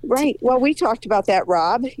 Right. Well, we talked about that,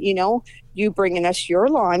 Rob. You bringing us your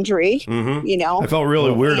laundry, I felt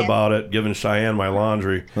really weird about it, giving Cheyenne my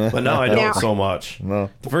laundry, but now I don't so much. No.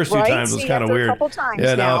 The first few times was kind of weird.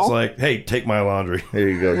 Now it's like, hey, take my laundry. Here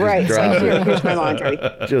you go. Just drop it. Here's my laundry.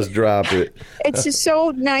 Just drop it. It's just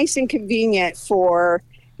so nice and convenient for,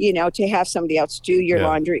 to have somebody else do your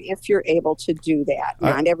laundry if you're able to do that.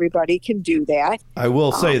 Not everybody can do that. I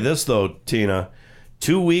will say this, though, Tina.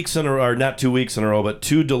 2 weeks in a row, or not 2 weeks in a row, but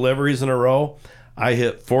 2 deliveries in a row, I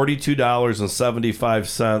hit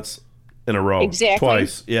 $42.75 in a row. Exactly.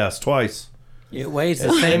 Twice. Yes, twice. It weighs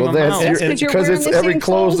the same amount. Because it's every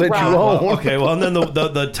clothes that you own. Okay, well, and then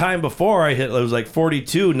the time before I hit, it was like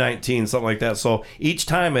 $42.19, something like that. So each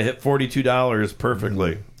time I hit $42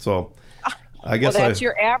 perfectly. So I guess that's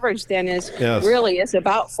your average then is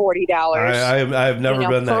about $40. I've never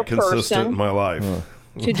been that consistent person in my life.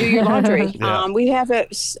 to do your laundry. Yeah. We have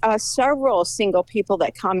several single people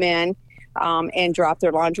that come in and drop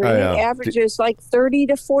their laundry. Oh, yeah. The average is like $30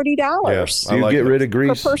 to $40 Do you get rid of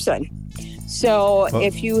grease per person. So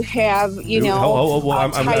if you have,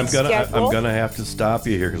 I'm schedule, gonna have to stop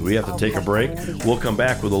you here because we have to take a break. We'll come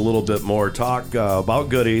back with a little bit more talk about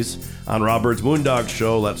goodies on Rob Byrd's Moondog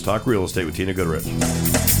Show. Let's talk real estate with Tina Goodrich.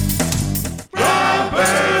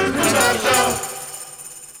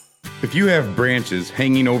 If you have branches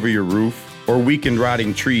hanging over your roof or weakened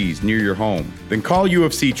rotting trees near your home, then call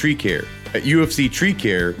UFC Tree Care. At UFC Tree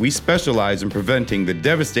Care, we specialize in preventing the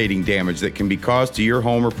devastating damage that can be caused to your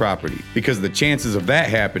home or property because the chances of that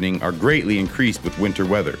happening are greatly increased with winter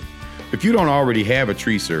weather. If you don't already have a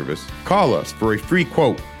tree service, call us for a free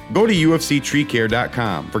quote. Go to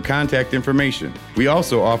ufctreecare.com for contact information. We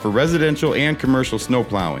also offer residential and commercial snow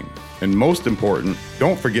plowing. And most important,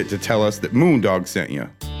 don't forget to tell us that Moondog sent you.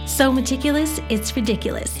 So meticulous, it's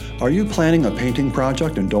ridiculous. Are you planning a painting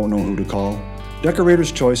project and don't know who to call?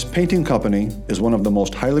 Decorator's Choice Painting Company is one of the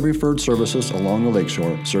most highly referred services along the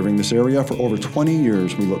lakeshore. Serving this area for over 20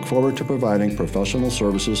 years, we look forward to providing professional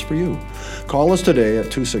services for you. Call us today at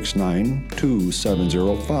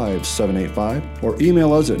 269-270-5785 or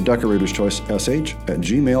email us at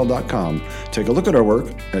decoratorschoicesh@gmail.com. Take a look at our work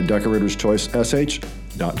at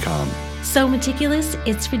decoratorschoicesh.com. So meticulous,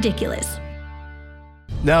 it's ridiculous.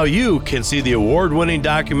 Now you can see the award-winning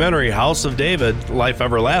documentary House of David, Life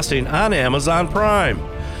Everlasting on Amazon Prime.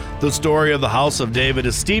 The story of the House of David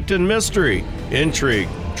is steeped in mystery, intrigue,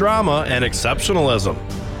 drama, and exceptionalism.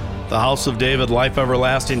 The House of David, Life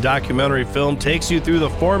Everlasting documentary film takes you through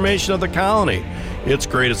the formation of the colony, its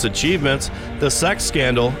greatest achievements, the sex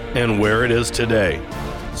scandal, and where it is today.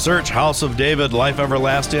 Search House of David, Life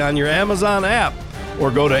Everlasting on your Amazon app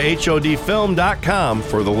or go to hodfilm.com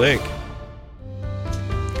for the link.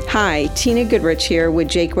 Hi, Tina Goodrich here with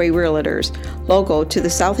Jakeway Realtors, local to the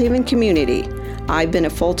South Haven community. I've been a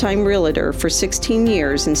full-time realtor for 16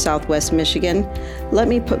 years in Southwest Michigan. Let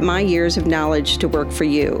me put my years of knowledge to work for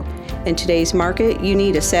you. In today's market, you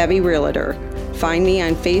need a savvy realtor. Find me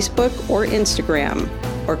on Facebook or Instagram,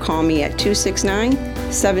 or call me at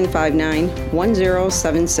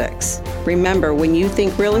 269-759-1076. Remember, when you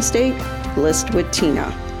think real estate, list with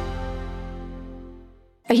Tina.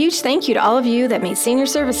 A huge thank you to all of you that made senior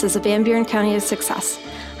services of Van Buren County a success.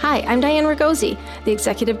 Hi, I'm Diane Ragosi, the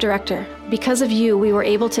Executive Director. Because of you, we were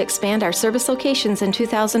able to expand our service locations in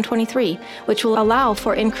 2023, which will allow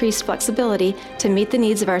for increased flexibility to meet the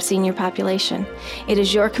needs of our senior population. It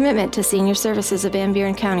is your commitment to senior services of Van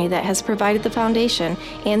Buren County that has provided the foundation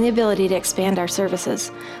and the ability to expand our services.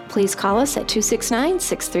 Please call us at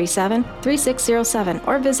 269-637-3607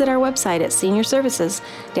 or visit our website at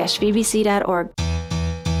seniorservices-vbc.org.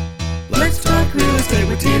 Let's talk real estate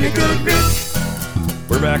with Tina Goodrich.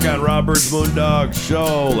 We're back on Rob Byrd's Moondog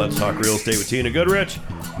Show. Let's talk real estate with Tina Goodrich.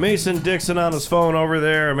 Mason Dixon on his phone over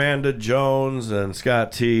there. Amanda Jones and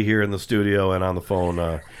Scott T here in the studio and on the phone.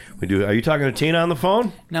 Are you talking to Tina on the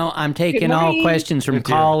phone? No, I'm taking all questions from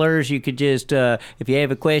callers. You could just, if you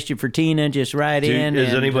have a question for Tina, just write in.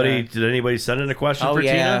 Did anybody send in a question for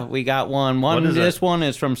Tina? Oh, yeah, we got one. This one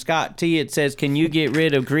is from Scott T. It says, can you get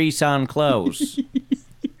rid of grease on clothes?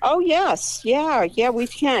 Oh, yes. Yeah, we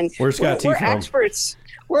can. Where's Scott T from?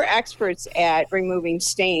 We're experts at removing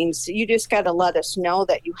stains. You just got to let us know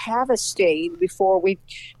that you have a stain before we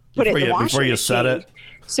put it in the washing before you machine, set it,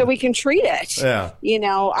 so we can treat it. Yeah.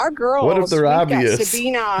 Our girls. What if they're obvious? Got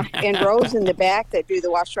Sabina and Rose in the back that do the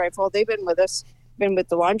wash, dry, fold. They've been with us. Been with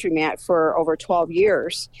the laundromat for over 12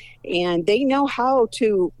 years, and they know how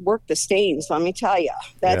to work the stains. Let me tell you,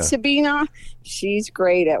 Sabina, she's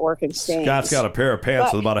great at working stains. Scott's got a pair of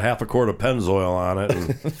pants with about a half a quart of Pennzoil on it,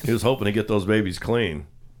 and he was hoping to get those babies clean.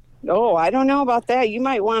 Oh, I don't know about that. You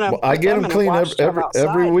might want to. I get them clean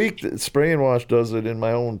every week. Spray and Wash does it in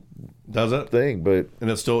my own. Does it thing? But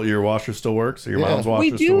and it's still, your washer still works. Your mom's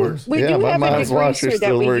washer still works. We do have a degreaser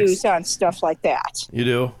that we use on stuff like that. You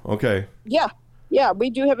do? Okay. Yeah. Yeah, we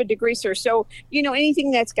do have a degreaser. So,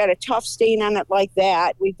 anything that's got a tough stain on it like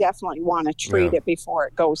that, we definitely want to treat it before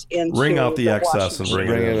it goes into Wring out the excess washing and bring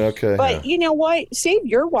machine. it in. Okay. But you know what? Save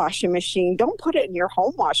your washing machine. Don't put it in your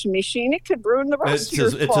home washing machine. It could ruin the rest of your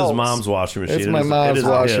clothes. It's his mom's washing machine. It's my mom's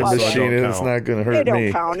washing machine, and it's not going to hurt It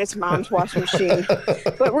me. don't count. It's mom's washing machine.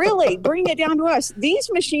 But really, bring it down to us.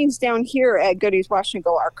 These machines down here at Goody's Wash and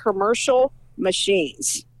Go are commercial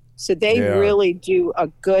machines. So they really do a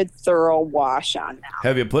good, thorough wash on them.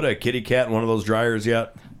 Have you put a kitty cat in one of those dryers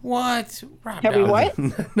yet? What? Rob, Have we what?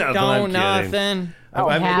 Don't nothing.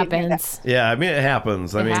 It happens. Yeah, I mean, it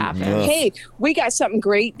happens. Hey, we got something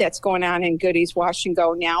great that's going on in Goody's Wash and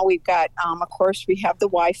Go now. We've got, of course, we have the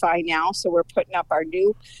Wi-Fi now, so we're putting up our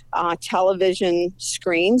new television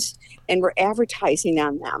screens, and we're advertising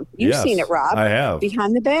on them. You've seen it, Rob. I have.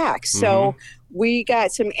 Behind the back. So we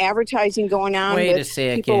got some advertising going on with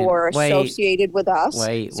people who are associated with us,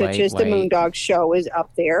 such as the Moondog show is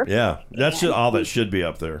up there. Yeah, that's all that should be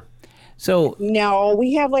up there. So no,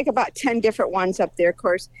 we have like about 10 different ones up there. Of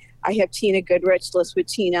course, I have Tina Goodrich, List with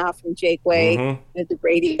Tina from Jake Way at the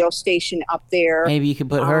radio station up there. Maybe you could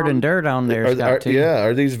put Herd and Dirt on there, Scott, too. Yeah,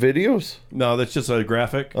 are these videos? No, that's just a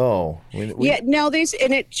graphic. Oh. And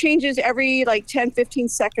it changes every like 10, 15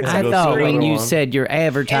 seconds. I thought when you said you're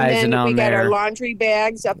advertising and then we on got there. our laundry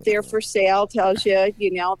bags up there for sale. Tells you,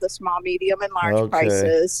 the small, medium, and large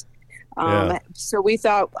prices. So we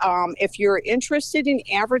thought if you're interested in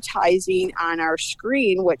advertising on our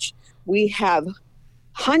screen, which we have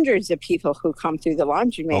hundreds of people who come through the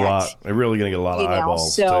laundromat. A lot. They're really going to get a lot of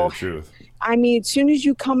eyeballs, to tell you the truth. I mean, as soon as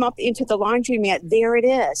you come up into the laundromat, there it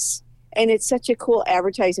is. And it's such a cool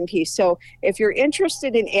advertising piece. So if you're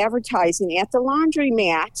interested in advertising at the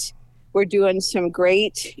laundromat, we're doing some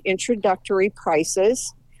great introductory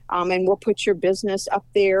prices. And we'll put your business up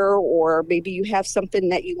there, or maybe you have something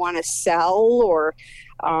that you want to sell, or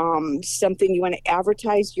something you want to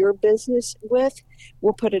advertise your business with.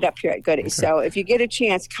 We'll put it up here at Goody. Okay. So if you get a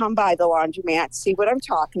chance, come by the laundromat, see what I'm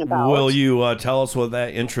talking about. Will you tell us what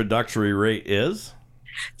that introductory rate is?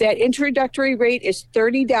 That introductory rate is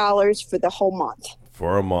 $30 for the whole month.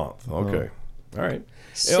 For a month. Okay. All right.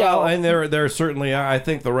 So, and there certainly are, I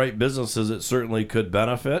think the right businesses, it certainly could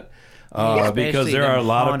benefit. Because there are a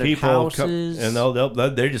lot of people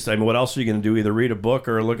and they just, I mean, what else are you going to do? Either read a book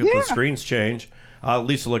or look at the screens change. At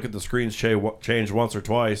least look at the screens change once or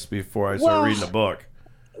twice before I start reading a book.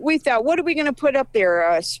 We thought, what are we going to put up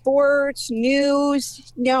there? Sports,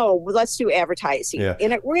 news? No, let's do advertising. Yeah.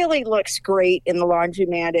 And it really looks great in the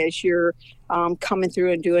laundromat as you're coming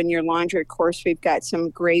through and doing your laundry. Of course, we've got some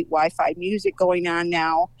great Wi-Fi music going on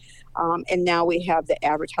now. And now we have the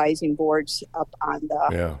advertising boards up on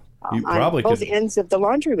the... You probably on both could ends of the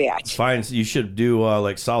laundromat. You should do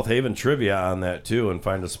like South Haven trivia on that too, and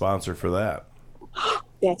find a sponsor for that.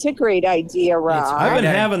 That's a great idea, Rob. I've been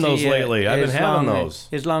having those lately. I've been having those.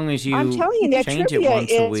 As long as you I'm telling you, that change trivia it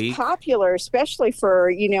once a is week. popular, especially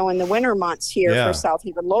for, in the winter months here for South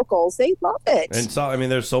Haven locals. They love it. And so, I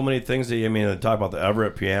mean, there's so many things that, they talk about the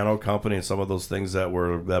Everett Piano Company and some of those things that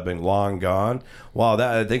have been long gone. Wow,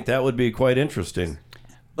 I think that would be quite interesting.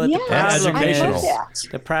 But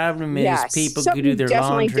the problem is people who do their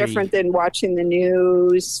definitely laundry. Different than watching the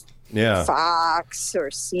news, Yeah. Fox or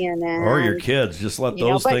CNN. Or your kids. Just let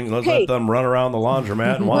those things, let them run around the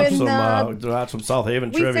laundromat and watch some South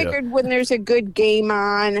Haven trivia. We figured when there's a good game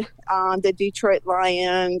on the Detroit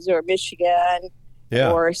Lions or Michigan,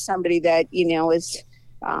 or somebody that, is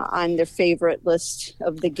on their favorite list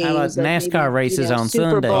of the games. How about NASCAR races on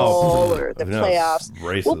Super Sunday? Bowl or the playoffs.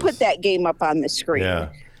 Races. We'll put that game up on the screen. Yeah.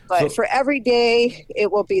 But for every day,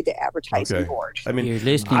 it will be the advertising board. I mean, you're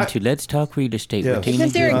listening to Let's Talk Real Estate. Yes.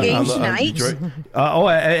 Isn't there a game tonight?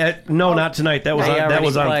 No, not tonight. That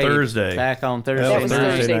was on Thursday. Back on Thursday. That was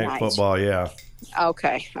Thursday night football. Yeah.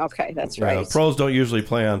 Okay, that's right. Pros don't usually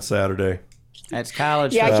play on Saturday. That's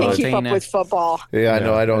college. Yeah, I can't keep up with football. Yeah, I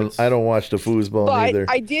know. I don't watch the foosball either.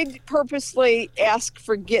 I did purposely ask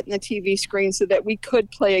for getting the TV screen so that we could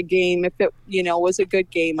play a game if it, was a good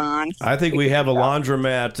game on. I think we have a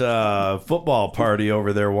laundromat football party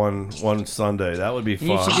over there one Sunday. That would be fun.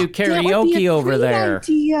 You should do karaoke over there.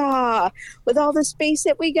 Idea. With all the space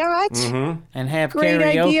that we got. Mm-hmm. And have great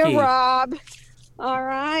karaoke. Idea, Rob. All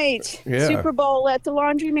right. Yeah. Super Bowl at the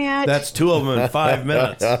laundromat. That's two of them in 5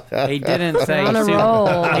 minutes. He didn't say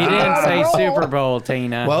Super Bowl,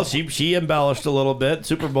 Tina. Well, she embellished a little bit.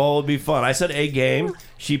 Super Bowl would be fun. I said a game.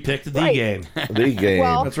 She picked the game. The game.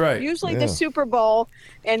 Well, that's right. Usually the Super Bowl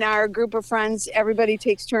and our group of friends, everybody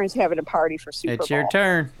takes turns having a party for Super Bowl. It's your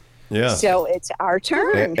turn. Yeah. So it's our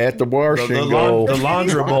turn. At the wash The and go.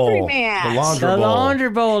 laundry bowl. man. The laundry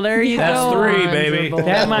bowl. There you That's go. 3, baby.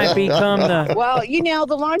 That might become the. Well, you know,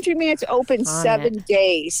 the laundromat's open 7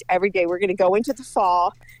 days every day. We're going to go into the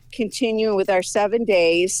fall, continue with our 7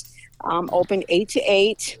 days, open 8 to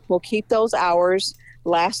 8. We'll keep those hours.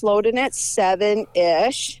 Last loading at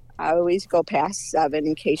 7-ish. I always go past 7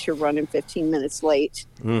 in case you're running 15 minutes late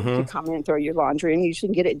to come in and throw your laundry. And you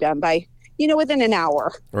can get it done by, within an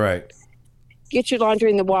hour. Right. Get your laundry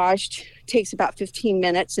in the wash. Takes about 15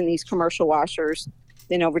 minutes in these commercial washers.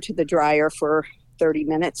 Then over to the dryer for 30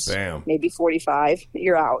 minutes. Bam. Maybe 45.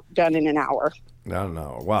 You're out. Done in an hour. I don't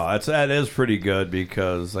know. Wow, that is pretty good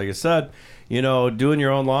because, like I said, doing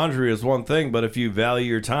your own laundry is one thing, but if you value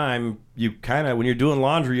your time, when you're doing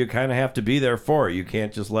laundry, you kind of have to be there for it. You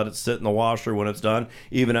can't just let it sit in the washer when it's done,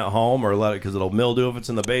 even at home, or let it, because it'll mildew if it's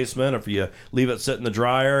in the basement. If you leave it sit in the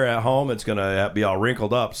dryer at home, it's going to be all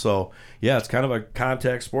wrinkled up. So, yeah, it's kind of a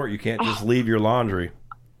contact sport. You can't just leave your laundry.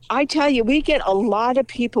 I tell you, we get a lot of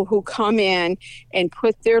people who come in and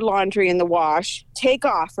put their laundry in the wash, take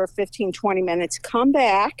off for 15, 20 minutes, come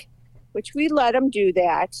back, which we let them do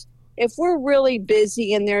that. If we're really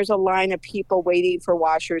busy and there's a line of people waiting for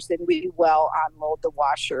washers, then we will unload the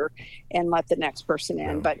washer and let the next person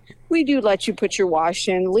in. But we do let you put your wash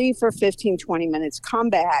in, leave for 15, 20 minutes, come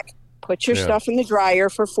back, put your stuff in the dryer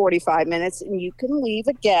for 45 minutes, and you can leave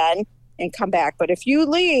again and come back. But if you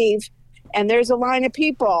leave and there's a line of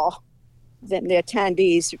people, then the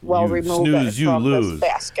attendees will remove it from those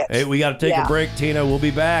baskets. Hey, we got to take a break, Tina. We'll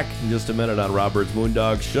be back in just a minute on Rob Byrd's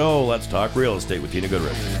Moondog Show. Let's talk real estate with Tina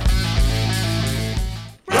Goodrich.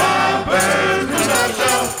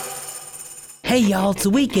 Hey y'all, it's the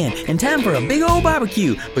weekend and time for a big old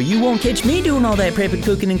barbecue. But you won't catch me doing all that prepping,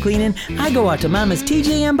 cooking, and cleaning. I go out to Mama's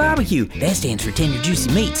TJM Barbecue. That stands for Tender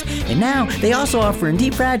Juicy Meats. And now they also offer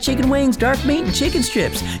deep fried chicken wings, dark meat, and chicken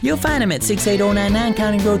strips. You'll find them at 68099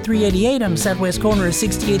 County Road 388 on the southwest corner of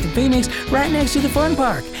 68th and Phoenix, right next to the Fun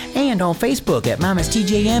Park. And on Facebook at Mama's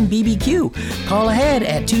TJM BBQ. Call ahead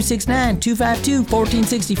at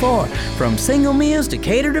 269-252-1464. From single meals to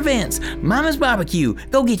catered events, Mama's Barbecue.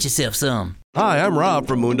 Go get yourself some. Hi, I'm Rob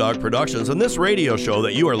from Moondog Productions and this radio show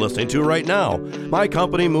that you are listening to right now. My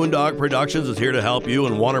company, Moondog Productions, is here to help you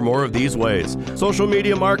in one or more of these ways: social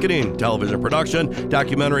media marketing, television production,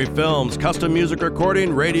 documentary films, custom music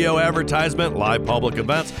recording, radio advertisement, live public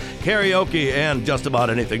events, karaoke, and just about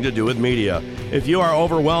anything to do with media. If you are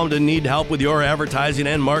overwhelmed and need help with your advertising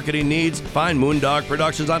and marketing needs, find Moondog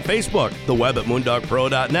Productions on Facebook, the web at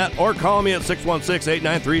moondogpro.net, or call me at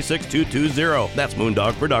 616-893-6220. That's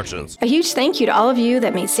Moondog Productions. A huge thank you to all of you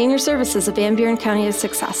that made senior services of Van Buren County a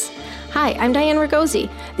success. Hi, I'm Diane Ragosi,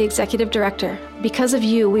 the Executive Director. Because of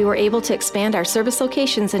you, we were able to expand our service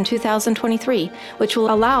locations in 2023, which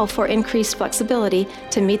will allow for increased flexibility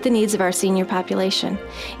to meet the needs of our senior population.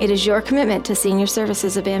 It is your commitment to senior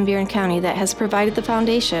services of Van Buren County that has provided the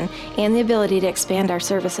foundation and the ability to expand our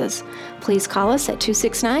services. Please call us at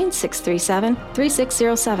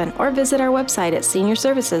 269-637-3607 or visit our website at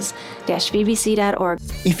seniorservices-vbc.org.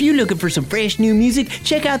 If you're looking for some fresh new music,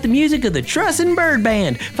 check out the music of the Truss and Byrd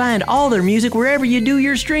Band. Find all their music wherever you do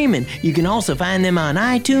your streaming. You can also find them on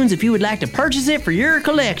iTunes if you would like to purchase it for your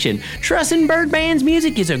collection. Truss and Byrd Band's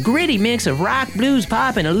music is a gritty mix of rock, blues,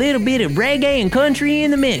 pop, and a little bit of reggae and country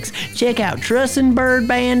in the mix. Check out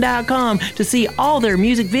trussandbyrdband.com to see all their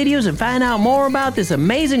music videos and find out more about this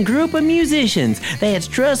amazing group of musicians. That's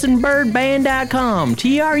trussandbyrdband.com.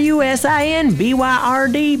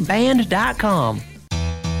 TRUSINBYRD band.com.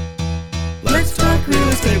 Let's talk real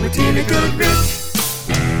estate with Tina Goodrich.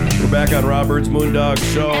 We're back on Rob Byrd's Moondog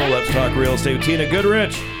Show. Let's talk real estate with Tina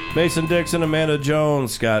Goodrich, Mason Dixon, Amanda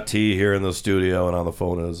Jones, Scott T here in the studio, and on the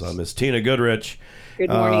phone is Miss Tina Goodrich. Good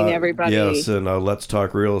morning, everybody. Yes, and let's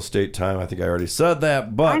talk real estate time. I think I already said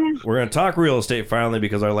that, but we're going to talk real estate finally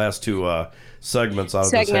because our last two segments out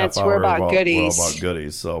of this half hour were about goodies. Were about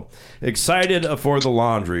goodies. So excited for the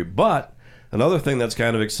laundry, but another thing that's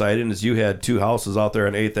kind of exciting is you had two houses out there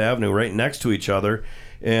on 8th Avenue right next to each other.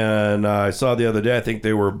 And I saw the other day, I think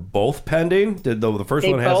they were both pending. The first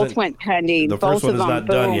one hasn't. They both went pending. The first one is not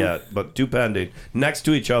done yet, but two pending next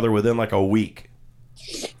to each other within like a week.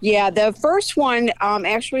 Yeah, the first one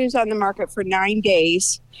actually was on the market for 9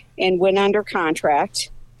 days and went under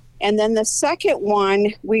contract. And then the second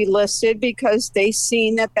one we listed because they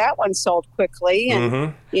seen that one sold quickly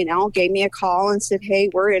and, gave me a call and said,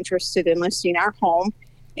 hey, we're interested in listing our home.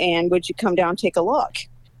 And would you come down and take a look?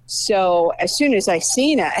 So as soon as I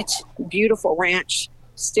seen it, beautiful ranch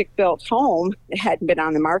stick-built home that hadn't been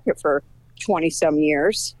on the market for 20-some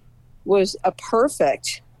years, was a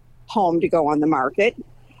perfect home to go on the market.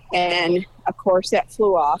 And of course, that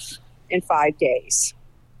flew off in 5 days.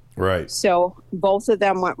 Right. So both of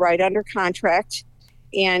them went right under contract.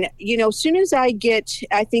 And, as soon as I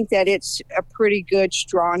think that it's a pretty good,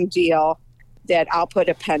 strong deal, that I'll put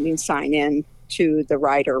a pending sign in to the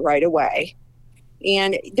writer right away.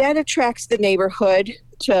 And that attracts the neighborhood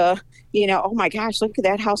to, oh my gosh, look at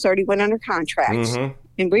that house already went under contract. Mm-hmm.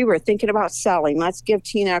 And we were thinking about selling. Let's give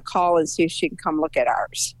Tina a call and see if she can come look at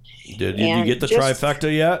ours. Did you get the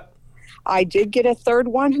trifecta yet? I did get a third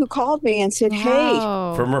one who called me and said, hey,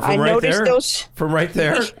 from I right noticed there? those From right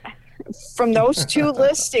there? From those 2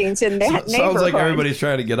 listings in that neighborhood. Sounds like everybody's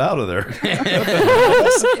trying to get out of there.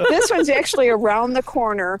 This one's actually around the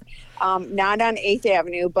corner, not on 8th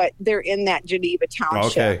Avenue, but they're in that Geneva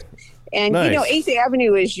Township. Okay. And, nice. 8th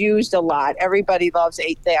Avenue is used a lot. Everybody loves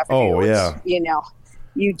 8th Avenue. Oh, yeah.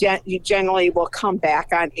 You generally will come back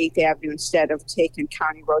on 8th Avenue instead of taking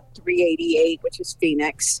County Road 388, which is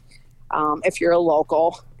Phoenix, if you're a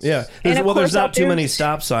local. Yeah. There's not too many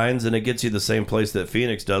stop signs, and it gets you the same place that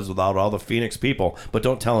Phoenix does without all the Phoenix people. But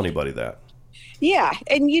don't tell anybody that. Yeah.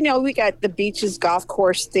 And, we got the Beaches Golf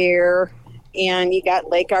Course there, and you got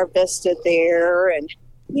Lake Arvista there. And,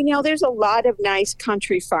 there's a lot of nice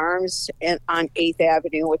country farms on 8th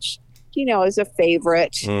Avenue, which is a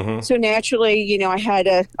favorite. Mm-hmm. So naturally, I had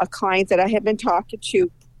a client that I had been talking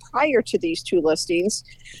to prior to these 2 listings,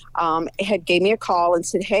 gave me a call and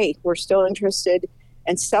said, hey, we're still interested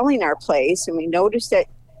in selling our place. And we noticed that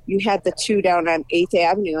you had the 2 down on 8th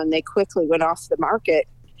Avenue and they quickly went off the market.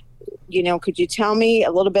 Could you tell me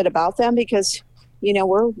a little bit about them? Because,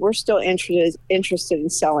 we're still interested in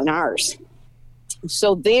selling ours.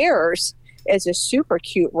 So theirs is a super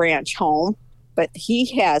cute ranch home, but he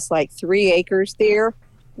has like 3 acres there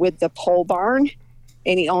with the pole barn,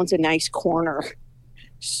 and he owns a nice corner.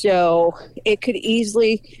 So it could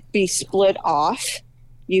easily be split off.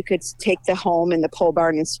 You could take the home and the pole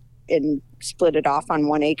barn and split it off on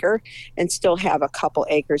 1 acre and still have a couple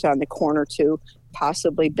acres on the corner to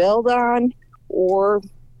possibly build on. Or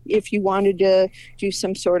if you wanted to do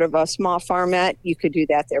some sort of a small farmette, you could do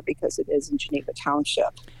that there because it is in Geneva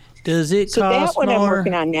Township. Does it so cost that one more? I'm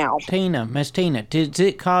working on now. Miss Tina, does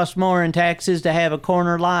it cost more in taxes to have a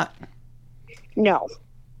corner lot? No.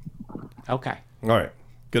 Okay. All right.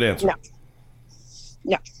 Good answer.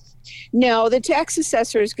 No, the tax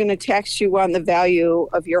assessor is going to tax you on the value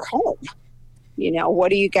of your home. What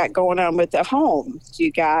do you got going on with the home?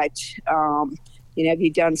 You got, have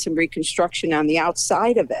you done some reconstruction on the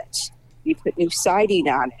outside of it? You put new siding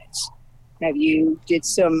on it? Have you did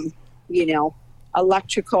some,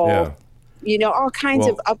 electrical, all kinds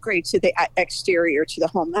of upgrades to the exterior to the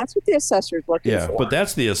home? That's what the assessor's looking for. Yeah, but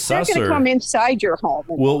that's the assessor. They're going to come inside your home.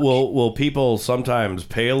 Will people sometimes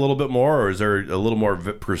pay a little bit more, or is there a little more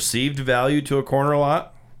perceived value to a corner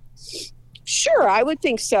lot? Sure, I would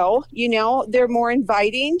think so. They're more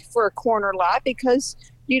inviting for a corner lot because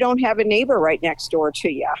you don't have a neighbor right next door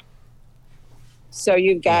to you. So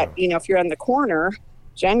you've got, if you're on the corner,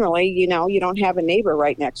 generally, you don't have a neighbor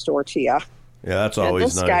right next door to you. Yeah, that's always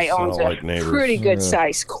nice. This nice. guy owns a pretty good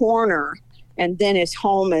sized corner, and then his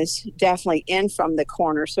home is definitely in from the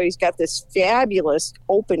corner. So he's got this fabulous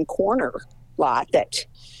open corner lot that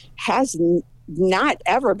has not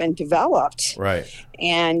ever been developed. Right.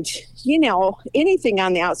 And, anything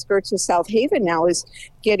on the outskirts of South Haven now is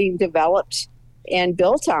getting developed and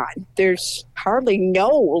built on. There's hardly no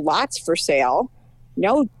lots for sale,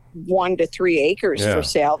 no 1 to 3 acres for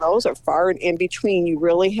sale. Those are far and in between. You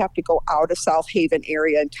really have to go out of South Haven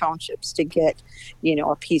area and townships to get,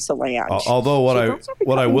 a piece of land. Although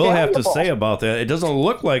what I will have to say about that, it doesn't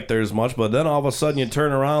look like there's much, but then all of a sudden you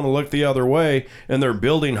turn around and look the other way, and they're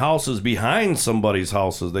building houses behind somebody's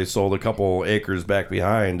houses. They sold a couple acres back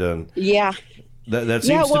behind, and that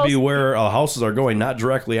seems to be where houses are going, not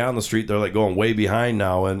directly on the street. They're like going way behind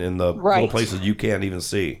now, and in the little places you can't even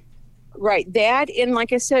see. Right. That, and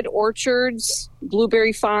like I said, orchards,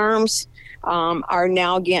 blueberry farms are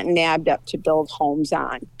now getting nabbed up to build homes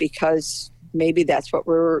on because maybe that's what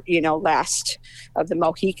we're, last of the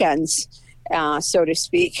Mohicans, so to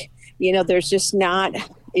speak. There's just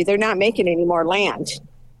they're not making any more land.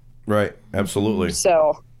 Right. Absolutely.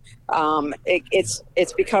 So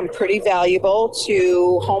it's become pretty valuable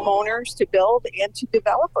to homeowners to build and to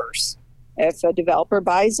developers. If a developer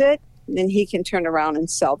buys it, then he can turn around and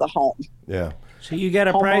sell the home. Yeah. So you got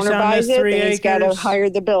a price on this 3 acres? He's got to hire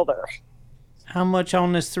the builder. How much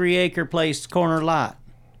on this 3 acre place corner lot?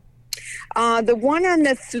 The one on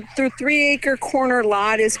the 3 acre corner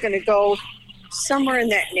lot is going to go somewhere in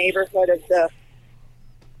that neighborhood of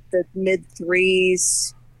the mid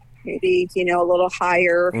 3s, maybe, a little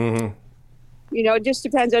higher. Mm-hmm. it just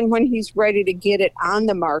depends on when he's ready to get it on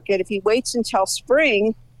the market. If he waits until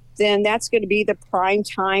spring, then that's going to be the prime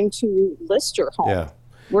time to list your home. Yeah.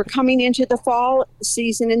 We're coming into the fall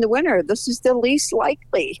season in the winter. This is the least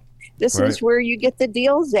likely. This is where you get the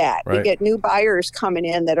deals at. Right. You get new buyers coming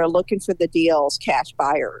in that are looking for the deals, cash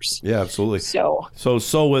buyers. Yeah, absolutely. So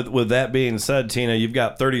with that being said, Tina, you've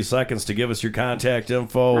got 30 seconds to give us your contact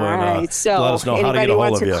info and so let us know how to get anybody a hold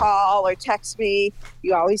wants of you. to call or text me,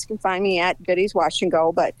 you always can find me at Goodies Wash and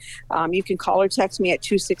Go, but you can call or text me at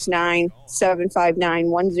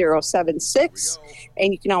 269-759-1076,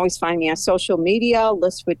 and you can always find me on social media,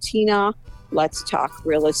 List with Tina, Let's Talk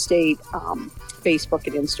Real Estate, Facebook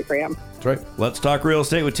and Instagram. That's right. Let's Talk Real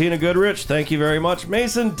Estate with Tina Goodrich. Thank you very much.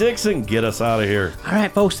 Mason Dixon, get us out of here. All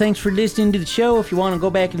right, folks, thanks for listening to the show. If you want to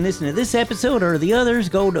go back and listen to this episode or the others,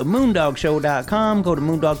 go to moondogshow.com, go to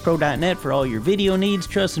moondogpro.net for all your video needs,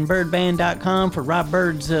 trustandbirdband.com for Rob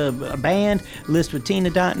Byrd's band,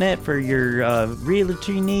 listwithtina.net for your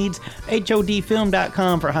realty needs,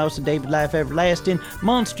 hodfilm.com for House of David Life Everlasting,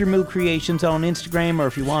 Monster Moo Creations on Instagram, or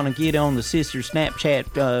if you want to get on the sister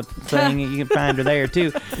Snapchat thing, you can find her there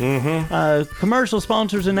too. Mm-hmm. Commercial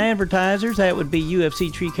sponsors and advertisers, that would be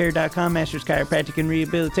UFCTreeCare.com, Masters Chiropractic and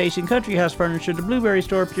Rehabilitation, Country House Furniture, the Blueberry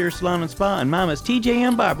Store, Pure Salon and Spa, and Mama's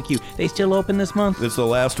TJM Barbecue. They still open this month? It's the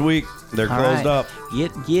last week. They're closed up. Go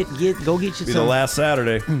get you some. Be the last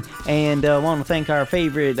Saturday. And I want to thank our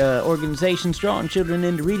favorite organizations, Drawing Children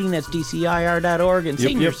into Reading. That's DCIR.org, and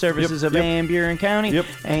Senior Services of Van Buren County.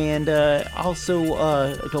 And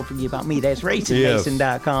also, don't forget about me. That's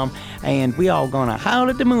RacingMason.com. And we all gonna howl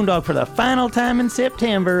at the Moondog for the final time in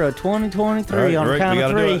September of 2023. Right, on the count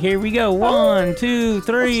of three. Here we go. 1, 2,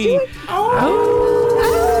 3. Howl at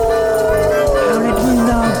the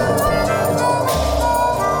Moondog.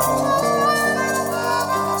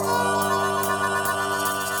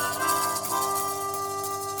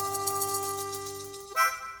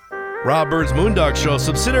 Rob Byrd's Moondog Show,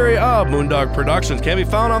 subsidiary of Moondog Productions, can be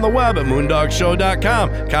found on the web at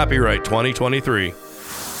moondogshow.com. Copyright 2023.